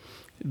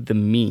the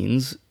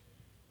means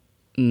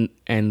and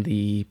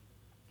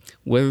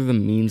whether the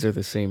means are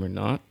the same or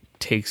not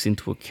takes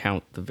into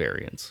account the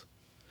variance.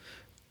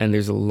 And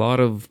there's a lot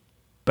of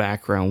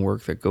background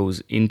work that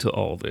goes into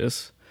all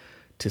this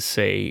to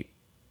say,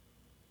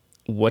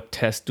 what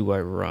test do I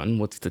run?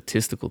 What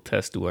statistical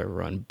test do I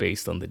run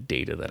based on the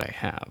data that I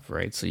have,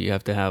 right? So you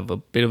have to have a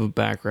bit of a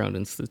background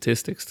in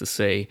statistics to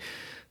say,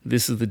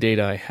 this is the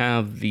data I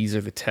have, these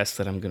are the tests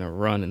that I'm going to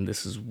run, and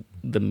this is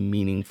the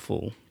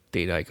meaningful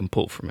data I can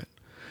pull from it.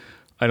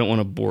 I don't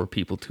want to bore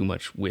people too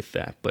much with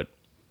that, but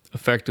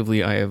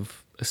effectively I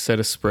have a set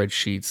of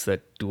spreadsheets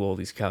that do all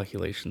these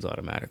calculations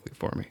automatically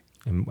for me.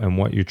 And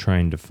what you're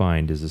trying to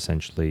find is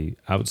essentially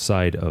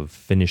outside of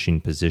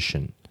finishing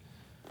position,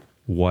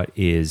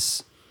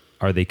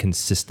 are they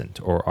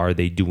consistent or are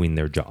they doing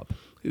their job?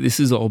 This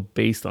is all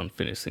based on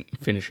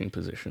finishing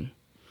position.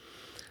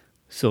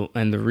 So,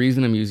 and the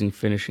reason I'm using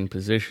finishing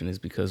position is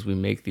because we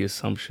make the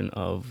assumption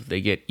of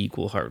they get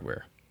equal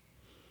hardware.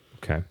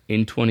 Okay.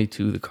 In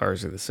 22, the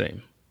cars are the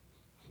same.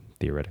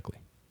 Theoretically.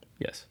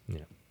 Yes.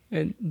 Yeah.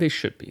 And they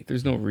should be.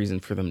 There's no reason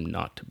for them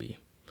not to be.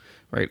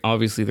 Right?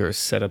 Obviously, there are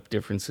setup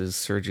differences.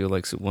 Sergio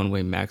likes it one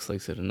way, Max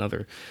likes it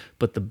another.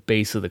 But the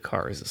base of the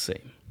car is the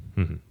same.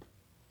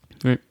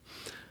 Mm-hmm. Right?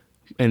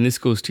 And this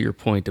goes to your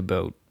point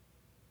about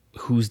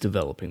who's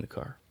developing the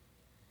car.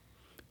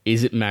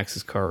 Is it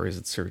Max's car or is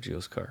it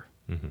Sergio's car?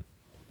 Mm-hmm.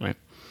 Right?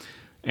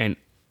 And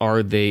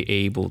are they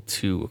able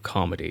to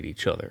accommodate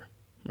each other?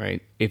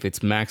 Right? If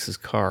it's Max's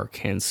car,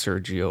 can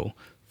Sergio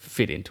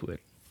fit into it,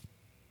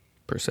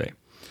 per se?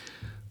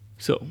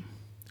 So,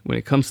 when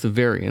it comes to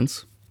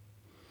variance,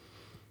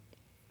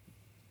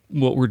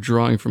 what we're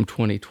drawing from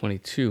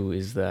 2022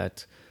 is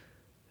that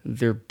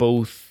they're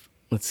both,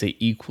 let's say,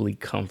 equally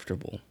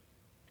comfortable.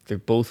 They're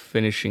both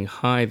finishing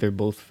high, they're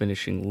both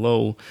finishing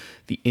low.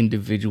 The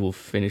individual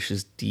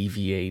finishes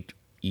deviate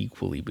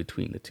equally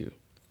between the two.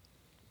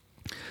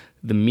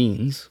 The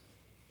means,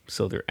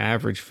 so their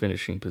average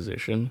finishing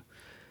position,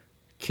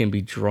 can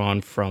be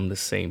drawn from the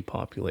same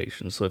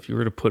population. So if you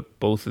were to put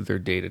both of their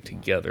data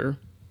together,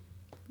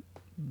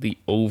 the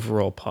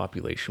overall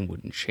population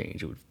wouldn't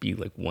change. It would be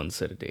like one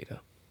set of data.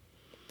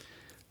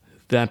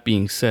 That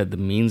being said, the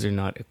means are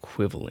not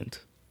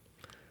equivalent.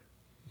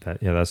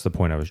 That's the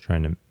point I was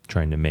trying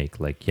to make.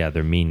 Like, yeah,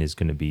 their mean is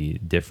going to be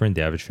different,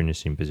 the average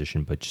finishing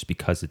position, but just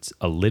because it's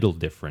a little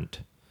different,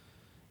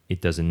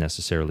 it doesn't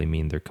necessarily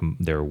mean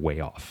they're way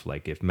off.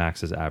 Like if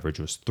Max's average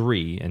was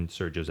 3 and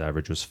Sergio's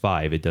average was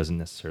 5, it doesn't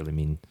necessarily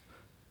mean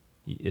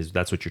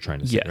That's what you're trying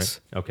to say, Yes.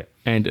 right? Okay.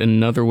 And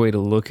another way to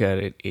look at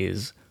it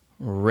is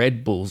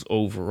Red Bull's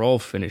overall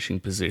finishing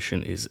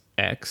position is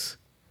X.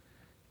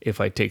 If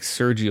I take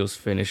Sergio's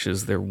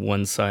finishes, they're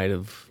one side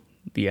of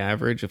the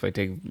average. If I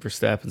take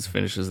Verstappen's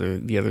finishes, they're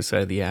the other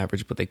side of the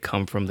average, but they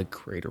come from the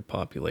greater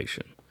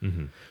population.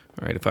 Mm-hmm.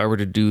 All right. If I were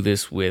to do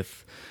this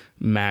with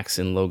Max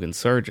and Logan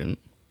Sargeant,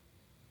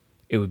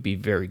 it would be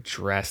very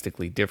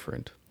drastically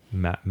different.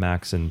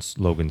 Max and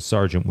Logan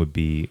Sargeant would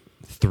be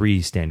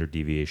 3 standard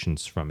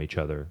deviations from each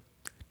other.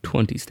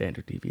 20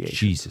 standard deviations.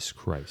 Jesus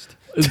Christ.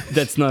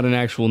 That's not an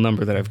actual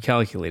number that I've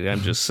calculated.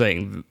 I'm just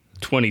saying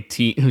 20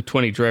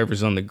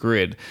 drivers on the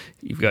grid.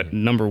 You've got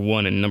number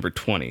 1 and number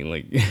 20.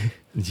 Like,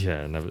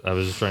 yeah, and I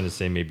was just trying to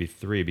say maybe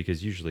 3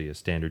 because usually a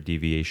standard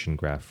deviation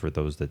graph for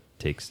those that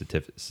take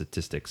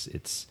statistics,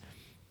 it's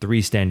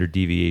 3 standard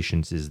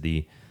deviations is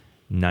the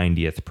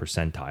 90th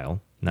percentile.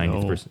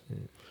 90th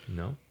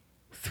no?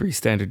 3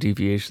 standard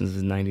deviations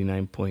is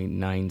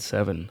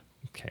 99.97.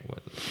 Okay, well,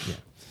 yeah.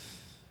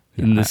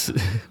 And this,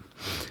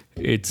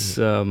 it's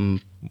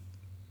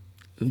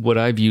what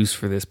I've used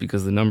for this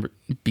because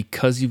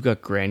because you've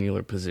got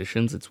granular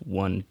positions, it's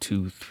 1,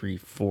 2, 3,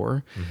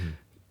 4. Mm-hmm.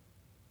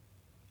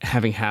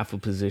 Having half a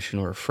position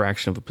or a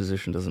fraction of a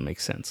position doesn't make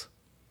sense,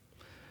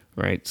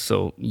 right?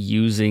 So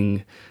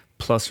using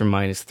plus or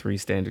minus 3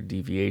 standard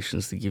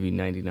deviations to give you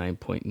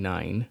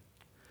 99.9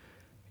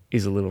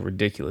 is a little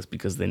ridiculous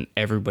because then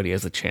everybody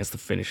has a chance to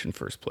finish in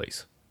first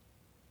place.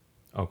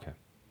 Okay.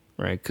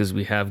 Right? Because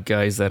we have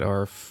guys that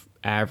are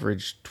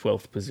average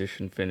 12th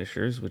position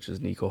finishers, which is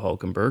Nico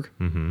Hulkenberg,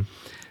 Mm-hmm.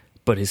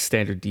 but his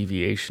standard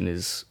deviation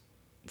is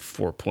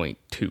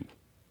 4.2.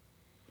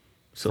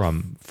 So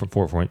From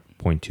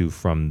 4.2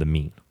 from the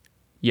mean.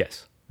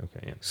 yes.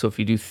 Okay, yeah. So if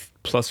you do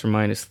plus or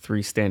minus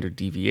 3 standard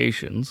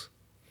deviations,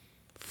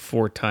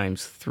 4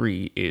 times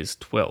 3 is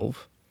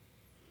 12.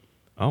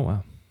 Oh,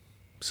 wow.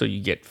 So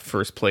you get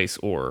first place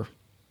or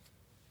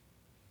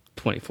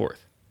 24th,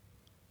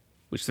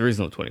 which there is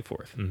no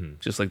 24th, Mm-hmm.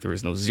 just like there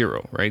is no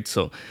 0, right?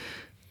 So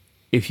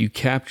if you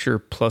capture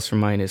plus or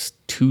minus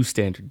 2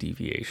 standard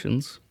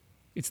deviations,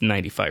 it's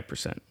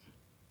 95%.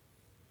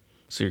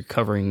 So you're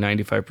covering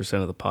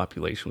 95% of the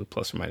population with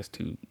plus or minus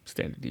 2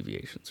 standard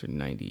deviations, or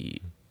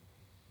 90,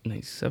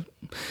 97.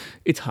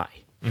 It's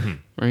high, Mm-hmm.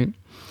 right?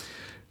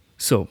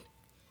 So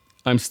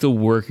I'm still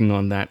working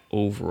on that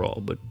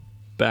overall, but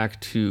back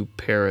to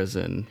Perez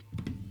and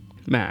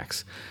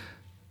Max,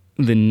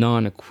 the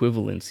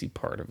non-equivalency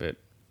part of it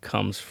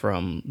comes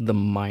from the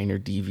minor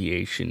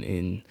deviation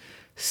in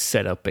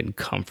setup and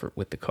comfort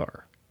with the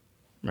car,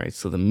 right?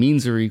 So the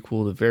means are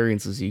equal, the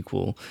variance is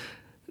equal.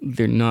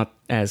 They're not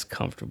as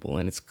comfortable,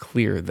 and it's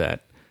clear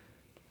that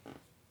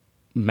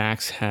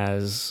Max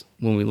has,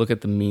 when we look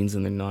at the means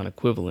and their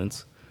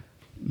non-equivalence,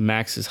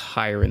 Max is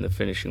higher in the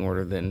finishing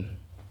order than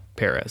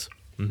Perez.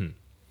 Mm-hmm.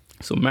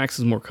 So Max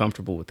is more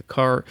comfortable with the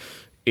car.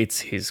 It's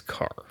his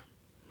car,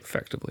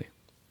 effectively.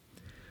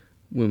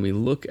 When we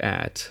look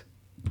at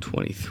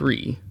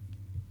 23,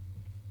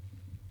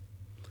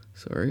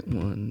 sorry,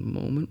 one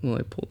moment while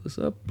I pull this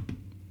up.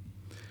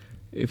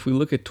 If we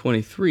look at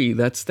 23,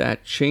 that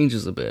stat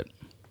changes a bit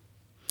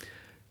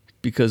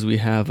because we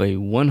have a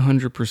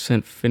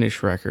 100%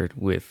 finish record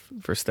with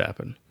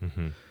Verstappen,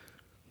 Mm-hmm.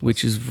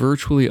 which is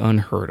virtually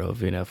unheard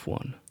of in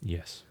F1.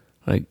 Yes.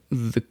 Like,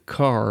 the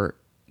car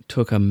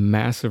took a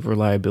massive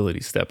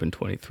reliability step in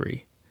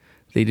 23.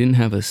 They didn't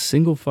have a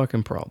single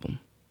fucking problem.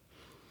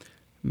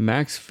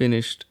 Max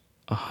finished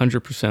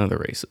 100% of the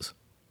races.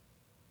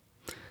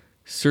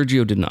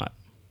 Sergio did not.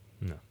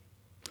 No.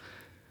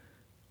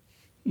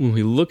 When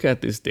we look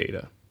at this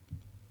data,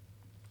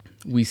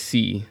 we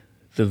see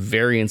the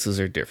variances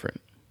are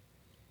different.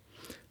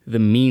 The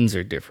means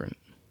are different.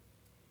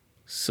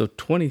 So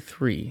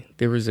 23,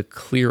 there was a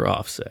clear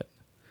offset.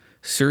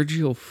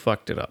 Sergio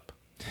fucked it up.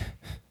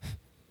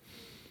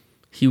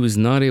 He was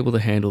not able to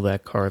handle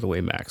that car the way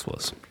Max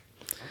was.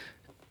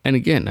 And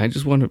again, I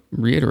just want to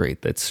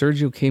reiterate that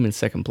Sergio came in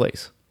second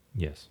place.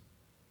 Yes.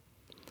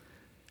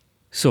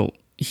 So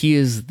he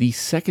is the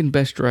second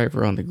best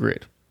driver on the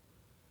grid.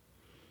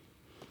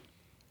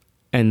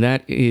 And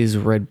that is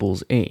Red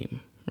Bull's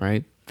aim,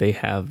 right? They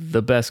have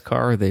the best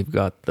car. They've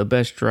got the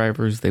best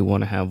drivers. They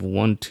want to have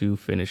 1-2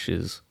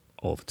 finishes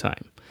all the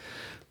time.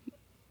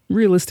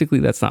 Realistically,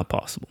 that's not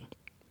possible.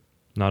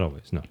 Not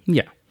always, no.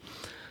 Yeah.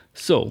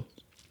 So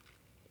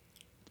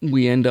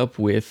we end up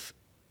with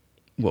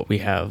what we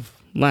have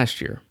last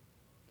year,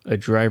 a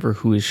driver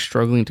who is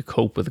struggling to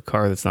cope with a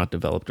car that's not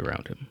developed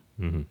around him.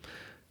 Mm-hmm.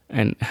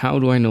 And how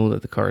do I know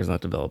that the car is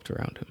not developed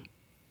around him?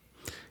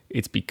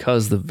 It's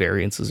because the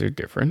variances are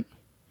different.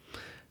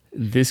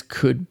 This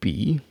could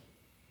be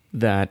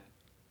that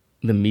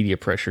the media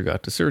pressure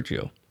got to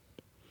Sergio.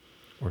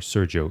 Or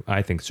Sergio.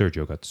 I think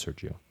Sergio got to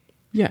Sergio.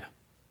 Yeah.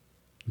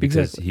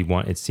 Because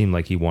Exactly. it seemed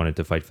like he wanted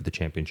to fight for the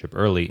championship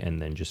early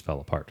and then just fell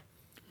apart.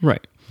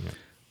 Right. Yeah.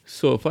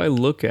 So if I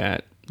look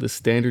at the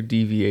standard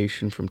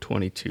deviation from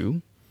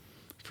 22,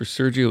 for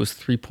Sergio it was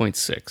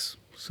 3.6.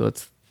 So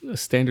that's a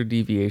standard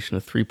deviation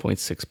of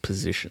 3.6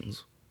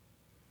 positions.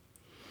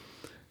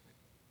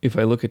 If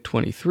I look at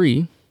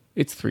 23,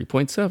 it's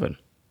 3.7.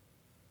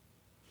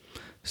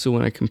 So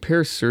when I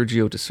compare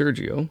Sergio to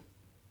Sergio,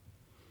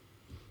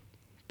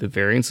 the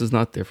variance is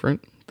not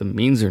different. The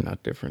means are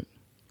not different.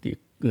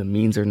 The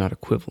means are not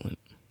equivalent.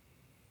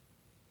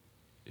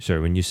 Sorry,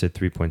 when you said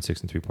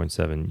 3.6 and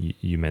 3.7,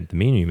 you meant the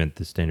mean or you meant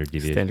the standard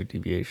deviation? Standard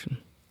deviation.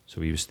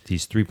 So he's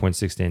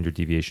 3.6 standard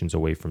deviations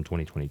away from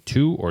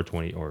 2022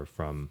 or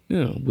from...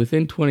 No,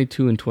 within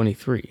 22 and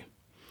 23.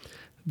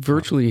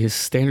 Virtually his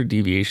standard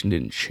deviation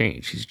didn't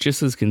change. He's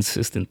just as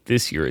consistent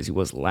this year as he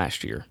was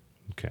last year.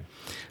 Okay.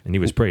 And he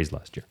was praised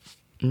last year.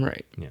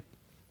 Right. Yeah.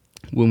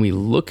 When we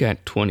look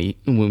at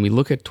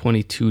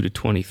 22 to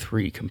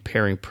 23,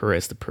 comparing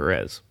Perez to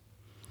Perez,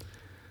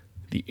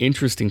 the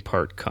interesting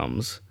part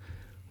comes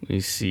when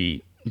you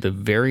see the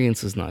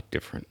variance is not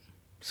different.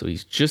 So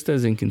he's just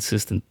as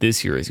inconsistent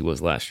this year as he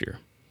was last year.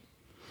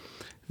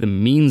 The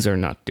means are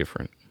not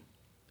different.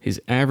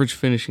 His average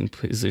finishing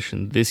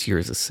position this year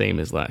is the same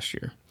as last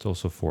year. It's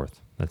also fourth.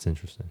 That's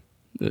interesting.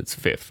 It's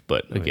fifth,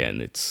 but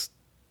again, it's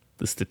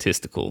the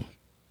statistical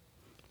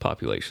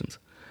populations.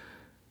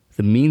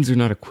 The means are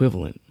not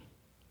equivalent.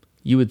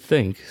 You would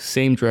think,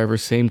 same driver,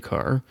 same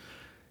car,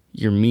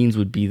 your means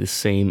would be the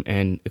same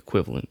and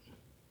equivalent.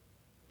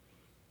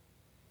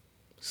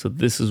 So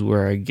this is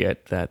where I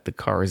get that the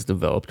car is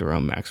developed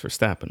around Max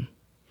Verstappen.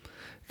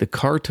 The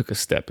car took a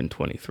step in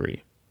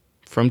 23.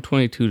 From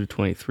 22 to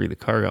 23, the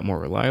car got more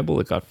reliable,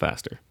 it got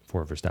faster.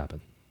 For Verstappen.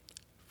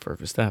 For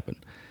Verstappen.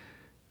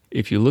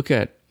 If you look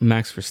at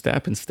Max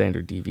Verstappen's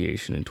standard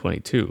deviation in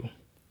 22,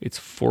 it's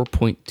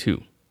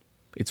 4.2.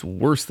 It's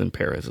worse than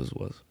Perez's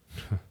was.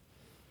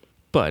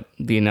 But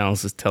the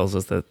analysis tells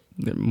us that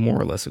they're more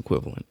or less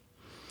equivalent.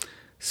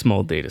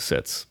 Small data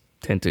sets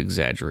tend to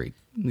exaggerate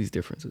these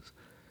differences.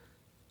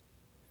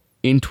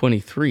 In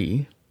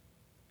 23,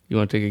 you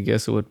want to take a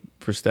guess at what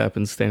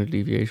Verstappen's standard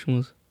deviation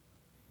was?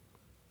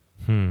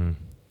 I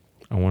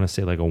want to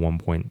say like a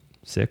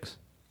 1.6.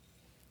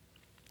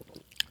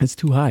 It's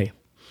too high.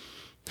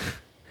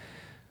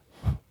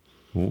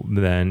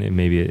 Then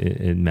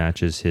it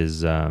matches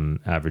his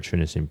average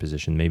finishing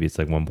position. Maybe it's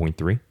like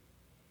 1.3.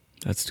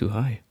 That's too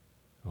high.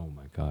 Oh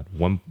my God.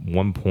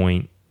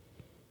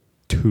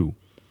 1.2.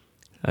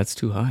 That's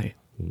too high.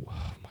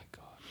 Oh my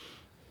God.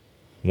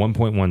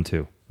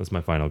 1.12. That's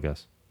my final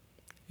guess.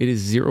 It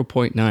is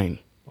 0.9.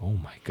 Oh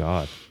my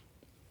God.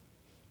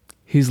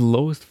 His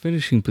lowest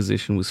finishing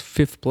position was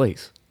 5th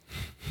place.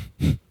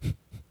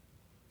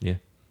 Yeah.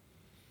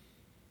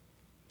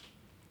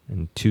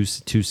 And 2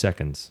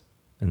 seconds.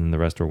 And then the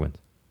rest were wins.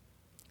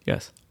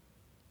 Yes.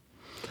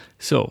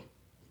 So,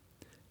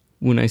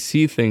 when I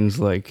see things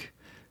like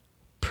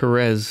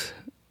Perez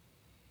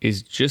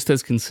is just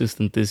as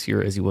consistent this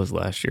year as he was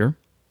last year,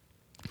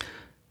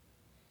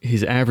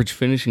 his average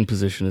finishing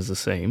position is the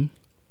same,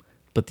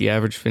 but the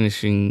average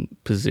finishing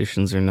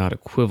positions are not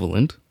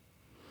equivalent,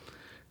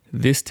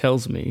 this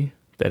tells me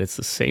that it's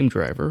the same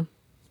driver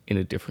in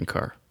a different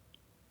car.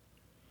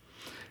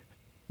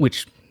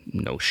 Which,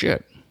 no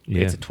shit.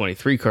 Yeah. It's a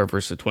 23 car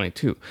versus a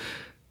 22.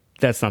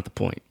 That's not the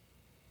point.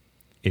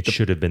 It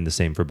should have been the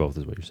same for both,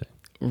 is what you're saying.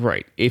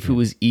 Right. If it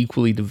was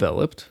equally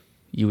developed,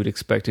 you would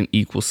expect an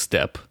equal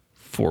step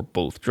for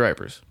both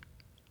drivers.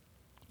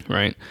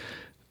 Right?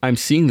 I'm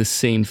seeing the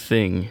same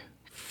thing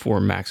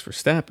for Max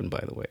Verstappen,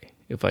 by the way.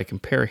 If I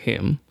compare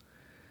him,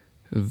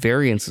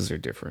 variances are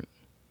different.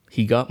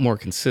 He got more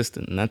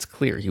consistent, and that's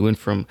clear. He went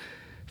from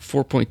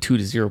 4.2 to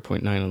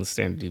 0.9 on the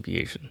standard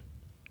deviation.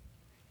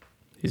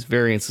 His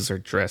variances are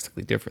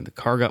drastically different. The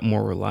car got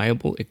more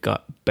reliable. It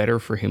got better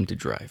for him to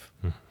drive.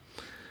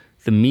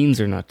 The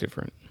means are not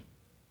different.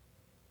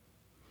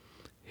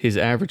 His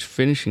average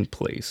finishing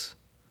place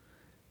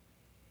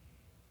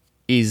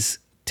is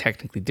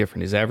technically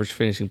different. His average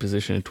finishing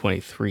position in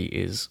 23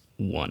 is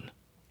 1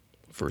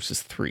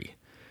 versus 3.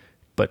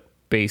 But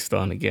based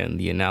on, again,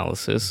 the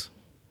analysis,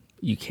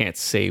 you can't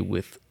say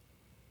with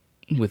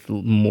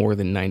more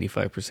than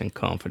 95%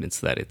 confidence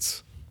that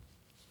it's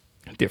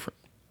different.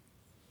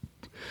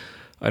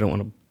 I don't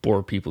want to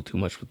bore people too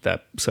much with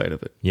that side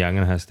of it. Yeah, I'm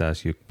going to have to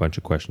ask you a bunch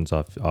of questions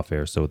off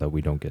air so that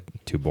we don't get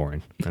too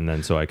boring. And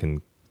then so I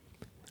can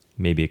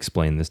maybe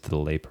explain this to the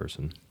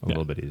layperson a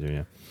little bit easier,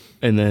 yeah.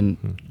 And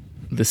then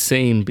the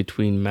same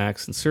between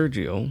Max and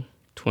Sergio,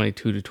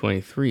 22 to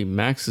 23,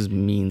 Max's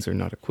means are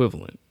not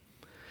equivalent.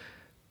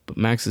 But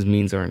Max's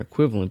means aren't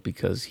equivalent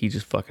because he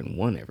just fucking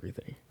won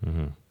everything.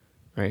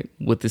 Right?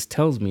 What this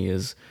tells me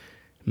is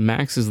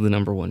Max is the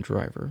number one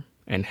driver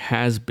and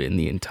has been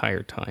the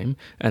entire time,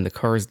 and the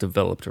car is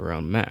developed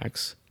around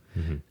Max.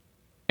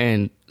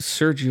 And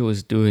Sergio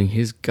is doing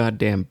his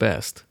goddamn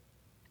best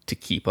to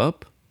keep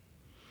up,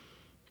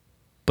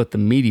 but the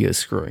media is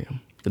screwing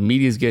him. The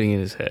media is getting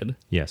in his head.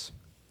 Yes.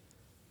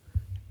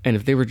 And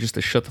if they were just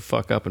to shut the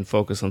fuck up and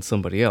focus on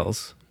somebody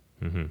else,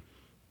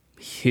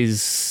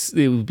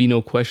 it would be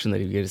no question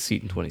that he'd get a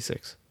seat in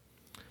 26.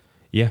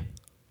 Yeah.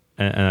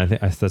 And I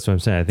think that's what I'm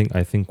saying.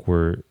 I think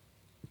we're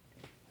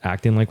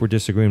acting like we're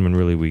disagreeing when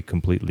really we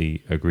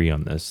completely agree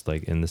on this,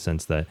 like in the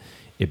sense that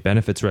it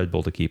benefits Red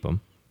Bull to keep him.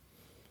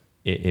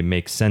 it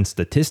makes sense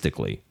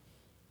statistically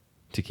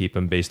to keep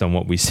him based on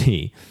what we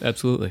see.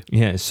 Absolutely.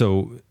 Yeah.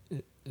 So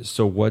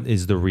what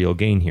is the real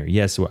gain here?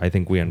 Yes, I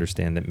think we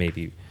understand that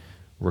maybe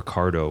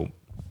Ricardo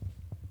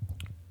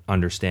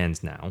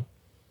understands now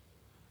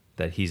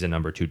that he's a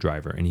number 2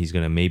 driver, and he's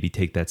going to maybe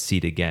take that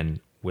seat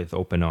again with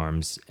open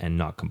arms and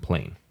not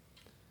complain.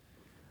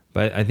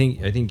 But I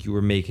think you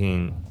were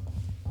making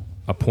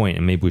a point,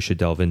 and maybe we should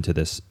delve into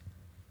this.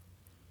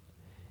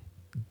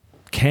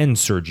 Can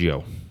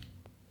Sergio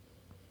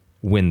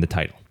win the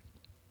title?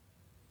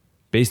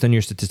 Based on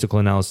your statistical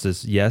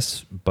analysis,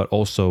 yes, but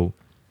also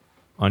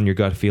on your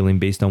gut feeling,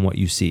 based on what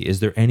you see,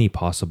 is there any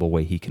possible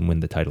way he can win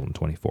the title in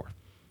 24?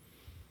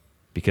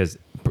 Because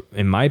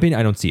in my opinion,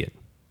 I don't see it.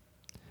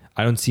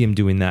 I don't see him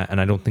doing that, and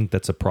I don't think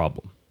that's a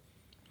problem.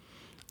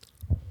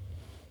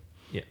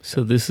 Yeah.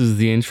 So this is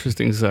the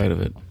interesting side of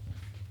it.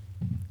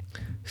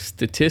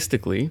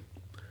 Statistically,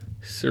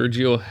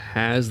 Sergio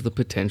has the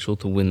potential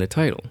to win the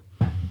title.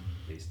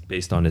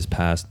 Based on his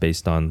past,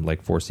 based on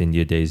like Force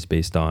India days,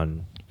 based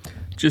on...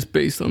 Just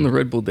based on the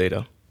Red Bull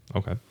data.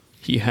 Okay.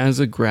 He has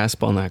a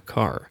grasp on that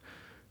car.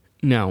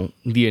 Now,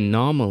 the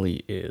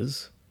anomaly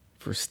is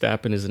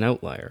Verstappen is an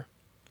outlier.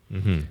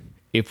 Mm-hmm.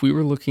 If we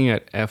were looking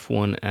at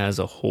F1 as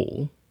a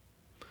whole,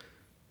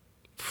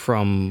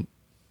 from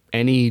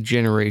any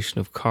generation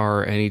of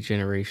car, any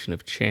generation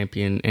of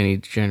champion, any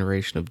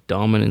generation of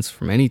dominance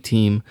from any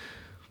team,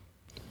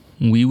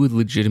 we would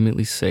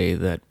legitimately say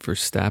that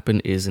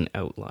Verstappen is an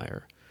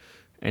outlier.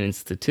 And in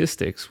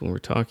statistics, when we're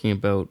talking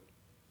about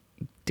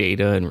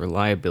data and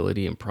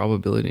reliability and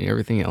probability and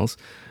everything else,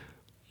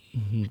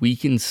 we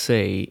can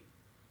say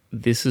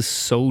this is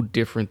so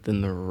different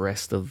than the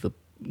rest of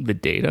the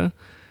data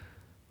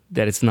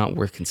that it's not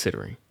worth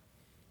considering.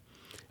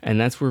 And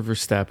that's where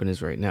Verstappen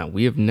is right now.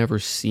 We have never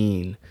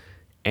seen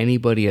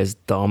anybody as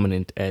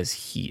dominant as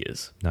he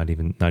is. Not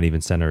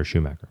even Senna or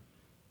Schumacher.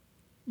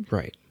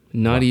 Right.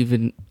 Not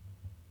even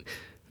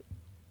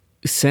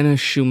Senna,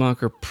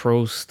 Schumacher,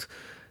 Prost.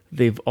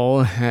 They've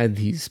all had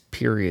these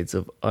periods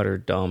of utter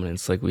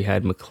dominance. Like we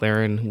had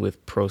McLaren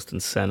with Prost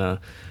and Senna,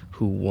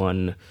 who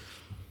won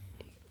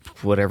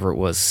whatever it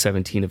was,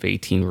 17 of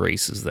 18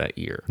 races that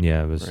year.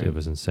 Yeah, it right?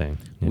 was insane.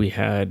 Yeah. We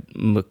had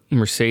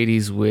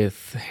Mercedes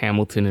with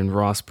Hamilton and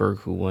Rosberg,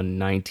 who won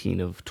 19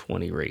 of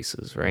 20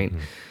 races, right?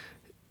 Mm-hmm.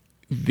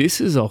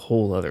 This is a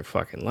whole other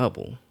fucking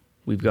level.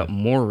 We've got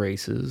more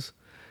races.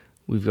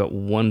 We've got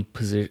one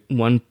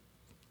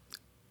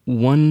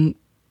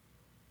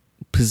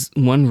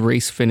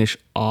race finish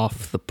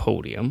off the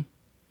podium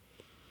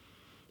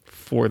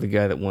for the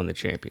guy that won the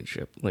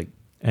championship.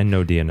 And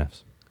no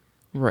DNFs.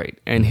 Right.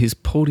 And his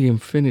podium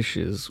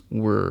finishes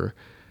were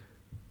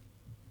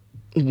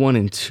 1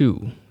 and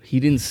 2.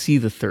 He didn't see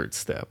the third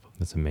step.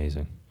 That's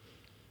amazing.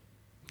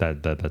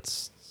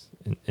 That's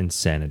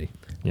insanity.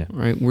 Yeah.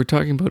 Right. We're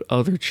talking about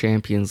other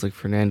champions like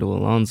Fernando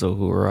Alonso,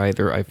 who are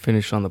either I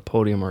finish on the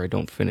podium or I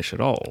don't finish at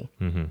all,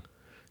 mm-hmm.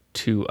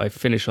 to I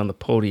finish on the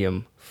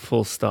podium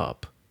full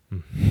stop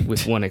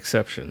with one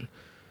exception.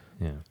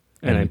 Yeah.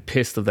 And I'm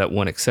pissed of that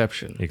one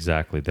exception.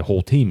 Exactly. The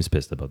whole team's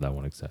pissed about that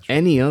one exception.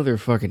 Any other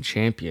fucking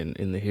champion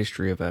in the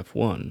history of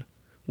F1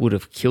 would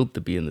have killed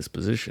to be in this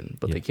position,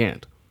 but they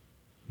can't.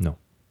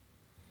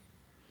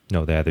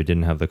 No, they either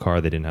didn't have the car,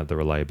 they didn't have the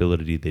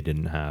reliability, they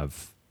didn't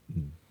have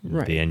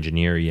the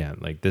engineer. Yeah,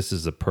 like this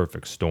is a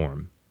perfect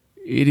storm.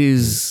 It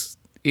is.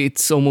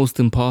 It's almost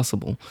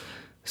impossible.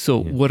 So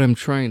what I'm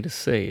trying to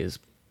say is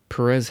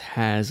Perez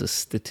has a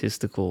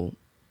statistical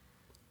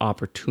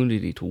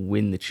opportunity to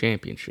win the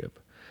championship.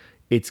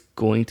 It's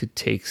going to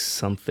take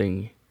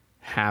something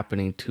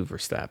happening to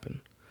Verstappen.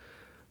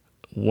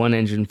 One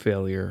engine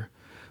failure,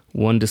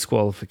 one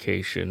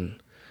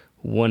disqualification,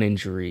 one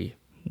injury,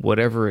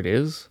 whatever it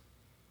is,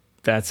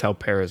 that's how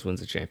Perez wins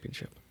the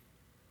championship.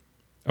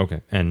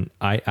 Okay, and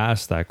I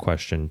asked that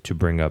question to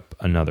bring up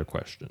another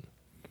question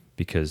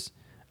because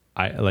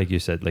like you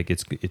said, like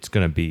it's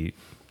going to be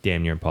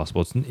damn near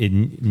impossible.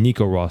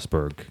 Nico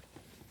Rosberg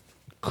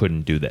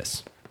couldn't do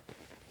this.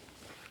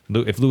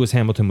 If Lewis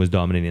Hamilton was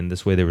dominating in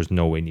this way, there was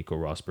no way Nico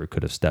Rosberg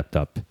could have stepped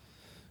up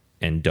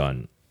and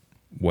done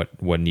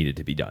what needed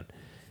to be done.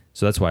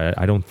 So that's why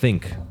I don't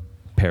think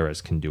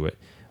Perez can do it.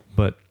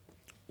 But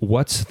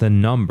what's the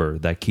number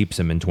that keeps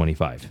him in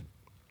 25?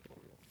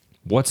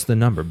 What's the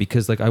number?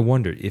 Because I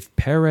wondered, if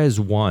Perez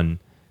won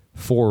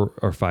 4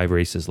 or 5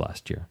 races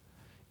last year,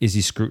 is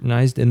he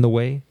scrutinized in the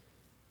way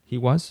he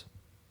was?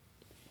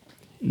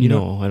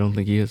 No, I don't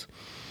think he is.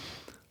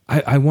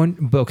 I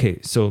want,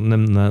 okay, so let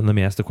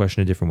me ask the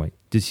question a different way.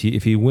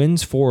 If he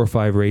wins 4 or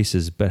 5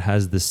 races but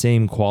has the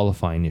same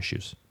qualifying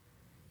issues,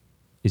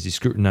 is he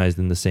scrutinized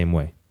in the same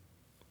way?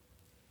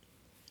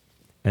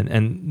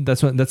 And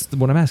that's what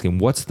I'm asking.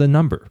 What's the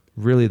number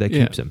really that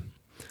keeps him?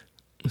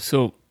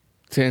 So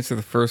to answer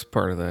the first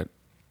part of that,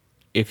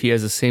 if he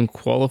has the same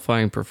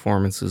qualifying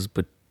performances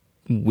but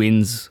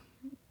wins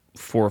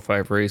 4 or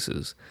 5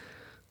 races,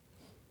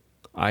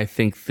 I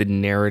think the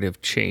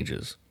narrative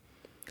changes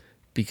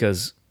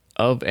because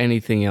of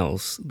anything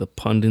else, the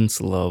pundits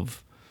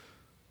love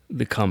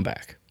the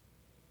comeback.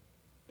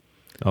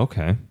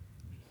 Okay.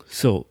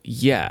 So,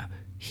 yeah,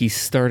 he's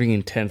starting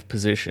in 10th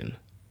position.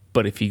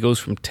 But if he goes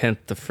from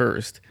 10th to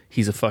 1st,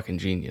 he's a fucking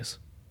genius.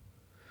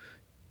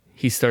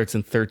 He starts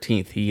in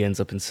 13th. He ends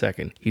up in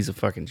 2nd. He's a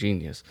fucking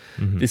genius.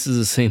 Mm-hmm. This is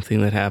the same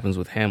thing that happens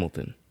with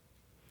Hamilton.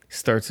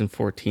 Starts in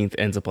 14th,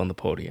 ends up on the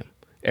podium.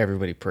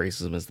 Everybody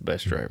praises him as the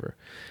best driver.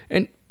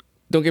 And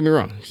don't get me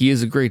wrong, he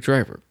is a great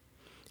driver.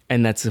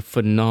 And that's a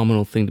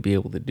phenomenal thing to be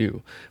able to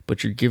do.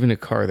 But you're given a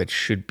car that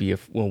should be a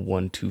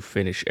 1-2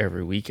 finish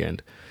every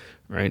weekend,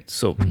 right?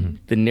 So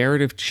the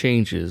narrative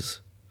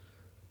changes.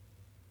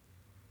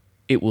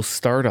 It will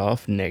start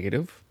off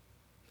negative.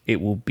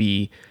 It will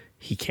be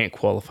he can't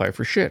qualify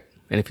for shit.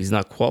 And if he's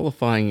not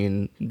qualifying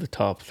in the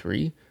top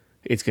 3,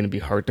 it's going to be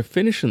hard to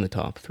finish in the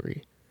top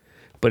 3.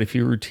 But if he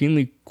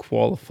routinely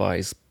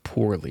qualifies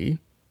poorly,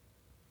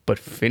 but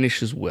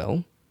finishes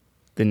well,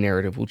 the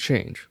narrative will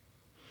change.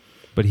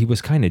 But he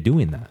was kind of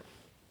doing that.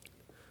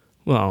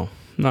 Well,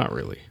 not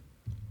really.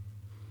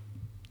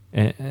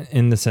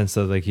 In the sense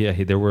that, like,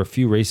 yeah, there were a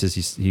few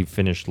races he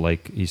finished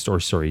like he started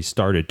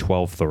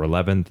 12th or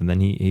 11th, and then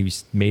he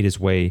made his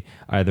way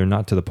either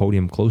not to the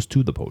podium, close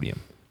to the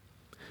podium.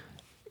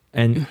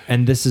 And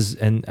this is,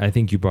 and I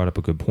think you brought up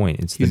a good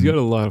point. He's got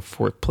a lot of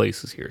 4th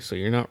places here, so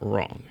you're not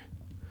wrong.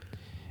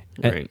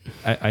 Right.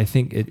 I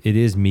think it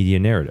is media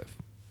narrative.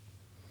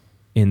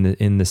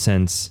 In the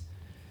sense,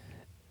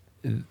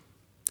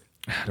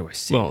 how do I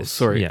say this? Well,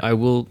 sorry, Yeah.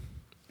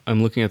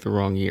 I'm looking at the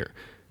wrong year.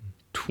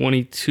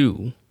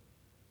 22,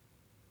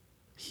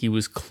 he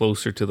was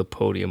closer to the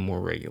podium more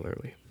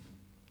regularly.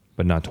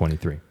 But not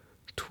 23.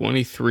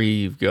 23,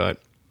 you've got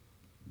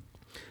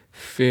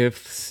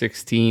 5th,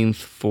 16th,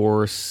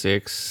 4,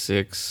 6,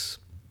 6,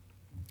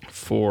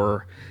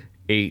 4,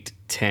 8,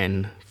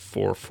 10,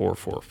 4, 4,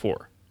 4,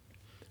 4.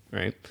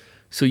 Right?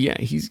 So, yeah,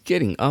 he's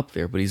getting up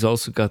there, but he's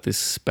also got this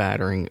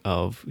spattering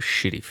of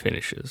shitty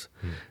finishes.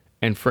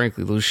 And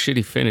frankly, those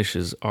shitty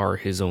finishes are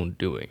his own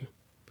doing.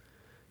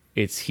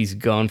 He's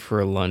gone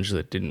for a lunge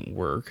that didn't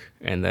work,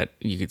 and that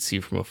you could see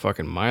from a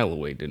fucking mile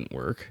away didn't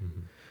work.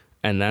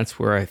 And that's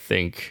where I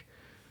think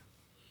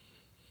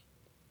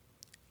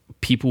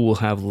people will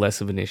have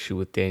less of an issue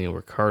with Daniel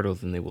Ricciardo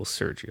than they will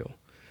Sergio.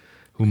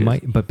 Who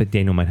might, but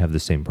Daniel might have the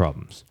same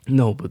problems.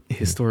 No, but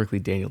historically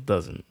Daniel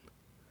doesn't.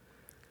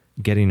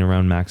 Getting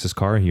around Max's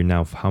car, you're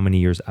now how many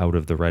years out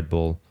of the Red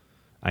Bull?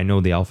 I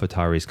know the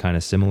AlphaTauri is kind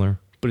of similar.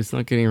 But it's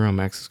not getting around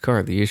Max's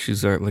car. The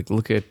issues are, like,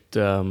 look at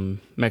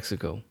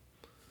Mexico.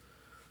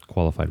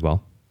 Qualified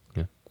well.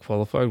 Yeah.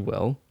 Qualified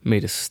well,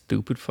 made a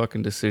stupid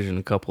fucking decision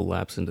a couple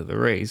laps into the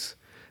race.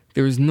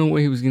 There was no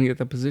way he was going to get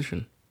that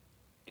position.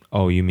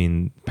 Oh, you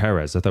mean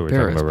Perez? I thought we were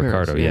talking about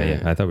Ricardo.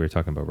 Perez, Yeah. I thought we were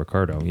talking about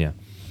Ricardo. Yeah.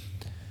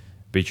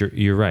 But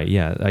you're right.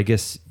 Yeah, I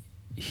guess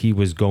he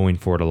was going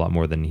for it a lot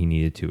more than he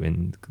needed to.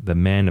 And the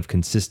man of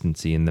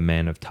consistency and the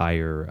man of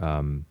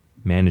tire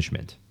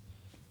management,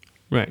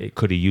 Right? it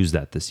could have used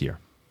that this year.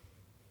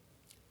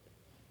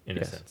 In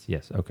a sense,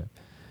 yes. Okay.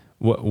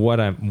 What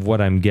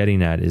I'm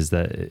getting at is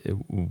that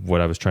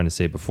what I was trying to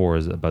say before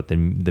is about the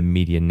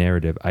media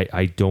narrative.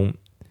 I don't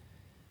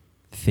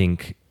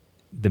think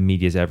the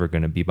media is ever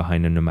going to be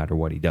behind him no matter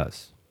what he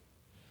does.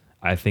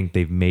 I think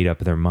they've made up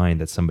their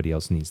mind that somebody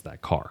else needs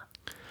that car.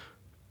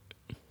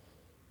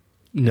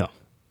 No.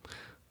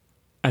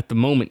 At the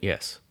moment,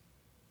 yes.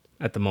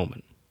 At the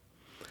moment.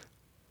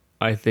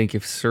 I think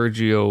if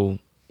Sergio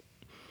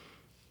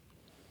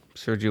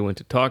went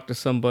to talk to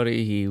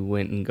somebody, he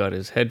went and got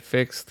his head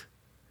fixed,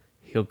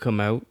 he'll come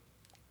out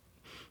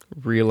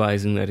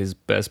realizing that his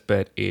best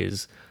bet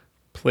is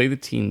play the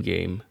team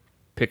game,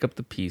 pick up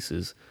the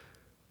pieces.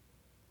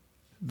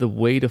 The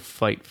way to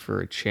fight for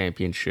a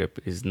championship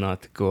is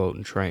not to go out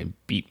and try and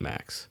beat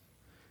Max.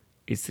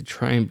 It's to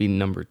try and be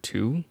number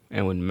 2.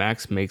 And when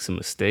Max makes a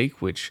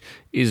mistake, which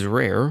is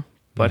rare,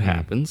 but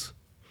happens,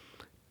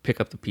 pick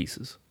up the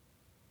pieces.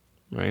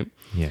 Right?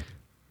 Yeah.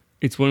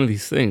 It's one of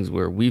these things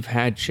where we've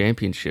had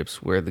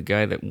championships where the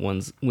guy that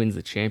wins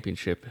the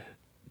championship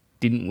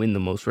didn't win the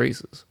most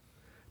races,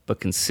 but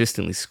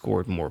consistently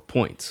scored more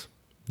points.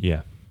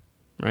 Yeah.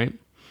 Right?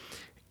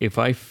 If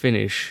I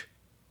finish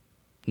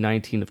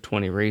 19 of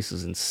 20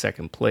 races in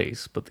second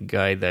place, but the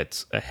guy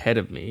that's ahead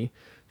of me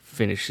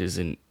finishes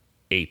in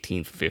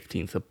 18th,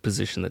 15th, a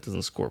position that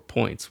doesn't score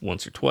points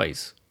once or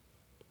twice,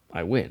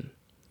 I win.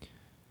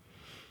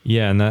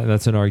 Yeah, and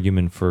that's an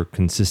argument for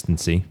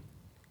consistency.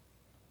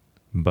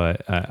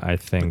 But I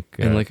think,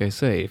 and like I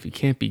say, if you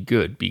can't be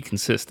good, be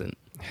consistent.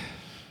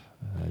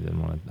 I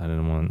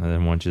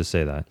didn't want you to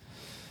say that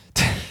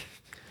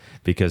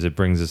because it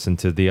brings us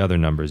into the other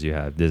numbers you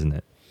have, doesn't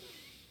it?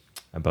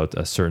 About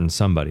a certain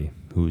somebody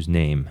whose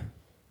name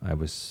I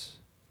was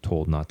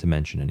told not to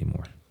mention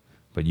anymore,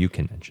 but you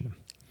can mention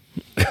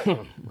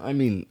him. I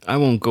mean, I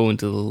won't go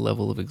into the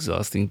level of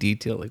exhausting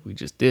detail like we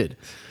just did.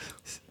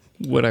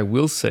 What I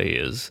will say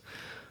is,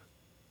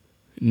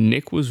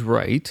 Nick was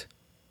right.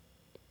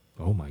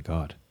 Oh my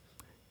God.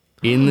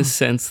 In the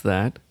sense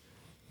that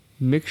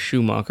Mick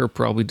Schumacher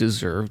probably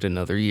deserved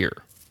another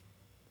year.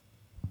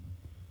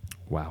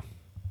 Wow.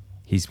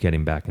 He's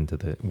getting back into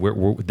the...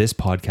 this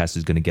podcast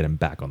is going to get him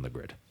back on the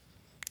grid.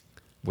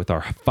 With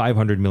our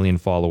 500 million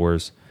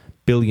followers,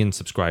 billion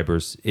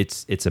subscribers,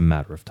 it's a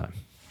matter of time.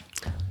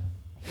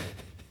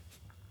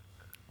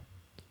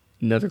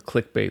 Another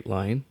clickbait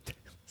line.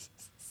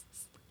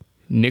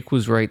 Nick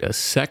was right a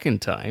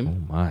second time.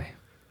 Oh my!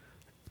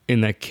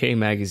 In that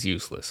K-Mag is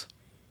useless.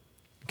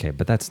 Okay,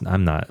 but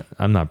I'm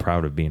not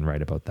proud of being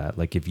right about that.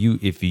 Like if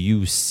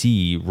you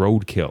see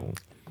roadkill,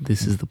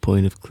 this is the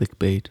point of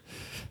clickbait.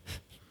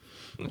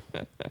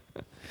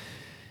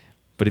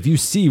 But if you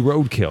see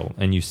roadkill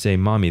and you say,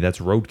 "Mommy, that's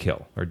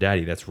roadkill," or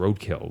 "Daddy, that's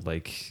roadkill,"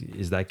 like,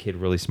 is that kid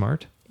really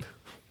smart?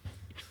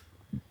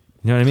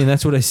 You know what I mean?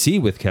 That's what I see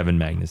with Kevin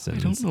Magnussen. I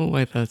don't know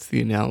why that's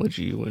the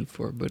analogy you went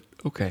for, but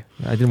okay.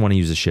 I didn't want to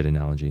use a shit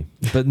analogy.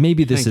 But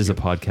maybe this is a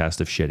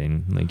podcast of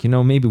shitting. Like,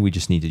 maybe we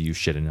just need to use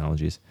shit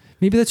analogies.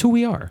 Maybe that's who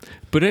we are.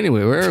 But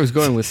anyway, where I was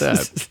going with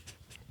that,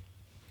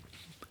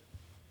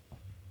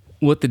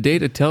 what the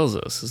data tells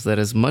us is that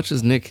as much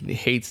as Nick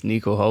hates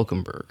Nico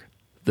Hülkenberg,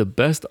 the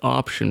best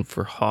option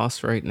for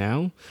Haas right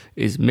now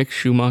is Mick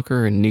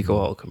Schumacher and Nico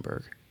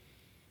Hülkenberg.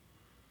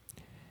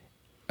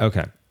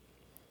 Okay.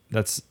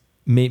 That's...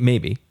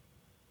 Maybe,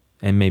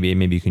 and maybe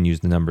you can use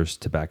the numbers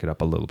to back it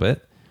up a little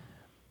bit.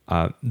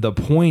 The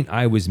point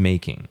I was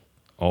making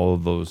all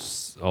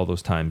those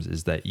times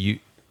is that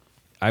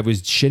I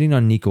was shitting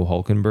on Nico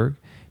Hülkenberg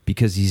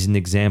because he's an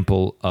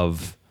example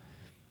of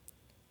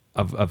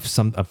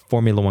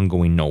Formula One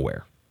going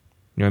nowhere.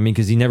 You know what I mean?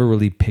 Because he never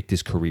really picked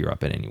his career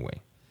up in any way.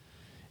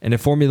 And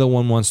if Formula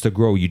One wants to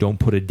grow, you don't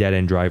put a dead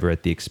end driver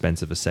at the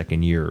expense of a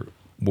second year.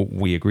 What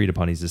we agreed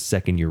upon, he's a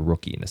second year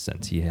rookie in a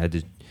sense. He had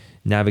to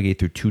navigate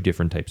through two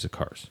different types of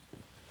cars.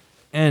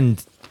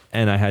 And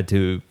I had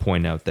to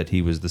point out that he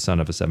was the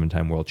son of a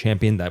 7-time world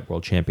champion. That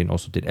world champion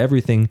also did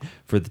everything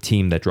for the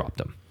team that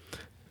dropped him.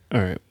 All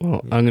right.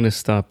 Well, I'm going to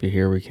stop you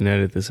here. We can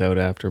edit this out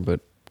after,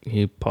 but can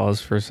you pause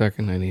for a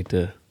second? I need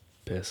to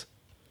piss.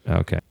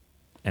 Okay.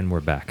 And we're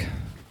back.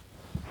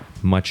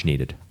 Much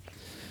needed.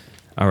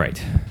 All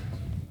right.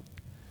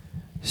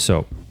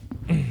 So,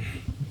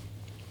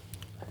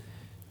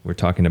 we're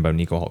talking about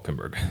Nico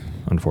Hülkenberg,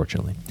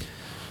 unfortunately.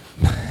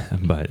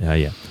 But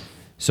yeah,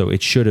 so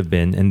it should have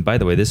been. And by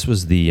the way, this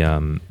was the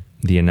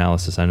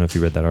analysis. I don't know if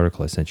you read that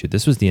article I sent you.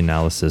 This was the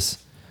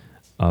analysis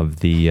of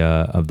the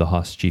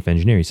Haas chief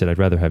engineer. He said, "I'd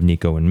rather have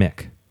Nico and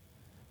Mick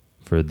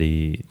for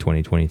the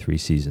 2023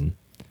 season."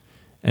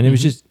 And it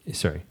was just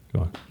go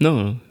on.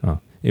 No.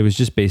 Oh, it was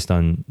just based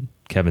on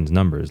Kevin's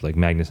numbers, like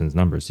Magnussen's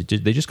numbers.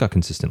 They just got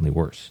consistently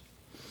worse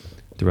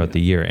throughout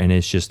the year. And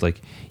it's just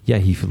like, yeah,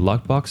 he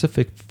luck boxed a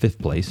fifth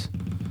place.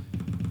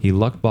 He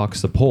luck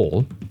boxed the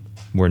pole,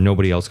 where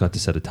nobody else got to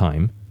set a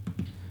time.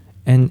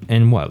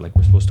 And what? Like,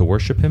 we're supposed to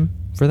worship him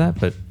for that?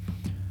 But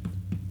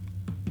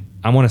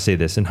I want to say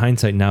this. In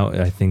hindsight now,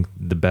 I think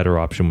the better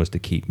option was to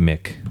keep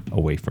Mick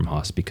away from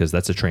Haas, because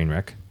that's a train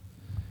wreck.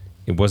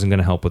 It wasn't going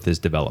to help with his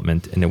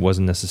development, and it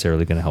wasn't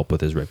necessarily going to help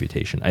with his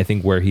reputation. I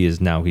think where he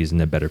is now, he's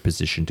in a better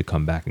position to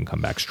come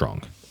back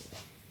strong.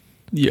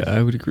 Yeah,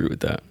 I would agree with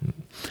that.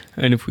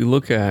 And if we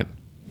look at,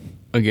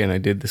 again, I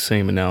did the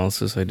same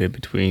analysis I did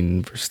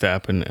between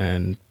Verstappen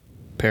and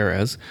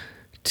Perez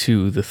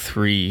to the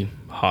three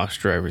Haas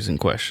drivers in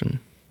question: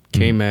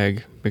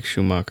 K-Mag, Mick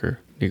Schumacher,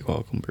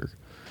 Nico Hülkenberg.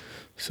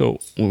 So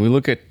when we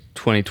look at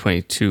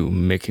 2022,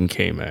 Mick and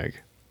K-Mag,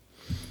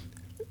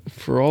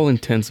 for all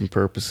intents and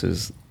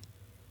purposes,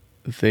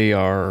 they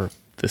are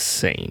the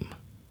same,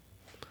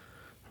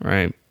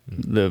 right?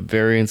 The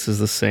variance is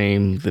the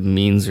same. The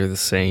means are the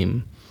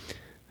same.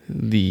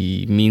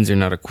 The means are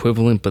not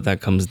equivalent, but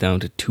that comes down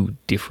to two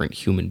different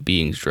human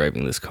beings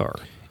driving this car.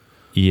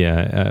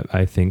 Yeah,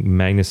 I think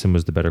Magnussen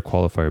was the better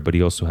qualifier, but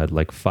he also had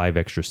like 5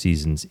 extra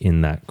seasons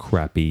in that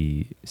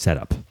crappy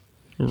setup.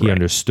 Right. He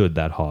understood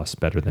that Haas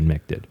better than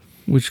Mick did.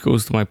 Which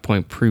goes to my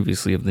point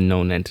previously of the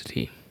known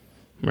entity,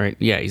 right?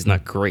 Yeah, he's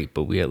not great,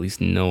 but we at least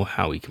know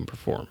how he can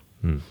perform.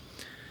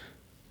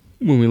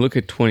 When we look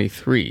at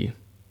 23,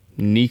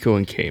 Nico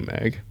and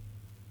K-Mag,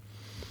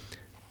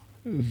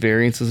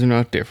 variances are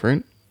not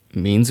different,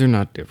 means are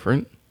not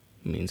different,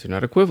 means are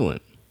not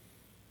equivalent.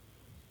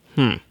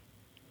 It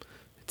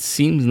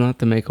seems not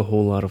to make a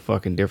whole lot of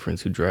fucking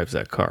difference who drives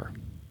that car.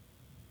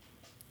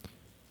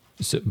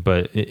 So,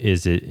 but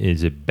is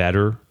it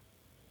better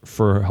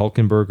for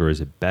Hülkenberg, or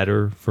is it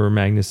better for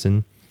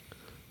Magnussen?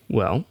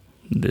 Well,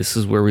 this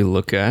is where we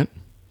look at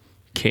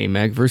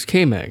K-Mag versus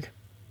K-Mag.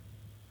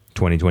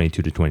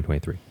 2022 to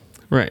 2023.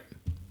 Right.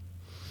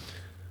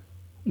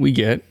 We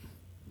get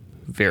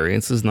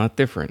variance is not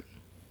different.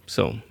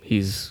 So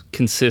he's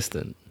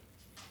consistent.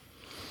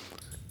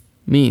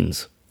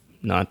 Means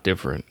not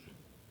different.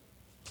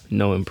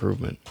 No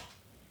improvement.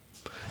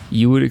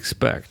 You would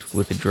expect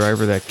with a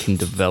driver that can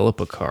develop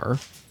a car,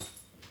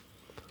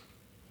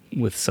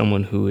 with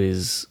someone who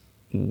is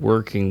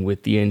working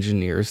with the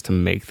engineers to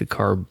make the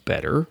car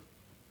better,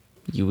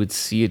 you would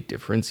see a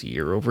difference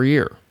year over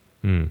year.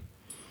 No.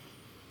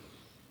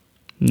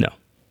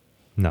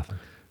 Nothing.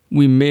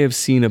 We may have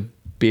seen a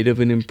bit of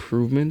an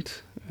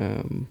improvement.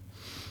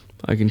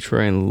 I can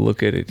try and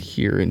look at it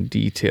here in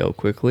detail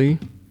quickly.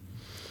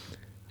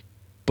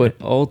 But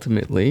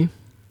ultimately,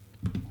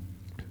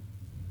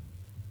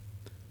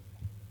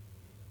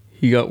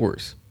 he got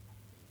worse.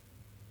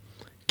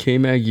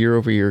 K-Mag year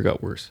over year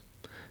got worse.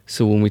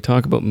 So when we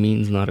talk about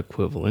means not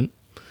equivalent,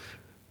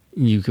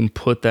 you can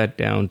put that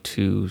down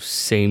to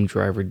same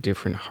driver,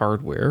 different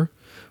hardware,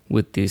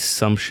 with the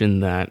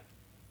assumption that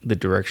the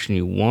direction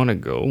you want to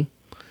go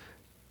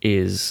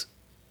is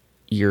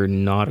your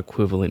not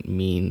equivalent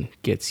mean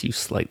gets you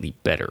slightly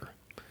better,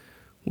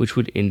 which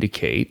would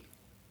indicate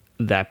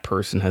that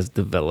person has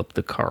developed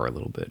the car a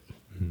little bit.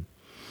 Mm-hmm.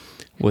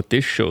 What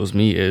this shows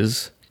me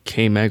is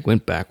K-Mag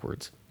went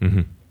backwards.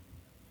 Mm-hmm.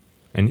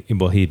 And,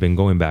 well, he'd been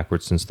going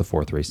backwards since the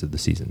 4th race of the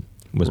season,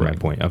 was my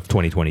point, of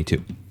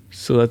 2022.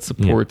 So that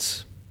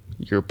supports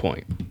your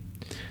point.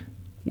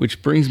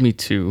 Which brings me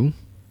to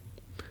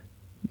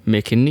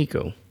Mick and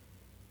Nico.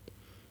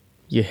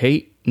 You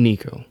hate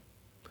Nico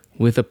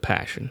with a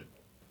passion.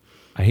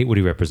 I hate what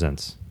he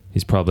represents.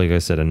 He's probably, like I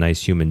said, a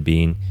nice human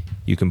being.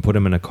 You can put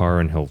him in a car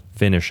and he'll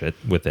finish it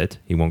with it.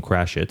 He won't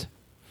crash it.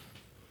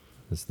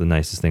 That's the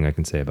nicest thing I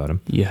can say about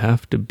him. You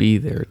have to be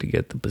there to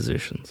get the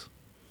positions.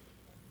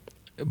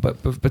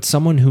 But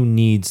someone who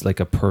needs like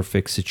a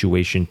perfect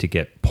situation to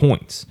get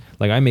points.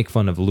 Like I make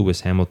fun of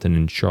Lewis Hamilton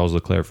and Charles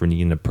Leclerc for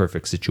needing a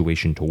perfect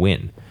situation to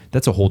win.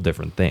 That's a whole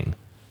different thing.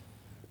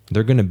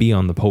 They're going to be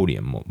on the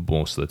podium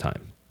most of the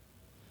time.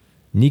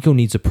 Nico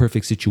needs a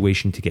perfect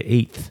situation to get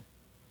 8th.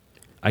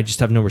 I just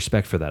have no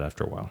respect for that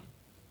after a while.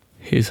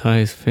 His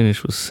highest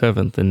finish was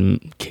 7th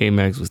and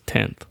K-Mag's was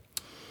 10th.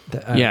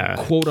 Yeah.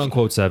 Quote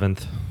unquote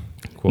 7th.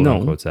 Quote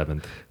unquote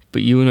 7th.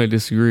 But you and I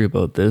disagree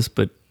about this,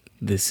 but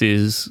this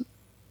is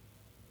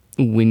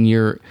when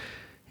you're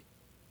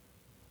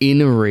in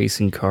a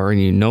racing car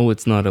and you know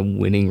it's not a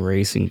winning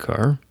racing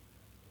car,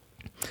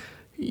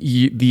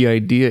 the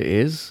idea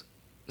is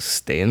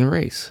stay in the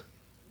race.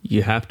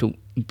 You have to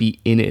be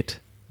in it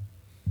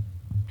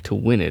to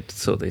win it,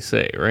 so they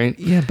say, right?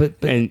 Yeah, but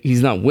and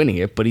he's not winning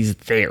it, but he's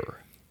there.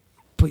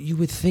 But you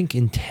would think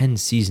in 10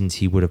 seasons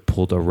he would have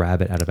pulled a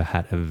rabbit out of a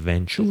hat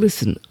eventually.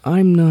 Listen,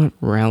 I'm not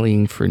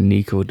rallying for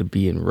Nico to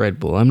be in Red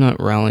Bull. I'm not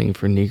rallying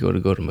for Nico to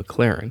go to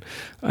McLaren.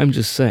 I'm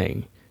just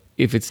saying,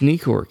 if it's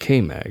Nico or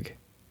K-Mag,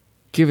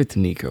 give it to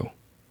Nico.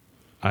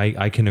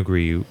 I can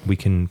agree. We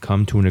can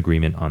come to an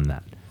agreement on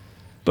that.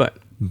 But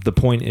the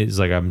point is,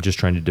 like, I'm just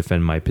trying to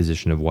defend my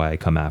position of why I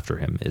come after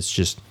him. It's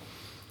just,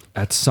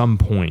 at some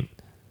point,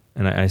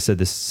 and I said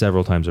this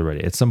several times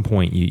already, at some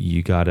point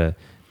you got to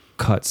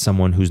cut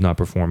someone who's not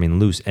performing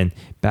loose. And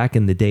back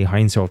in the day,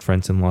 Heinz-Harald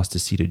Frentzen lost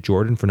his seat to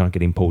Jordan for not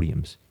getting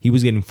podiums. He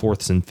was getting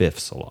 4ths and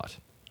 5ths a lot.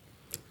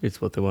 It's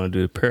what they want to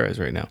do to Perez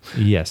right now.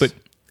 Yes. But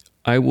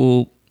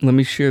let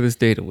me share this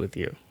data with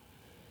you.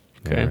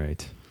 Okay. All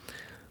right.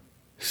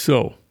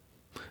 So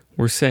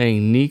we're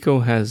saying Nico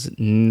has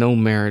no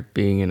merit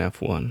being in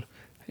F1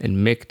 and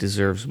Mick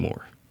deserves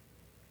more.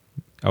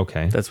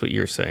 Okay. That's what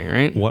you're saying,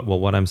 right?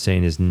 What I'm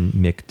saying is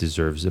Mick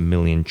deserves a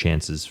million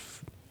chances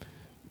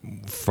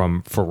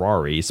from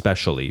Ferrari,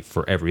 especially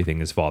for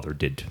everything his father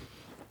did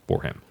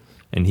for him.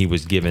 And he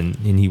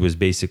was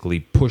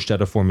basically pushed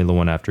out of Formula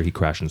One after he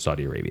crashed in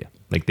Saudi Arabia.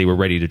 Like, they were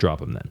ready to drop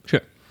him then.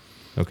 Sure.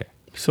 Okay.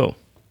 So,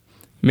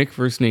 Mick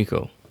versus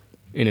Nico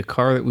in a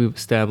car that we've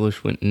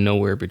established went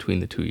nowhere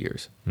between the 2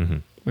 years. Mm-hmm.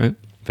 Right?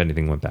 If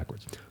anything went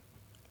backwards.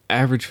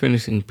 Average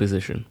finishing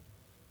position,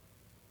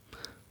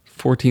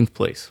 14th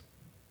place.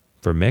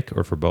 For Mick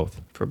or for both?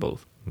 For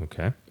both.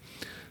 Okay.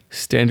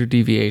 Standard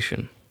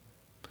deviation,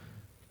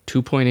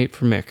 2.8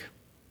 for Mick,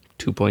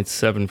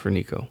 2.7 for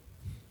Nico.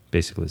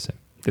 Basically the same.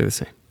 They're the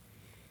same.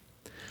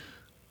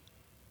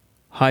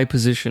 High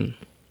position,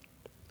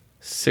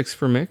 6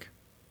 for Mick,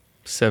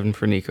 7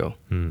 for Nico.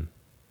 Hmm.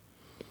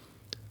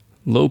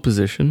 Low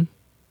position,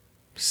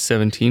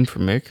 17 for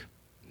Mick,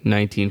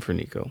 19 for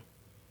Nico.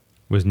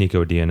 Was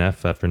Nico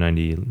DNF after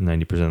 90%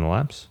 of the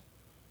laps?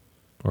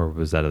 Or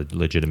was that a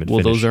legitimate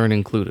finish? Well, those aren't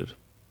included.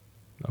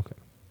 Okay.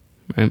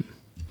 Right?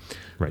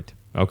 Right.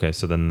 Okay,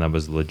 so then that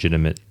was a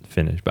legitimate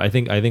finish. But I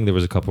think there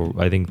was a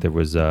couple. I think there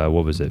was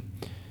what was it?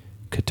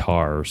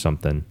 Qatar or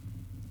something.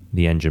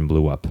 The engine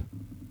blew up.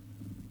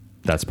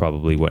 That's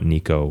probably what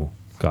Nico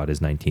got his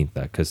 19th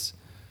at. Because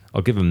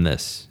I'll give him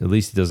this. At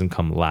least he doesn't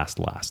come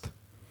last.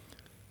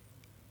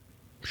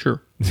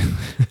 Sure.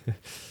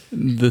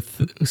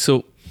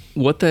 So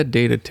what that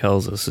data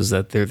tells us is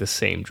that they're the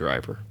same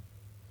driver.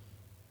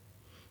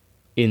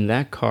 In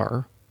that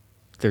car,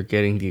 they're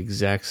getting the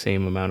exact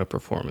same amount of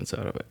performance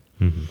out of it.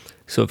 Mm-hmm.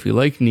 So if you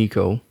like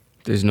Nico,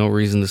 there's no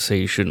reason to say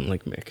you shouldn't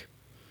like Mick.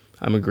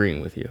 I'm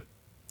agreeing with you.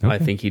 Okay. I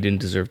think he didn't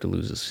deserve to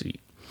lose his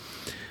seat.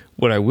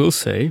 What I will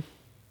say,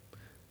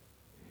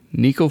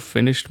 Nico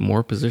finished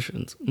more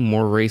positions,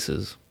 more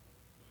races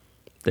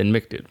than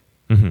Mick did.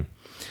 Mm-hmm.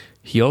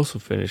 He also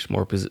finished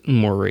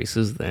more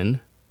races than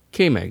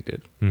K-Mag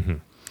did. Mm-hmm.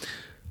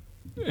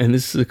 And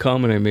this is a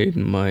comment I made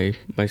in my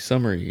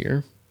summary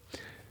here.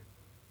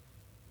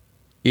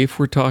 If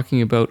we're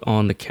talking about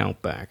on the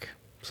count back,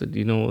 so do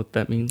you know what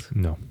that means?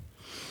 No.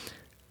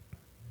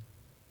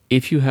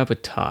 If you have a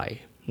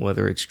tie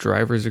whether it's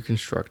drivers or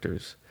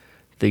constructors,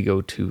 they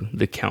go to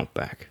the count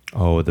back.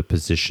 Oh, the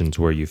positions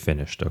where you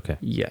finished. Okay.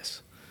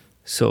 Yes.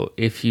 So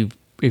if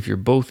you're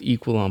both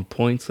equal on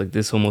points, like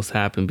this almost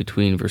happened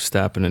between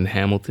Verstappen and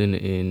Hamilton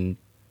in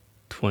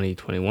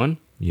 2021.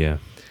 Yeah.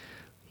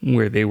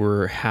 Where they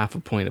were half a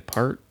point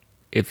apart.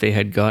 If they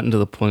had gotten to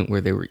the point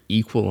where they were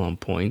equal on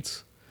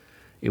points,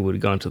 it would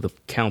have gone to the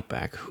count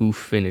back, who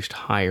finished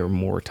higher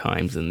more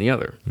times than the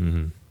other.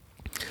 Mm-hmm.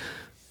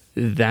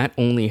 That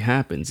only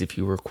happens if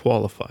you were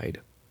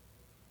qualified,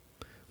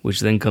 which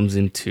then comes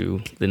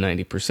into the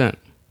 90%.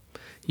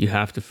 You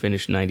have to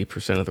finish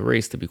 90% of the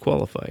race to be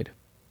qualified.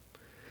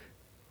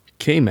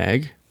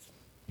 K-Mag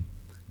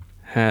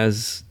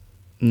has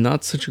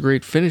not such a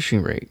great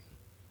finishing rate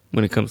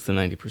when it comes to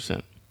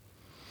 90%.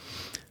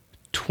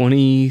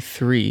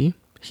 23,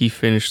 he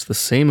finished the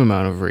same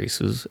amount of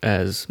races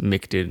as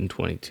Mick did in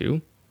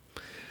 22.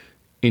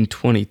 In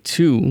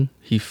 22,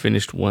 he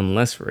finished one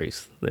less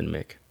race than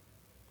Mick.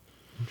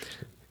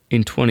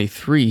 In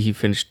 23, he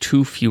finished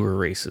 2 fewer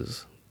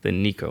races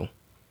than Nico.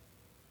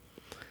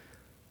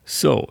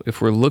 So,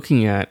 if we're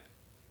looking at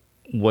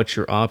what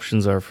your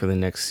options are for the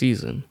next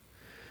season,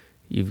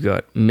 you've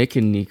got Mick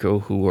and Nico,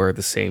 who are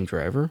the same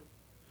driver.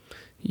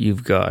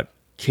 You've got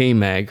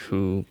K-Mag,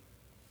 who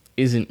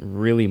isn't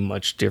really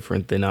much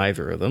different than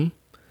either of them,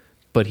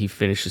 but he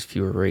finishes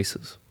fewer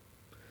races.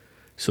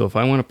 So if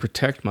I want to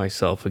protect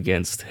myself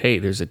against, hey,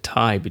 there's a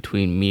tie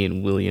between me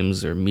and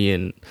Williams or me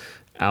and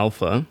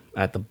Alpha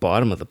at the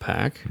bottom of the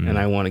pack, and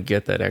I want to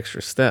get that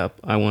extra step,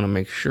 I want to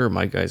make sure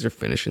my guys are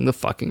finishing the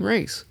fucking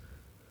race.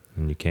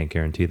 And you can't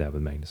guarantee that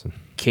with Magnussen.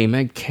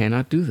 K-Mag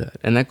cannot do that.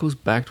 And that goes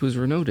back to his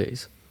Renault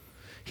days.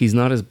 He's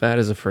not as bad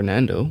as a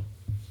Fernando,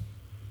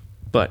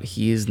 but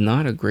he is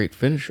not a great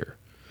finisher.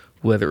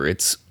 Whether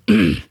it's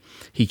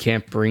he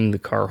can't bring the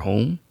car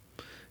home,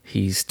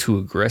 he's too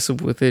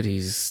aggressive with it,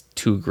 he's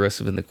too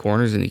aggressive in the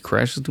corners, and he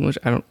crashes too much.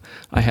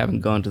 I haven't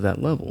gone to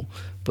that level,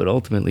 but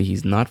ultimately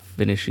he's not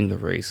finishing the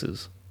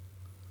races.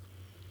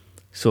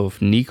 So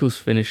if Nico's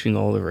finishing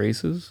all the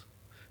races,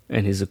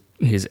 and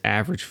his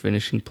average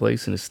finishing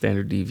place and his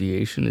standard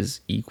deviation is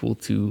equal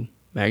to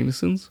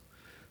Magnussen's,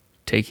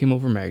 take him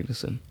over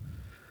Magnussen.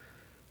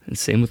 And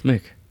same with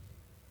Mick.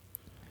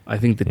 I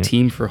think the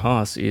team for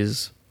Haas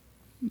is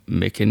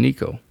Mick and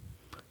Nico.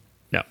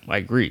 Now, I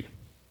agree.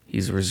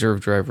 He's a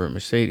reserve driver at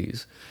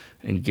Mercedes.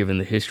 And given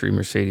the history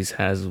Mercedes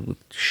has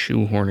with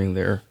shoehorning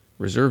their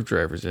reserve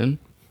drivers in.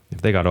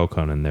 If they got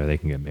Ocon in there, they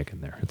can get Mick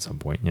in there at some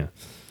point, yeah.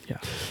 Yeah.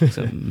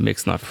 So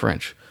Mick's not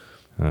French.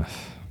 What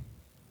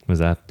does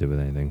that have to do with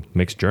anything?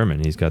 Mick's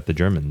German. He's got the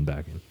German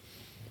back in.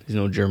 He's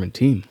no German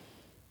team.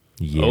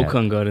 Yeah.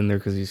 Ocon got in there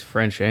because he's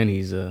French and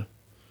he's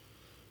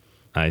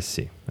I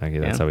see. Okay,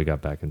 that's how we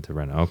got back into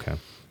Renault. Okay.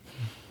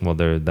 Well,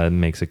 that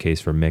makes a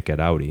case for Mick at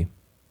Audi.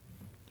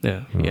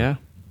 Yeah. Oh. Yeah.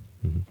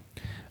 Mm-hmm.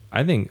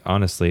 I think,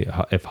 honestly,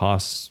 if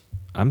Haas...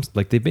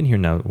 they've been here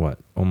now, what,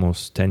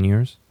 almost 10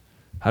 years?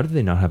 How did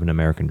they not have an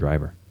American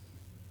driver?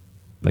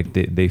 Like,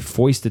 they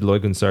foisted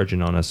Logan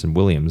Sargeant on us in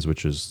Williams,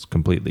 which was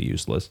completely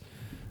useless.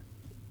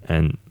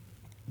 And...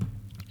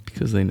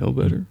 because they know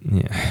better.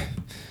 Yeah.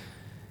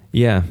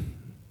 Yeah.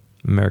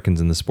 Americans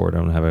in the sport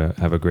don't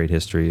have a great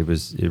history.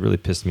 It really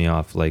pissed me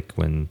off. Like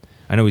when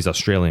I know he's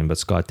Australian, but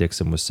Scott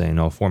Dixon was saying,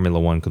 "Oh, Formula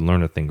One could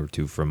learn a thing or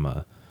two from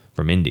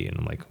Indy," and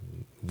I'm like,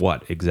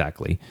 "What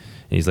exactly?"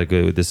 And he's like,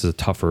 "This is a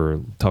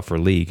tougher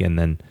league." And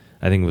then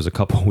I think it was a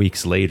couple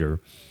weeks later,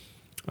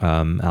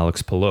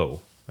 Alex Palou,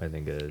 I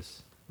think it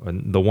is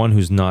the one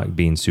who's not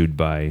being sued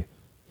by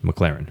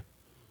McLaren.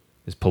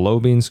 Is Palou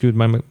being sued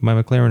by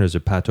McLaren, or is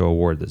it Pato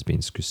O'Ward that's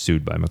being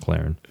sued by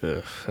McLaren?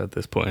 At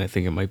this point, I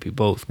think it might be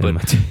both, but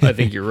I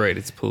think you're right.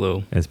 It's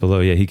Palou. It's Palou.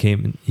 Yeah, he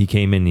came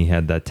in. He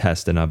had that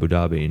test in Abu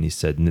Dhabi, and he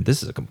said,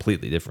 "This is a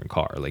completely different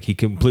car." Like he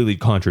completely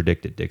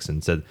contradicted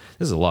Dixon. Said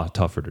this is a lot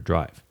tougher to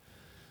drive.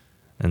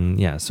 And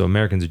yeah, so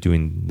Americans are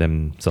doing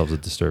themselves a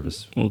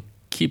disservice. Well,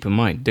 keep in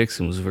mind,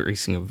 Dixon was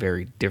racing a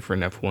very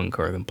different F1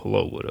 car than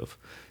Palou would have.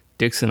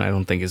 Dixon, I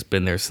don't think, has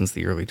been there since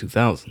the early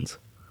 2000s.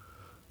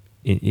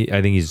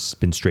 I think he's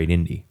been straight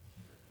Indy.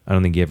 I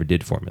don't think he ever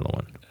did Formula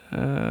One.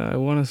 I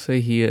want to say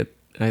he had...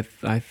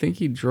 I think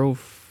he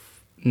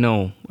drove...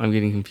 No, I'm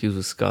getting confused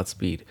with Scott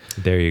Speed.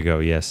 There you go.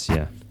 Yes,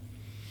 yeah.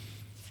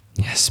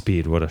 Yeah,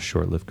 Speed. What a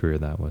short-lived career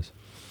that was.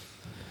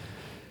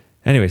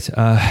 Anyways,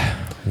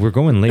 we're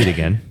going late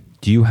again.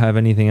 Do you have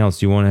anything else?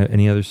 Do you want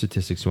any other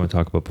statistics you want to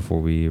talk about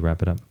before we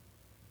wrap it up?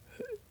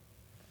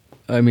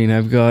 I mean,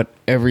 I've got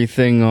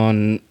everything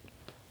on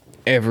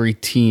every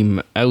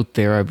team out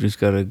there. I've just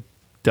got to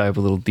dive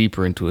a little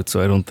deeper into it,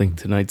 so I don't think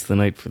tonight's the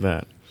night for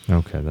that.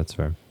 Okay, that's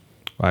fair.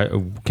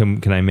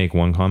 Can I make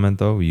one comment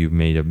though? You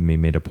made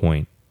a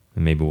point,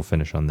 and maybe we'll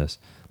finish on this.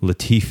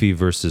 Latifi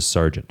versus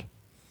Sargeant.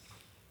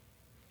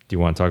 Do you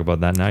want to talk about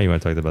that now? Or you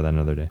want to talk about that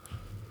another day?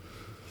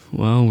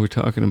 Well, we're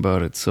talking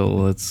about it, so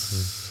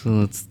let's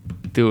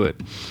do it.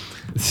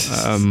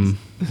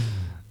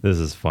 This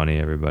is funny,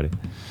 everybody.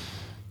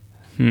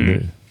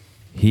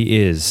 He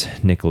is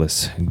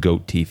Nicholas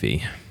Goat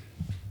Tiffy.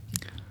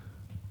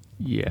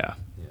 Yeah.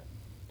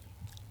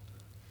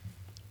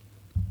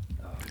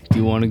 Do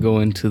you want to go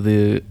into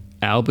the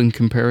Albon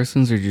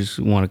comparisons, or do you just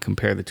want to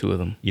compare the two of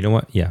them? You know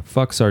what? Yeah,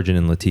 fuck Sargeant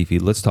and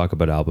Latifi. Let's talk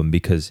about Albon,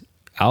 because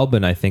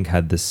Albon, I think,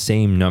 had the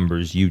same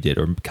numbers you did,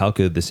 or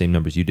calculated the same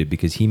numbers you did,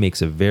 because he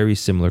makes a very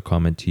similar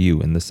comment to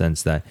you in the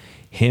sense that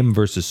him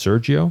versus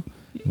Sergio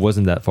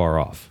wasn't that far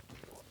off.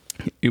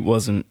 It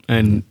wasn't,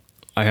 and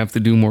I have to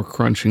do more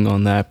crunching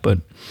on that, but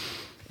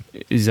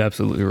he's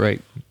absolutely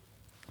right.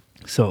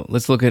 So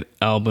let's look at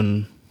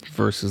Albon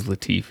versus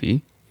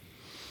Latifi.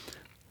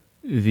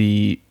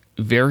 The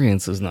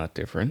variance is not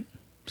different,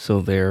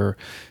 so they're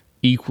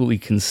equally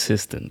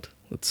consistent,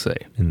 let's say.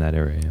 In that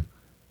area, yeah.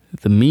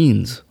 The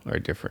means are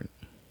different.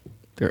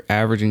 Their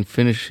averaging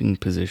finishing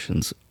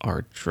positions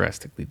are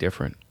drastically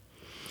different.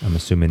 I'm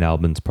assuming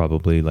Albon's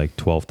probably like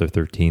 12th or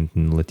 13th,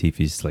 and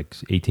Latifi's like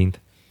 18th.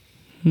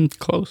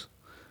 Close.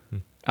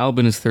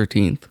 Albon is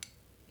 13th,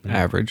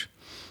 average,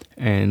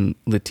 and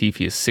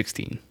Latifi is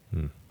 16.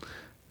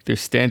 Their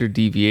standard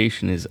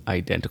deviation is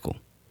identical,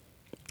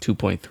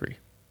 2.3.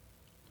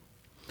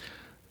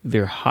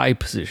 Their high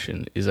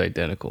position is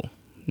identical,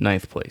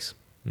 9th place.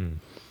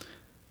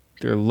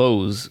 Their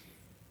lows,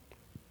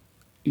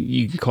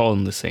 you can call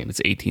them the same. It's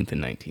 18th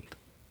and 19th.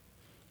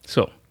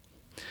 So,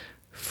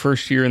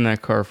 first year in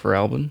that car for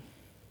Albon,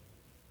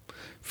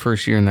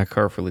 first year in that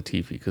car for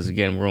Latifi, because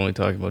again, we're only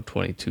talking about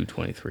 22,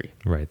 23.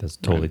 Right, that's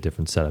a totally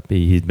different setup.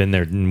 He's been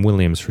there in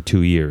Williams for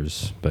 2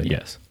 years, but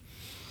yes.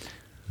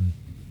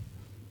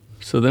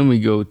 So then we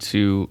go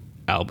to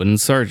Albon and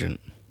Sargeant.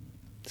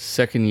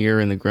 Second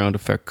year in the ground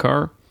effect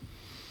car.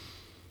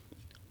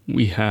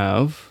 We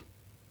have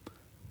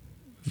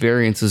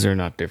variances are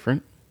not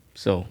different.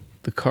 So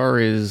the car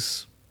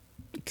is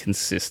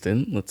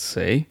consistent, let's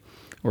say,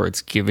 or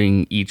it's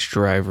giving each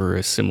driver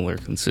a similar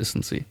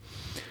consistency.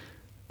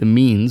 The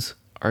means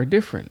are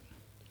different.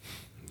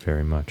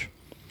 Very much.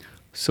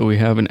 So we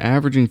have an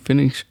averaging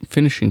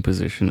finishing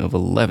position of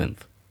 11th.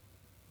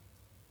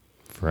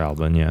 For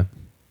Albon, yeah.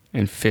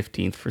 And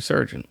 15th for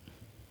Sargeant.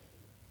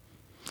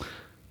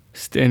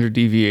 Standard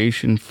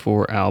deviation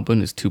for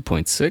Albon is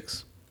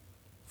 2.6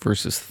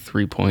 versus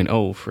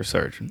 3.0 for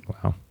Sargeant.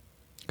 Wow.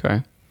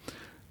 Okay.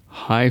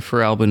 High for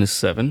Albon is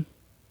 7.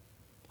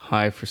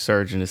 High for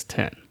Sargeant is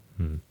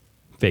 10.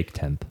 Fake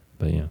 10th,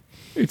 but yeah.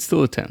 It's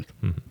still a 10th.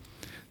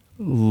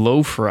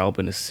 Low for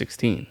Albon is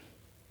 16.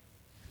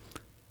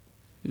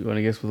 You want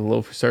to guess what the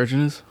low for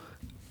Sargeant is?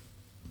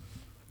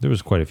 There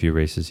was quite a few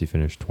races he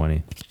finished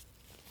 20.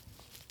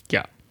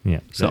 Yeah.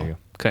 Yeah, So, there you go.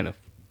 kind of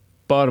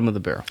bottom of the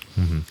barrel.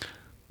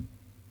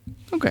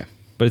 Okay.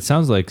 But it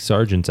sounds like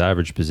Sargent's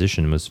average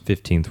position was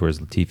 15th, whereas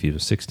Latifi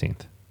was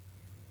 16th.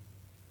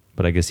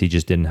 But I guess he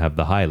just didn't have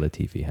the high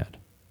Latifi had.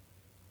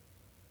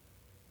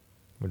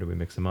 Or did we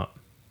mix them up?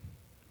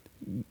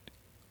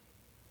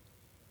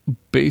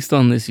 Based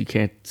on this, you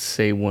can't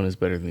say one is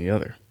better than the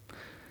other.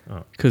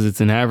 Because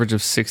it's an average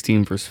of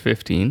 16 versus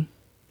 15.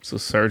 So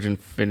Sargeant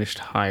finished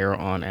higher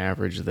on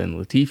average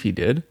than Latifi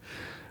did.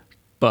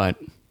 But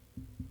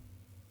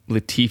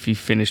Latifi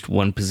finished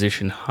one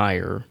position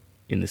higher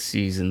in the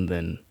season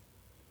than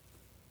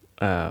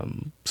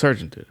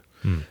Sargeant did.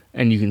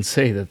 And you can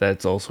say that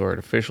that's also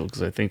artificial,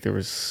 because I think there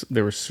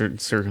were certain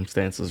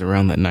circumstances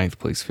around that 9th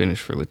place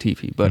finish for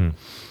Latifi. But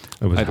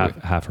it was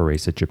half a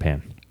race at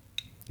Japan.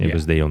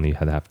 They only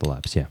had half the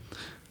laps, yeah.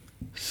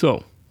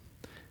 So,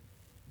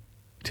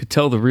 to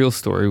tell the real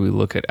story, we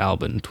look at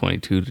Albon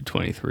 22 to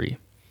 23.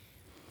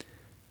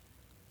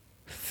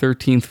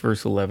 13th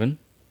versus 11,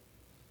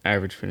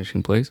 average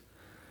finishing place.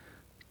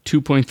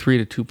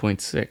 2.3 to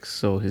 2.6,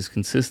 so his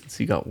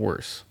consistency got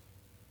worse.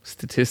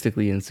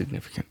 Statistically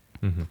insignificant.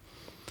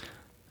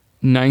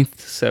 9th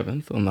to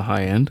 7th on the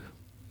high end.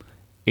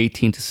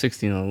 18 to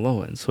 16 on the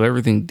low end. So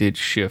everything did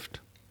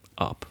shift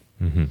up.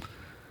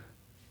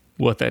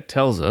 What that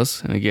tells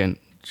us, and again,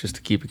 just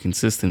to keep it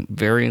consistent,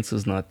 variance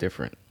is not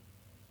different.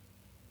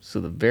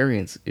 So the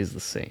variance is the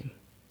same.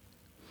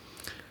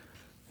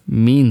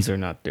 Means are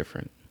not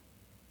different.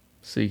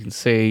 So you can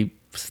say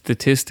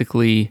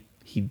statistically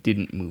he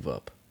didn't move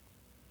up.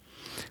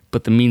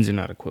 But the means are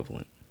not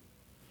equivalent.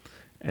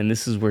 And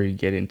this is where you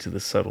get into the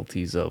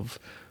subtleties of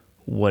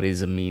what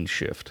is a mean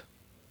shift.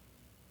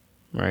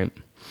 Right?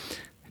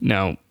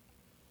 Now,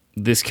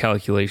 this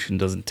calculation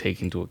doesn't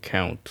take into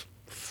account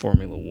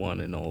Formula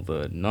One and all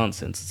the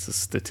nonsense. It's a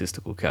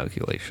statistical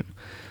calculation.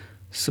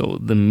 So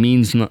the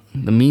means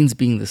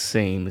being the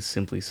same is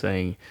simply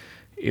saying,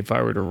 if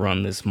I were to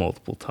run this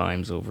multiple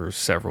times over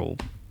several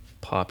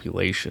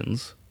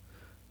populations,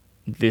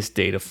 this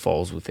data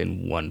falls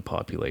within one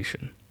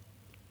population.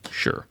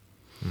 Sure.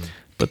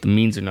 But the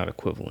means are not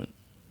equivalent.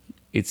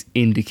 It's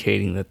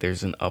indicating that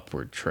there's an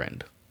upward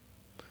trend.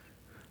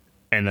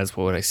 And that's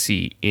what I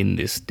see in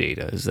this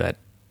data, is that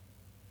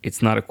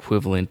it's not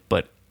equivalent,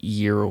 but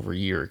year over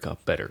year it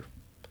got better.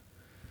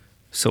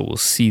 So we'll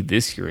see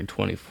this year in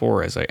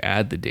 24, as I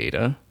add the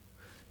data,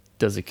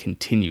 does it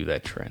continue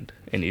that trend?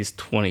 And is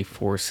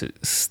 24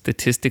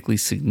 statistically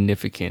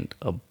significant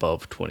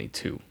above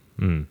 22?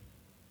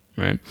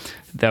 Right?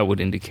 That would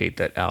indicate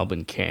that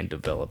Albon can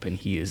develop, and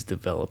he is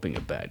developing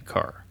a bad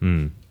car.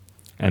 And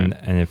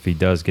And if he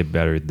does get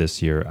better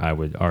this year, I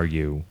would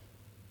argue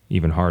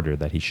even harder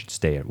that he should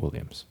stay at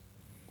Williams.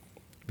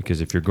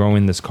 Because if you're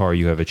growing this car,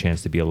 you have a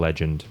chance to be a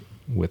legend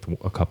with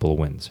a couple of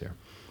wins here.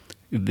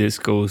 This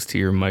goes to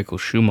your Michael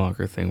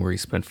Schumacher thing where he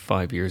spent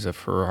 5 years at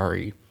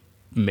Ferrari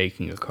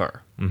making a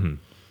car. Mm-hmm.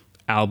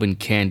 Albon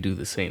can do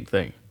the same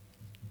thing.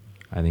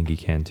 I think he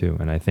can too.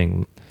 And I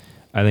think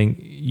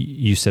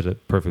you said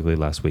it perfectly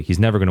last week. He's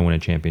never going to win a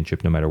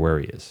championship no matter where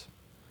he is.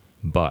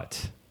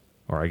 But,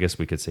 or I guess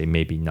we could say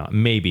maybe not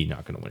going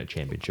to win a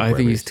championship. I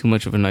think he's too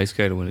much of a nice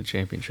guy to win a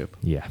championship.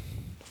 Yeah.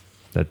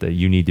 That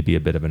you need to be a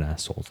bit of an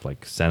asshole.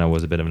 Like Senna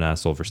was a bit of an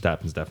asshole.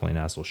 Verstappen's definitely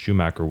an asshole.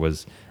 Schumacher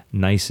was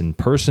nice in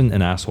person,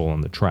 an asshole on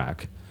the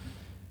track.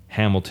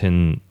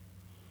 Hamilton,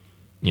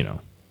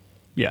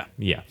 Yeah.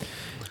 Yeah.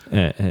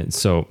 And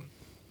so,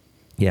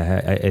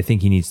 yeah, I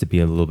think he needs to be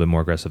a little bit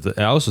more aggressive.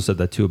 I also said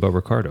that too about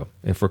Ricciardo.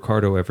 If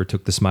Ricciardo ever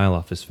took the smile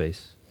off his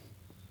face,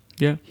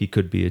 yeah, he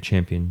could be a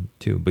champion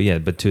too.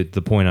 But to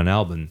the point on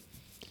Albon,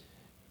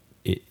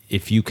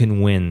 if you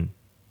can win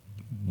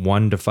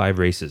 1 to 5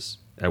 races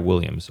at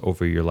Williams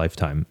over your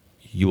lifetime,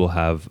 you will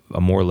have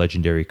a more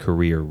legendary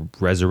career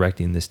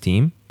resurrecting this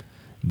team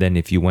than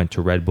if you went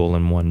to Red Bull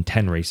and won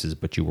 10 races,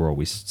 but you were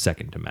always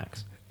second to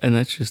Max. And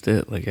that's just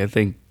it. Like, I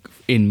think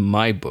in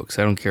my books,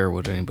 I don't care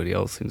what anybody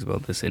else thinks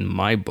about this. In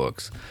my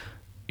books,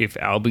 if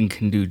Albon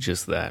can do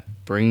just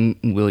that, bring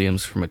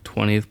Williams from a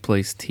 20th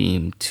place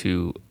team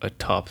to a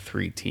top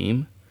 3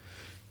 team,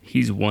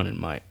 he's won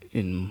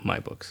in my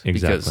books.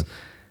 Exactly. Because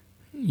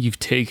you've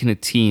taken a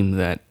team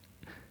that,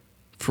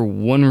 for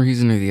one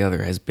reason or the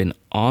other, has been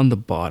on the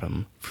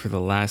bottom for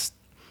the last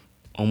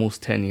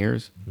almost 10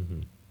 years.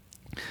 Mm-hmm.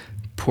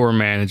 Poor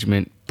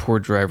management, poor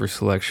driver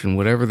selection,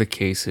 whatever the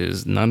case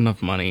is, not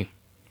enough money.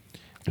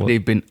 Well,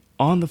 they've been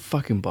on the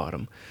fucking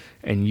bottom,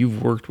 and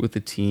you've worked with the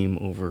team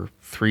over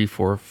 3,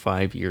 4,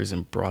 5 years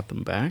and brought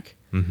them back.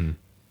 Mm-hmm.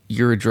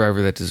 You're a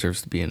driver that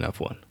deserves to be an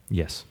F1.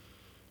 Yes.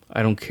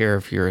 I don't care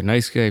if you're a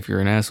nice guy, if you're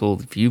an asshole.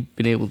 If you've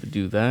been able to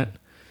do that,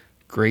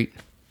 great.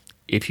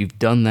 If you've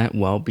done that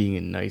while being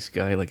a nice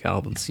guy like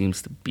Albon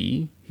seems to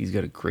be, he's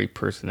got a great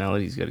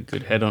personality, he's got a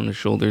good head on his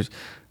shoulders,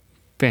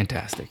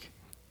 fantastic.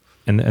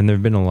 And there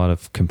have been a lot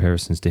of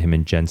comparisons to him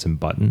and Jenson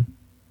Button.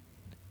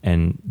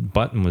 And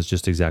Button was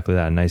just exactly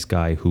that, a nice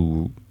guy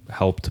who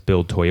helped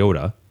build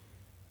Toyota.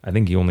 I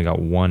think he only got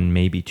 1,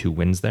 maybe 2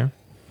 wins there.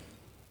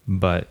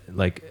 But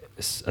like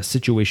a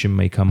situation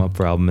may come up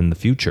for Albon in the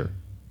future.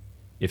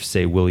 If,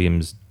 say,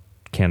 Williams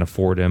can't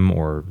afford him,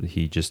 or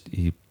he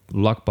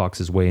luck box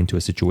his way into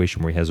a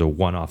situation where he has a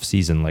one-off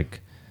season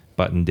like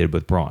Button did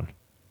with Braun.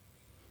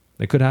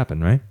 It could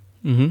happen, right?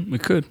 Mm-hmm,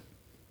 it could.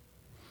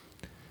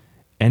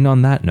 And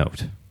on that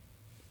note...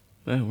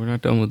 Yeah, we're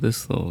not done with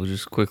this, though.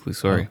 Just quickly,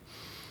 sorry.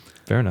 Oh,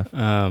 fair enough.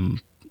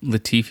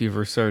 Latifi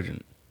versus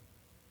Sargeant.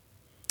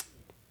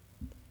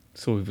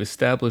 So we've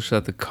established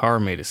that the car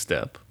made a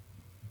step.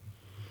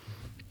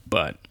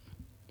 But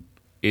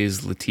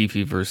is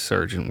Latifi versus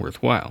Sargeant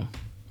worthwhile?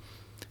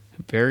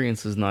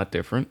 Variance is not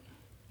different.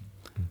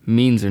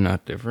 Means are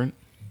not different.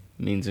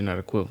 Means are not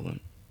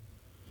equivalent.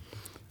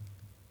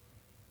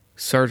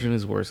 Sargeant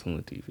is worse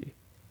than Latifi.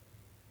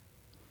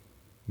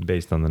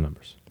 Based on the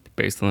numbers.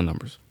 Based on the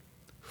numbers.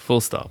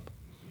 Full stop.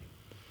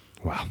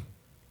 Wow.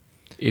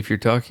 If you're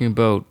talking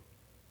about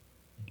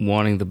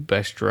wanting the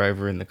best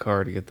driver in the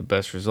car to get the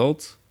best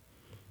results,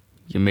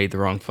 you made the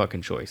wrong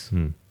fucking choice.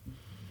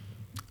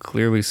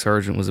 Clearly,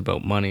 Sargeant was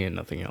about money and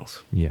nothing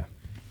else. Yeah.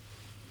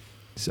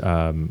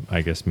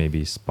 I guess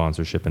maybe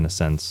sponsorship in a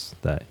sense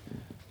that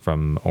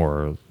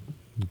or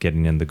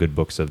getting in the good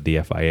books of the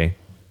FIA.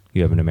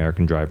 You have an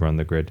American driver on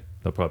the grid.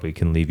 They'll probably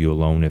can leave you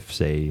alone if,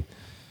 say,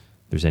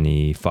 there's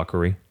any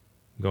fuckery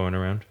going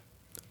around.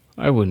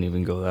 I wouldn't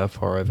even go that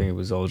far. I think it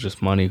was all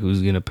just money.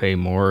 Who's going to pay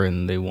more?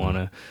 And they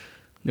want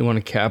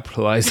to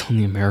capitalize on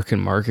the American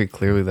market.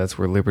 Clearly, that's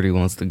where Liberty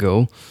wants to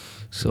go.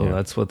 So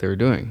That's what they're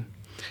doing.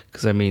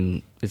 Because, I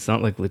mean, it's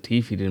not like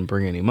Latifi didn't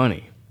bring any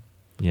money.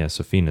 Yeah,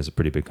 Safina is a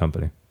pretty big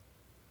company.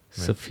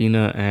 Right?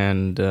 Safina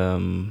and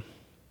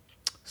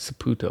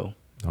Saputo.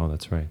 Oh,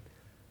 that's right.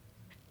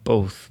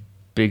 Both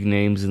big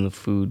names in the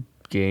food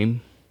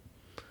game.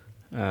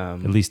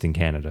 At least in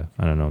Canada.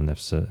 I don't know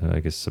if I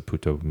guess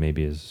Saputo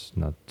maybe is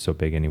not so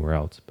big anywhere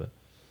else, but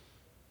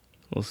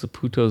well,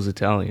 Saputo's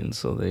Italian,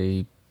 so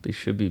they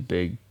should be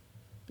big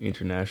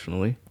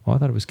internationally. Oh, I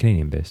thought it was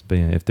Canadian based, but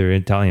yeah, if they're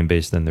Italian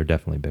based, then they're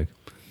definitely big.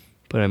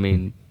 But I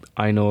mean,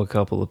 I know a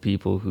couple of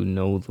people who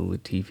know the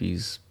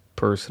Latifis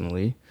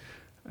personally,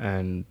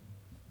 and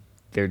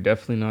they're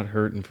definitely not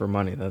hurting for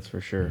money. That's for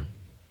sure.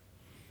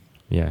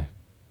 Yeah.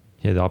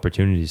 He had the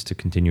opportunities to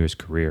continue his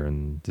career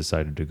and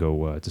decided to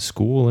go to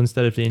school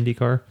instead of to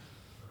IndyCar.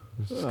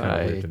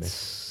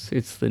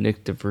 It's the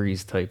Nick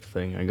DeVries type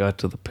thing. I got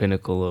to the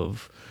pinnacle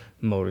of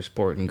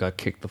motorsport and got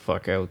kicked the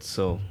fuck out,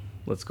 so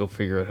let's go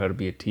figure out how to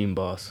be a team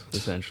boss,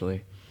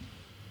 essentially.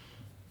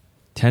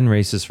 10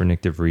 races for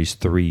Nick DeVries,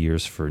 3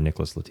 years for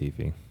Nicholas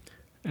Latifi.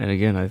 And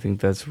again, I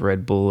think that's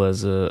Red Bull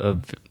as a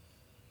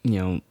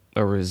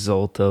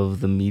result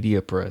of the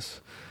media press.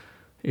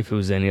 If it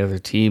was any other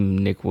team,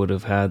 Nick would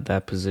have had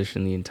that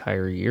position the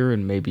entire year,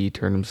 and maybe he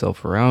turned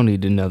himself around. He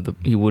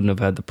wouldn't have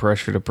had the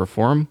pressure to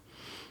perform,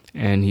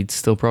 and he'd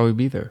still probably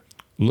be there.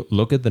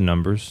 Look at the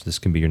numbers. This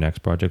can be your next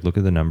project. Look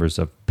at the numbers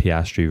of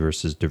Piastri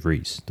versus De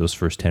Vries. Those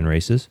first 10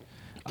 races.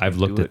 I've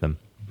looked at them.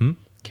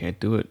 Can't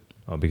do it.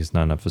 Oh, because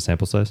not enough of a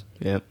sample size?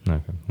 Yep.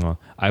 Okay. Well,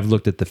 I've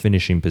looked at the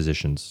finishing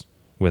positions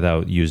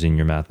without using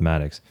your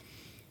mathematics.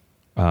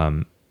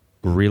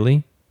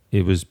 Really?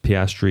 It was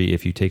Piastri,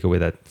 if you take away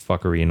that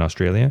fuckery in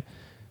Australia,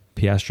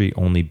 Piastri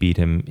only beat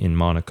him in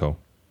Monaco,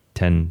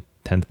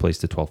 10th place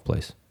to 12th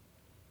place.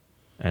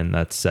 And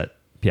that set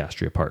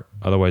Piastri apart.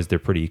 Otherwise, they're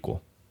pretty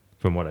equal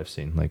from what I've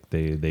seen. Like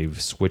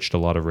they've switched a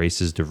lot of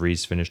races. De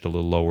Vries finished a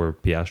little lower.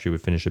 Piastri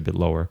would finish a bit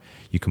lower.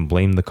 You can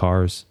blame the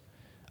cars.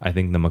 I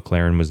think the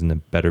McLaren was in a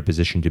better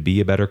position to be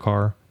a better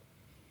car.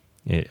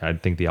 I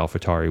think the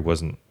AlphaTauri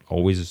wasn't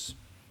always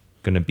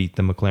going to beat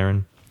the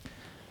McLaren.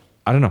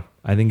 I don't know.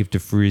 I think if De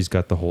Vries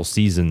got the whole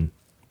season,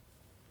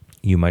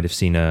 you might have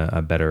seen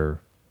a better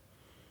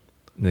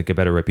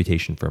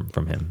reputation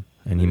from him,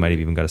 and he might have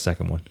even got a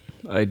second one.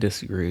 I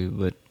disagree,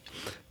 but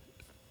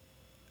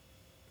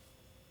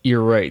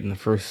you're right. In the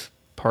first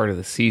part of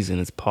the season,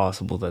 it's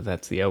possible that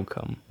that's the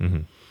outcome.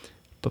 Mm-hmm.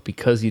 But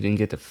because you didn't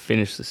get to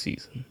finish the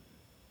season,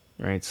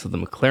 right? So the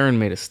McLaren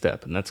made a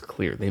step, and that's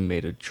clear. They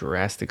made a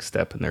drastic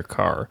step in their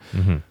car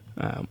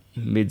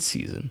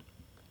mid-season.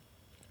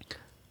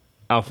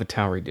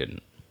 AlphaTauri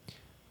didn't.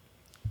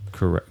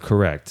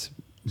 Correct.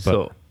 But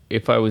So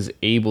if I was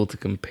able to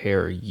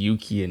compare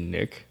Yuki and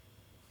Nick,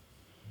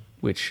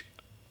 which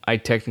I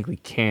technically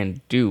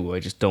can do, I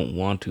just don't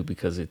want to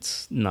because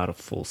it's not a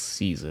full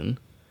season,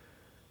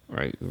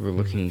 right? We're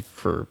looking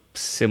for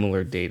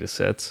similar data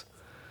sets.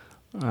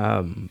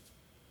 The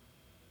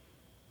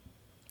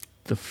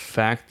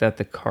fact that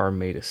the car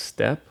made a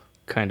step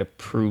kind of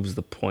proves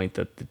the point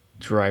that the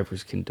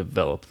drivers can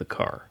develop the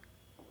car.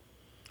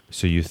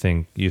 So you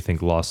think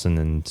Lawson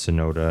and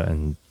Tsunoda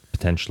and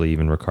potentially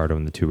even Ricciardo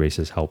in the two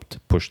races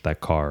helped push that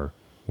car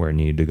where it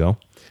needed to go?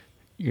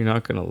 You're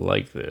not going to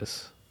like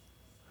this,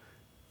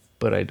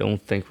 but I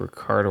don't think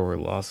Ricciardo or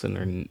Lawson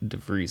or De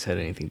Vries had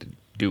anything to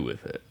do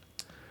with it.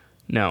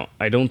 Now,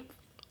 I don't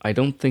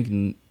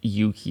think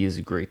Yuki is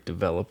a great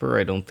developer.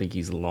 I don't think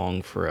he's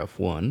long for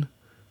F1,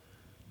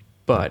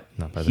 but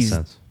Not by the he's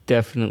sense.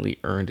 definitely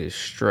earned his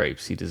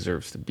stripes. He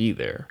deserves to be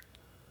there.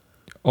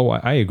 Oh,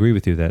 I agree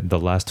with you that the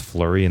last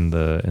flurry in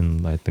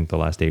I think the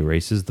last 8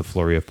 races, the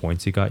flurry of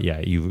points he got,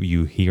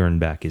 he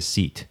earned back his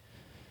seat.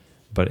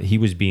 But he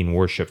was being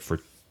worshipped for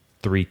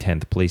 3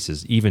 10th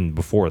places even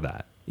before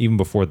that. Even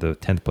before the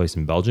 10th place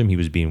in Belgium, he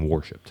was being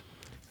worshipped.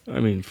 I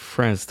mean,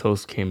 Franz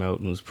Tost came out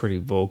and was pretty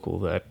vocal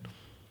that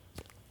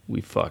we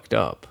fucked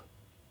up.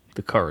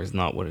 The car is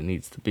not what it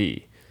needs to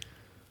be.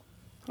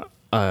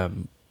 But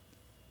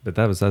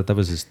that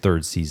was his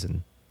 3rd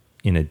season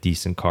in a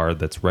decent car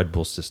that's Red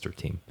Bull's sister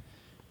team.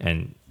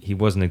 And he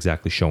wasn't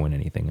exactly showing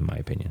anything, in my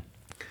opinion.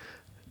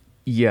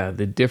 Yeah,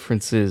 the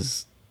difference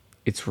is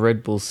it's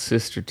Red Bull's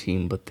sister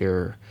team, but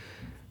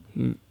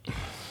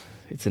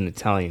it's an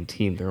Italian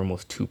team. They're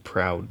almost too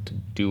proud to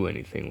do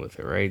anything with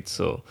it, right?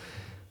 So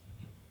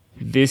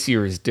this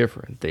year is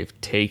different.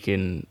 They've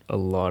taken a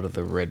lot of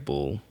the Red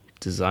Bull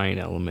design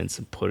elements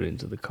and put it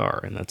into the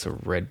car, and that's a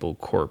Red Bull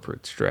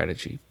corporate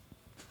strategy.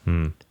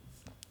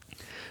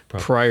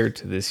 Prior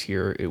to this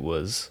year, it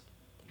was,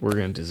 we're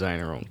going to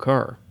design our own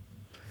car.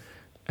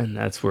 And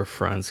that's where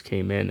Franz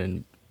came in,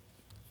 and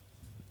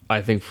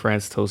I think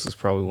Franz Tost is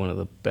probably one of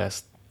the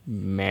best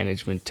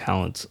management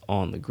talents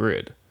on the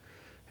grid.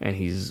 And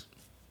he's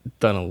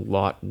done a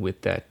lot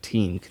with that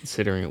team,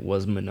 considering it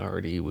was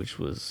Minardi, which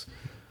was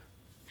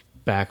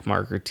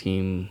backmarker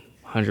team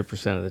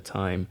 100% of the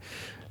time.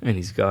 And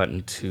he's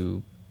gotten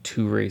to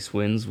 2 race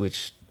wins,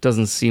 which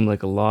doesn't seem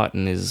like a lot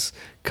and is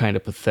kind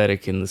of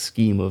pathetic in the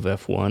scheme of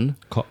F1.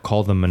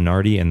 Call them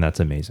Minardi, and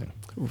that's amazing.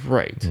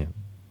 Right. Yeah.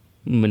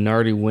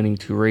 Minardi winning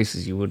 2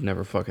 races, you would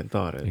never fucking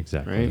thought it.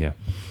 Exactly, right? yeah.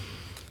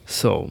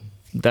 So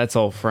that's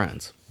all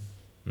Franz.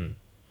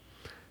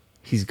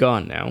 He's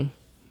gone now,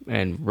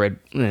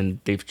 and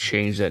they've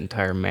changed that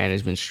entire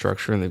management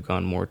structure, and they've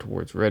gone more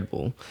towards Red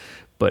Bull.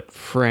 But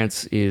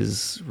France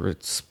is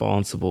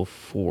responsible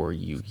for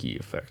Yuki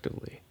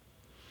effectively.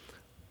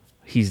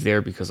 He's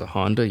there because of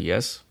Honda,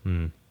 yes.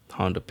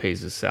 Honda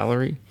pays his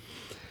salary.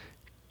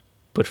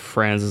 But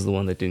Franz is the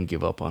one that didn't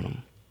give up on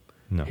him.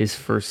 No. His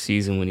first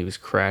season when he was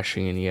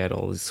crashing and he had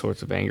all these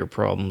sorts of anger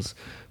problems,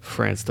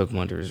 France took him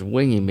under his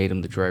wing. He made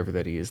him the driver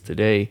that he is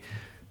today.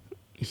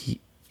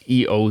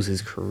 He owes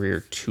his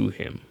career to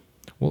him.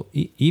 Well,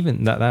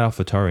 even that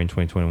AlphaTauri in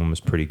 2021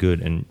 was pretty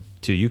good, and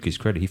to Yuki's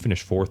credit, he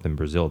finished 4th in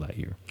Brazil that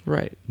year.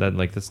 Right.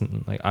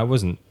 I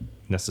wasn't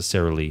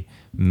necessarily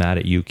mad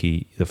at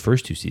Yuki the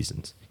first 2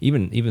 seasons.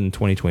 Even in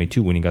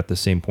 2022 when he got the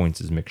same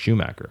points as Mick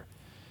Schumacher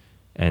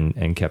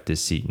and kept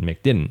his seat and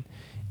Mick didn't.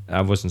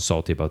 I wasn't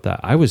salty about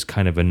that. I was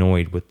kind of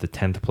annoyed with the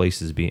 10th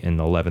places and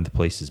the 11th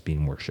places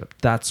being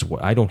worshipped. That's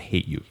what I don't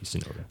hate Yuki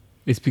Tsunoda.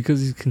 It's because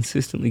he's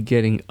consistently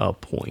getting a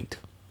point.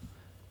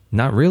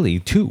 Not really.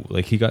 2.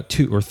 Like, he got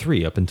 2 or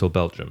 3 up until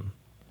Belgium,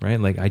 right?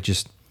 Like,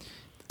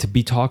 to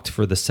be talked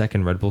for the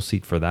second Red Bull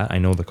seat for that, I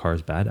know the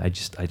car's bad.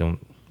 I don't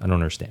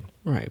understand.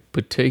 Right,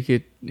 but take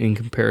it in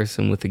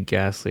comparison with the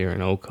Gasly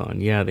and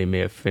Ocon. Yeah, they may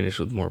have finished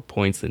with more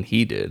points than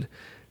he did,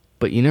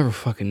 but you never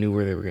fucking knew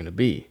where they were going to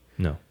be.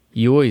 No.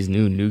 You always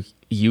knew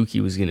Yuki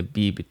was going to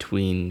be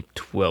between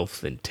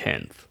 12th and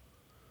 10th.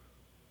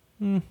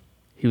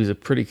 He was a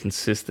pretty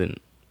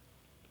consistent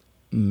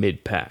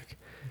mid-pack.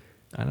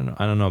 I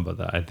don't know about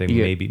that. I think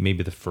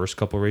maybe the first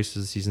couple races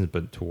of the season,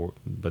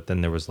 but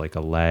then there was like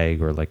a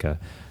lag or like a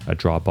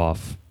drop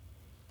off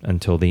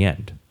until the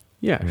end.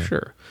 Yeah,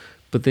 sure.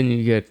 But then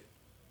you get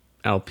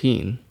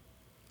Alpine.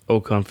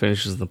 Ocon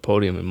finishes the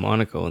podium in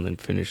Monaco and then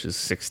finishes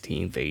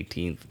 16th,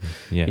 18th.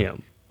 Yeah. You know,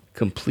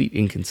 complete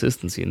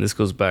inconsistency. And this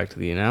goes back to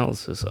the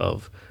analysis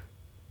of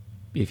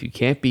if you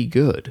can't be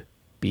good,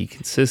 be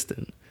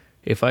consistent.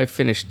 If I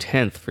finish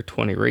 10th for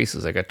 20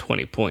 races, I got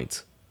 20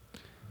 points.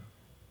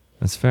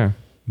 That's fair.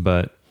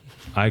 But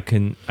I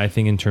think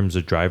in terms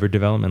of driver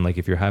development, like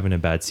if you're having a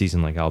bad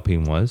season like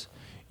Alpine was,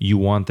 you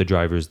want the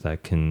drivers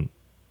that can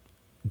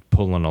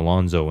pull on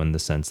Alonso in the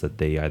sense that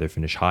they either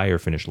finish high or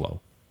finish low.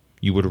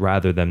 You would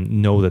rather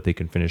them know that they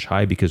can finish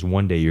high because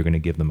one day you're going to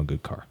give them a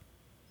good car.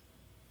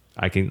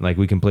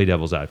 We can play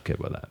devil's advocate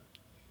with that.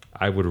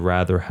 I would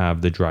rather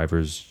have the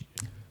drivers.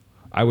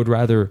 I would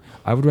rather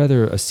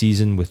a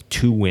season with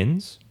 2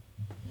 wins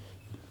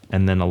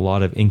and then a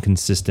lot of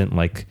inconsistent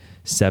like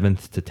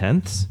 7th to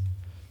 10ths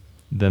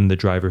than the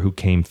driver who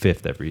came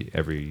 5th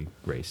every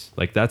race.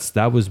 Like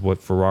that was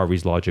what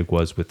Ferrari's logic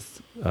was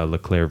with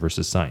Leclerc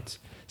versus Sainz.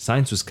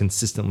 Sainz was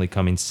consistently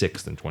coming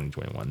 6th in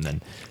 2021,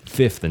 then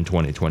 5th in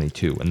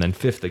 2022, and then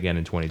 5th again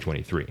in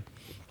 2023.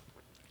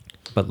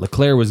 But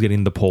Leclerc was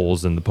getting the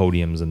poles and the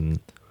podiums, and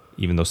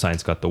even though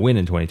Sainz got the win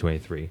in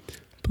 2023.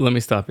 But let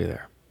me stop you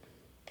there.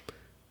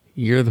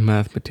 You're the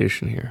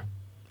mathematician here.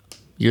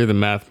 You're the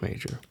math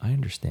major. I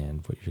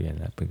understand what you're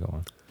getting at, but go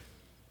on.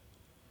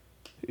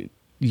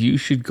 You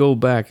should go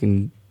back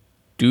and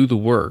do the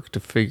work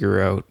to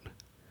figure out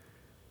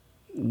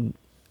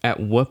at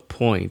what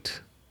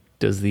point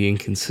does the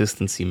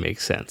inconsistency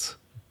make sense.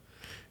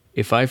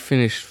 If I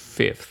finish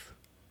 1st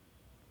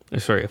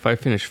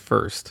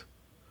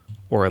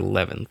or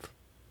 11th,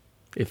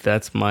 if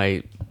that's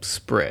my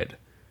spread,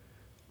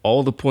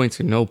 all the points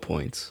or no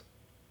points,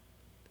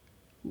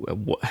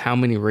 how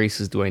many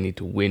races do I need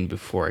to win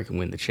before I can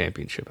win the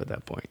championship at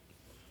that point?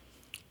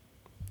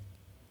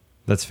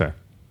 That's fair.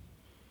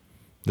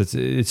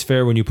 It's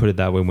fair when you put it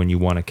that way, when you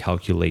want to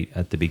calculate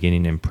at the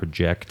beginning and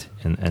project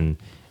and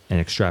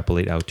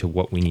extrapolate out to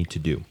what we need to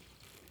do.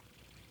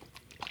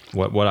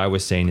 What I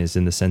was saying is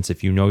in the sense,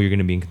 if you know you're going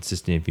to be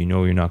inconsistent, if you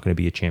know you're not going to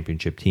be a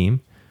championship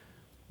team,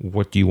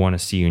 what do you want to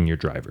see in your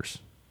drivers?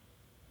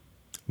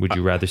 Would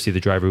you rather see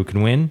the driver who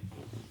can win,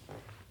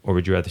 or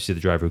would you rather see the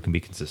driver who can be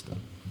consistent?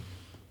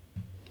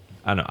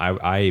 I don't know.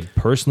 I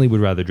personally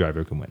would rather driver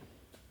who can win.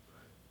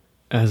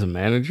 As a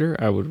manager,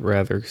 I would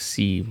rather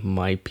see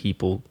my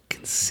people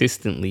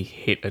consistently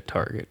hit a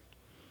target.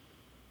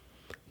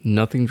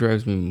 Nothing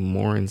drives me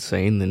more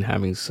insane than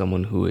having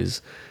someone who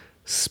is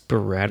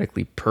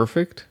sporadically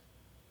perfect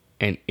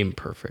and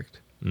imperfect.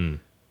 In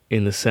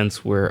the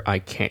sense where I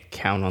can't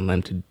count on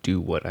them to do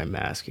what I'm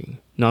asking.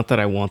 Not that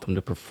I want them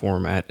to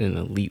perform at an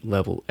elite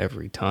level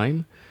every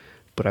time,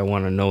 but I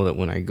want to know that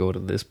when I go to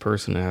this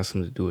person and ask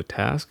them to do a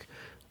task,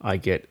 I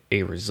get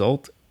a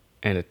result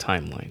and a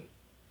timeline.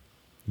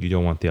 You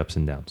don't want the ups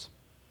and downs.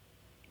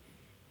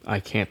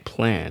 I can't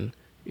plan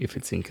if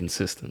it's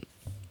inconsistent.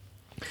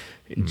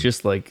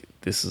 Just like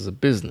this is a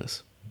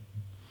business.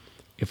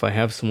 If I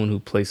have someone who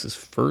places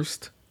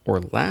first or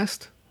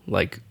last,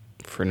 like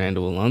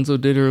Fernando Alonso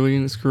did early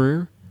in his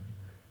career,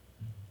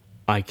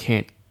 I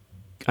can't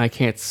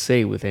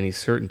say with any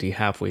certainty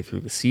halfway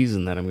through the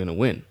season that I'm going to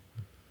win.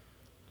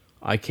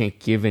 I can't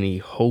give any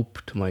hope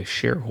to my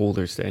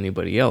shareholders, to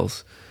anybody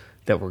else,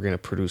 that we're going to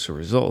produce a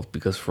result,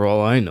 because for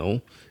all I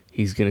know,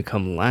 he's going to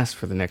come last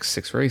for the next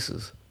 6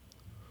 races.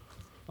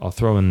 I'll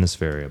throw in this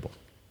variable.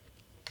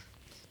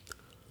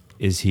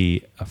 Is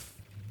he a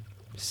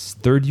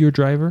third-year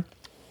driver,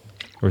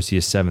 or is he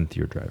a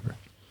 7th-year driver?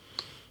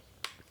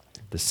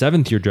 The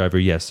 7th-year driver,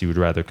 yes, you would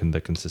rather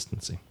the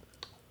consistency,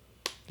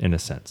 in a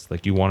sense.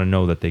 Like, you want to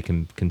know that they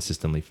can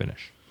consistently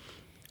finish.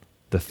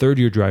 The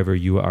 3rd-year driver,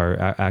 you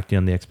are acting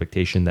on the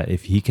expectation that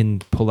if he can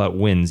pull out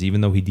wins,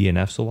 even though he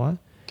DNFs a lot,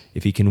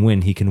 if he can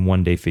win, he can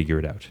one day figure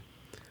it out.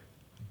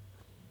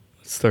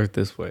 Let's start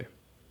this way.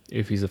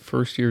 If he's a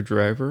first-year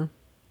driver,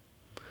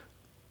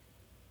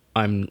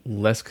 I'm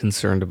less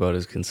concerned about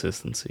his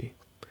consistency,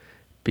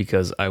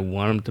 because I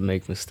want him to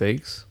make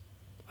mistakes.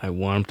 I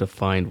want him to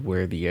find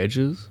where the edge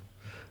is.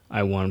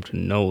 I want him to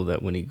know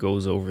that when he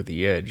goes over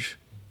the edge,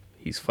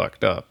 he's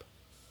fucked up.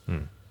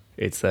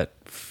 It's that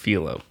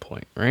feel-out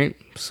point, right?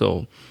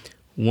 So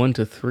 1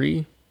 to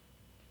 3,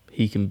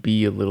 he can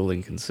be a little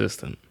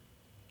inconsistent.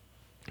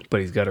 But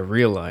he's got to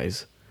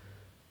realize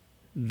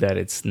that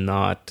it's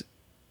not...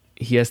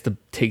 He has to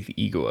take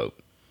the ego out.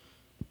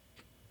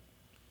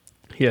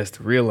 He has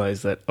to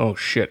realize that, oh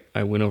shit,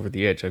 I went over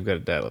the edge. I've got to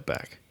dial it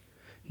back.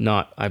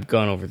 Not, I've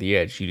gone over the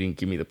edge. You didn't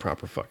give me the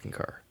proper fucking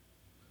car.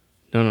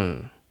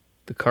 No.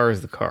 The car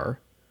is the car.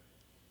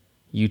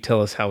 You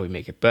tell us how we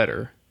make it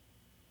better.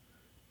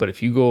 But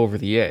if you go over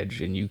the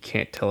edge and you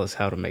can't tell us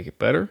how to make it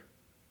better,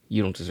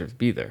 you don't deserve to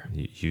be there.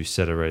 You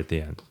said it right at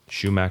the end.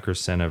 Schumacher,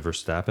 Senna,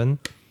 Verstappen,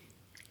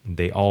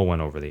 they all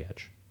went over the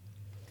edge.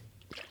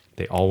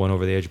 They all went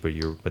over the edge,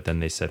 but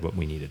then they said what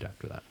we needed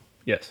after that.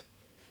 Yes.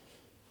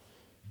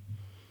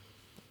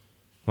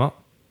 Well,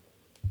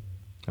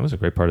 that was a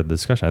great part of the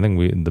discussion. I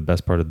think the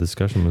best part of the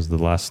discussion was the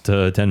last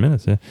 10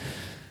 minutes. Yeah.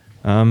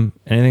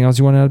 Anything else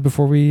you want to add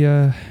before we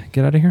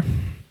get out of here?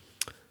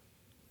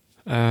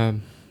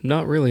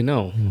 Not really,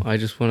 no. I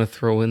just want to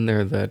throw in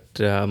there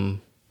that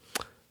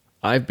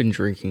I've been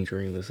drinking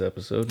during this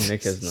episode.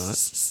 Nick has not.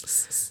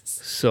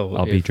 So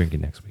I'll be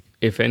drinking next week.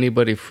 If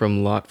anybody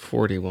from Lot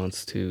 40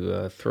 wants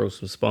to throw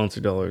some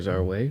sponsor dollars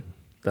our way,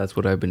 that's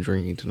what I've been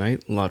drinking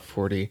tonight. Lot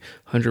 40,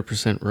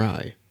 100%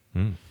 rye.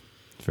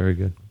 It's very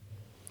good.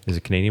 Is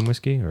it Canadian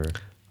whiskey or?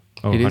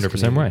 Oh, It is 100%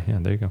 Canadian. rye. Yeah,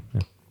 there you go.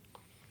 Yeah.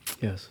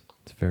 Yes.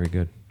 It's very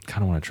good.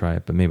 Kind of want to try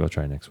it, but maybe I'll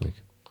try it next week.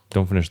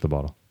 Don't finish the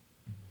bottle.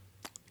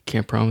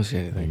 Can't promise you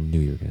I anything. knew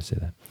you were going to say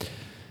that.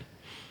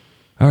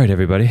 All right,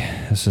 everybody.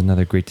 This is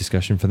another great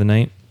discussion for the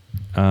night.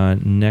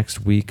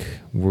 Next week,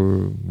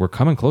 we're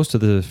coming close to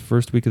the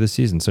first week of the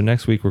season. So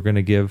next week, we're going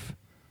to give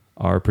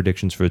our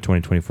predictions for the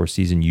 2024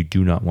 season. You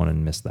do not want to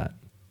miss that.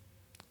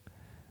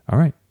 All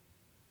right.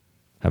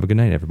 Have a good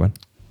night, everyone.